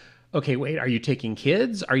like, okay, wait, are you taking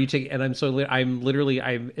kids? Are you taking, and if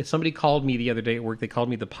somebody called me the other day at work, they called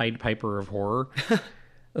me the Pied Piper of horror.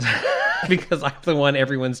 Because I'm the one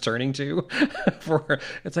everyone's turning to for,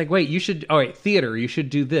 it's like, wait, theater, you should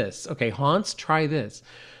do this. Okay, haunts, try this.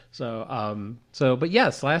 But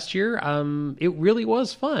yes, last year, it really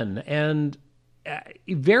was fun and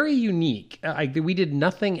very unique. We did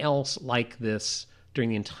nothing else like this during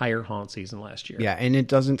the entire haunt season last year. Yeah, and it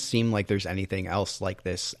doesn't seem like there's anything else like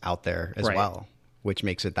this out there as well, which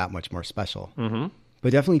makes it that much more special. Mm-hmm.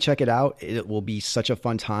 But definitely check it out. It will be such a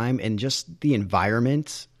fun time, and just the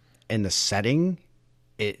environment and the setting,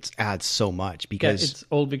 it adds so much because it's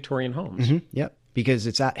old Victorian homes. Mm-hmm, yep, because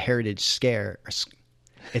it's at Heritage Scare.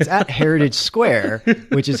 It's at Heritage Square,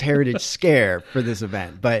 which is Heritage Scare for this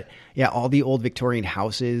event. But yeah, all the old Victorian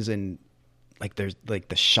houses and like there's like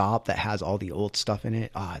the shop that has all the old stuff in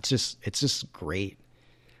it. It's just great.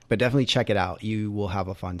 But definitely check it out. You will have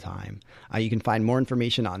a fun time. You can find more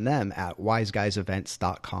information on them at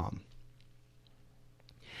wiseguysevents.com.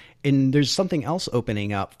 And there's something else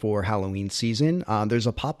opening up for Halloween season. There's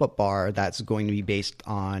a pop-up bar that's going to be based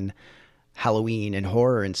on Halloween and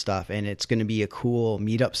horror and stuff, and it's going to be a cool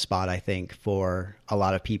meetup spot, I think, for a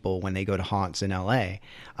lot of people when they go to haunts in LA.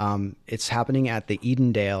 It's happening at the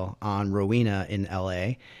Edendale on Rowena in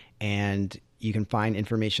LA, and you can find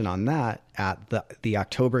information on that at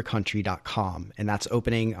theoctobercountry.com, and that's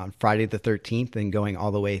opening on Friday the 13th and going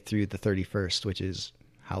all the way through the 31st, which is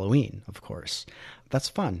Halloween, of course. That's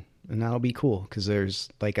fun, and that'll be cool because there's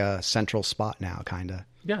like a central spot now, kind of.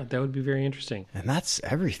 Yeah, that would be very interesting. And that's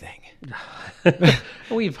everything.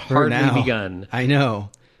 We've hardly begun. I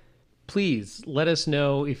know. Please let us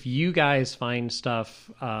know if you guys find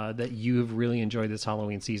stuff that you have really enjoyed this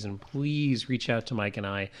Halloween season. Please reach out to Mike and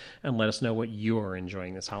I and let us know what you're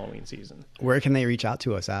enjoying this Halloween season. Where can they reach out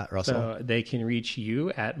to us at, Russell? So they can reach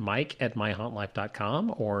you at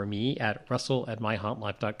mike@myhauntlife.com or me at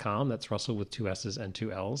russell@myhauntlife.com. That's Russell with 2 S's and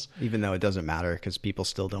 2 L's. Even though it doesn't matter because people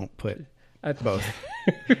still don't put both.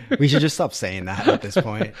 We should just stop saying that at this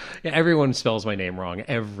point. Yeah, everyone spells my name wrong.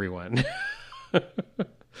 Everyone.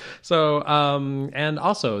 So, and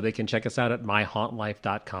also they can check us out at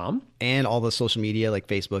myhauntlife.com. And all the social media like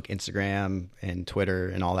Facebook, Instagram, and Twitter,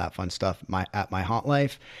 and all that fun stuff at My Haunt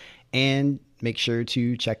Life. And make sure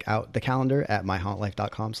to check out the calendar at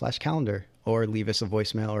myhauntlife.com/calendar, or leave us a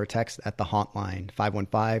voicemail or a text at the Haunt line,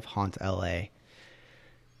 515-HAUNT-LA.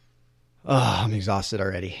 Oh, I'm exhausted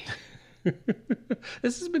already.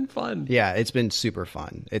 This has been fun. Yeah, it's been super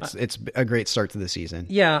fun. It's a great start to the season.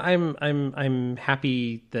 Yeah, I'm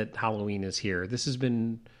happy that Halloween is here. This has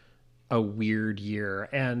been a weird year,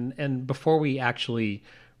 and before we actually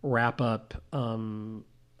wrap up,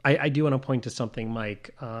 I do want to point to something,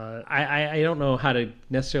 Mike. I don't know how to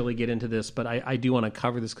necessarily get into this, but I do want to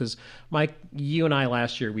cover this because, Mike, you and I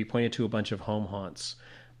last year, we pointed to a bunch of home haunts.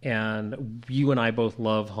 And you and I both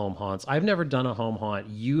love home haunts. I've never done a home haunt.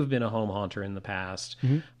 You've been a home haunter in the past.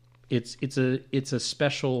 Mm-hmm. It's a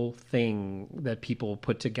special thing that people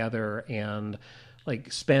put together and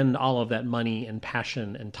like spend all of that money and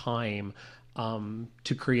passion and time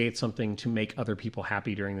to create something to make other people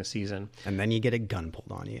happy during the season. And then you get a gun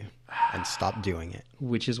pulled on you and stop doing it.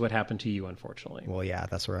 Which is what happened to you, unfortunately. Well, yeah,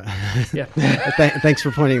 that's right. Yeah. Thanks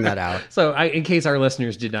for pointing that out. So in case our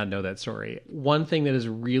listeners did not know that story, one thing that is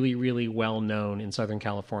really, really well known in Southern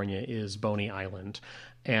California is Boney Island.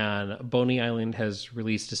 And Boney Island has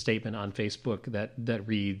released a statement on Facebook that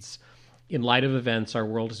reads, "In light of events our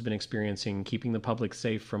world has been experiencing, keeping the public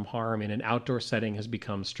safe from harm in an outdoor setting has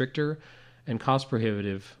become stricter and cost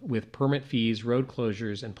prohibitive with permit fees, road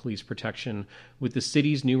closures, and police protection. With the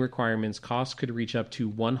city's new requirements, costs could reach up to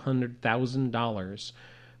 $100,000.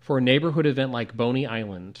 For a neighborhood event like Boney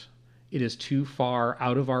Island, it is too far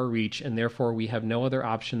out of our reach, and therefore we have no other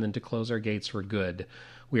option than to close our gates for good.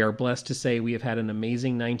 We are blessed to say we have had an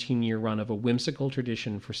amazing 19-year run of a whimsical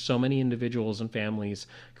tradition for so many individuals and families,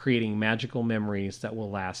 creating magical memories that will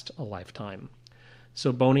last a lifetime."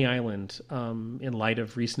 So Boney Island, in light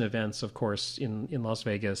of recent events, of course, in Las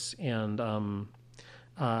Vegas, and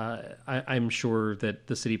I'm sure that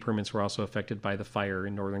the city permits were also affected by the fire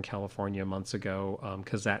in Northern California months ago,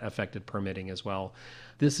 because that affected permitting as well.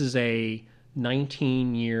 This is a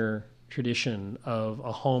 19-year tradition of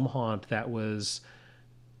a home haunt that was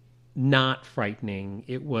not frightening.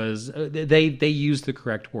 It was they used the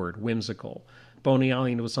correct word, whimsical. Boney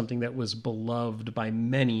Island was something that was beloved by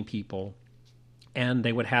many people. And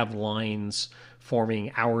they would have lines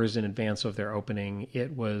forming hours in advance of their opening.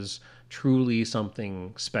 It was truly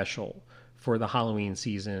something special for the Halloween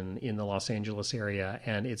season in the Los Angeles area.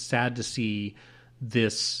 And it's sad to see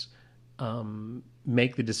this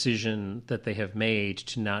make the decision that they have made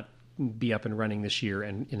to not be up and running this year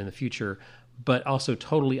and in the future, but also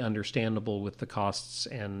totally understandable with the costs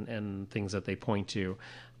and things that they point to.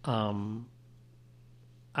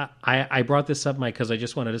 I brought this up, Mike, because I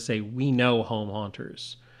just wanted to say we know home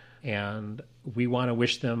haunters, and we want to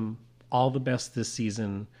wish them all the best this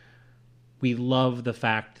season. We love the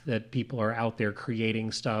fact that people are out there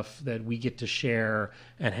creating stuff that we get to share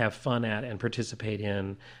and have fun at and participate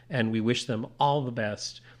in, and we wish them all the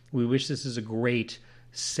best. We wish this is a great,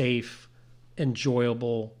 safe,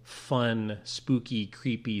 enjoyable, fun, spooky,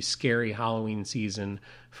 creepy, scary Halloween season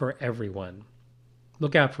for everyone.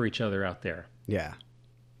 Look out for each other out there. Yeah.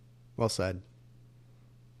 Well said.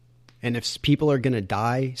 And if people are going to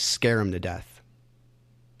die, scare them to death.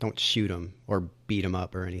 Don't shoot them or beat them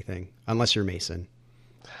up or anything, unless you're Mason.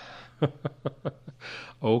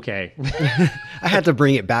 Okay. I had to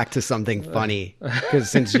bring it back to something funny, because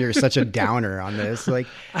since you're such a downer on this, like,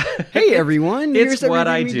 hey, everyone, it's what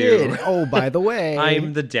I do. Did. Oh, by the way.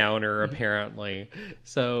 I'm the downer, apparently.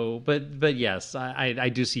 So, but yes, I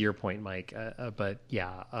do see your point, Mike. But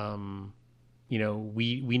yeah, you know,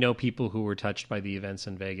 we know people who were touched by the events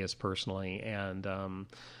in Vegas personally, and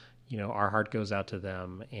you know, our heart goes out to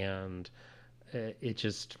them, and it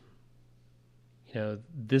just, you know,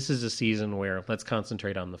 this is a season where let's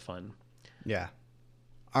concentrate on the fun. Yeah.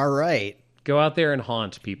 All right. Go out there and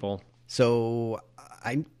haunt people. So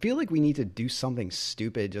I feel like we need to do something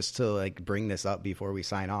stupid just to like bring this up before we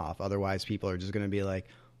sign off. Otherwise, people are just going to be like,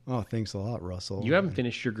 "Oh, thanks a lot, Russell." You haven't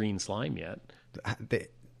finished your green slime yet.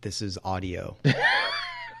 This is audio.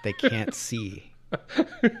 They can't see.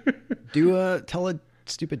 Tell a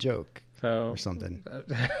stupid joke or something.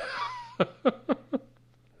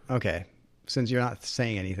 Okay. Since you're not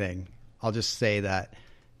saying anything, I'll just say that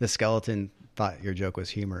the skeleton thought your joke was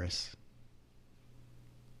humorous.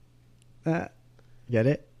 Get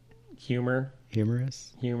it? Humor.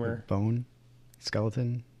 Humorous? Humor. Bone?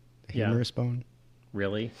 Skeleton? Humorous bone?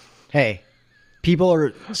 Really? Hey, people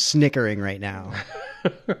are snickering right now.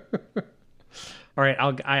 All right,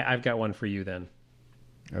 I've got one for you then.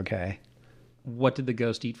 Okay. What did the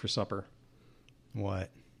ghost eat for supper? What?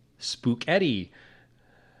 Spook Eddie.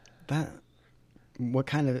 What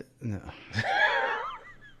kind of... No.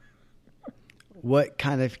 What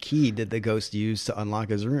kind of key did the ghost use to unlock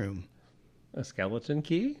his room? A skeleton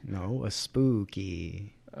key? No, a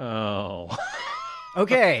spooky. Oh.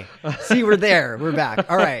 Okay. See, we're there. We're back.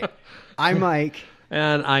 All right. I'm Mike.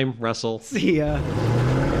 And I'm Russell. See ya.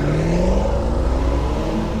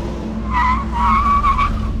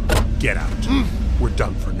 Get out. We're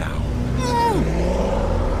done for now.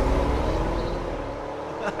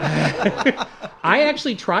 I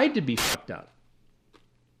actually tried to be fucked up.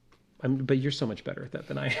 But you're so much better at that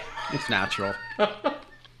than I am. It's natural.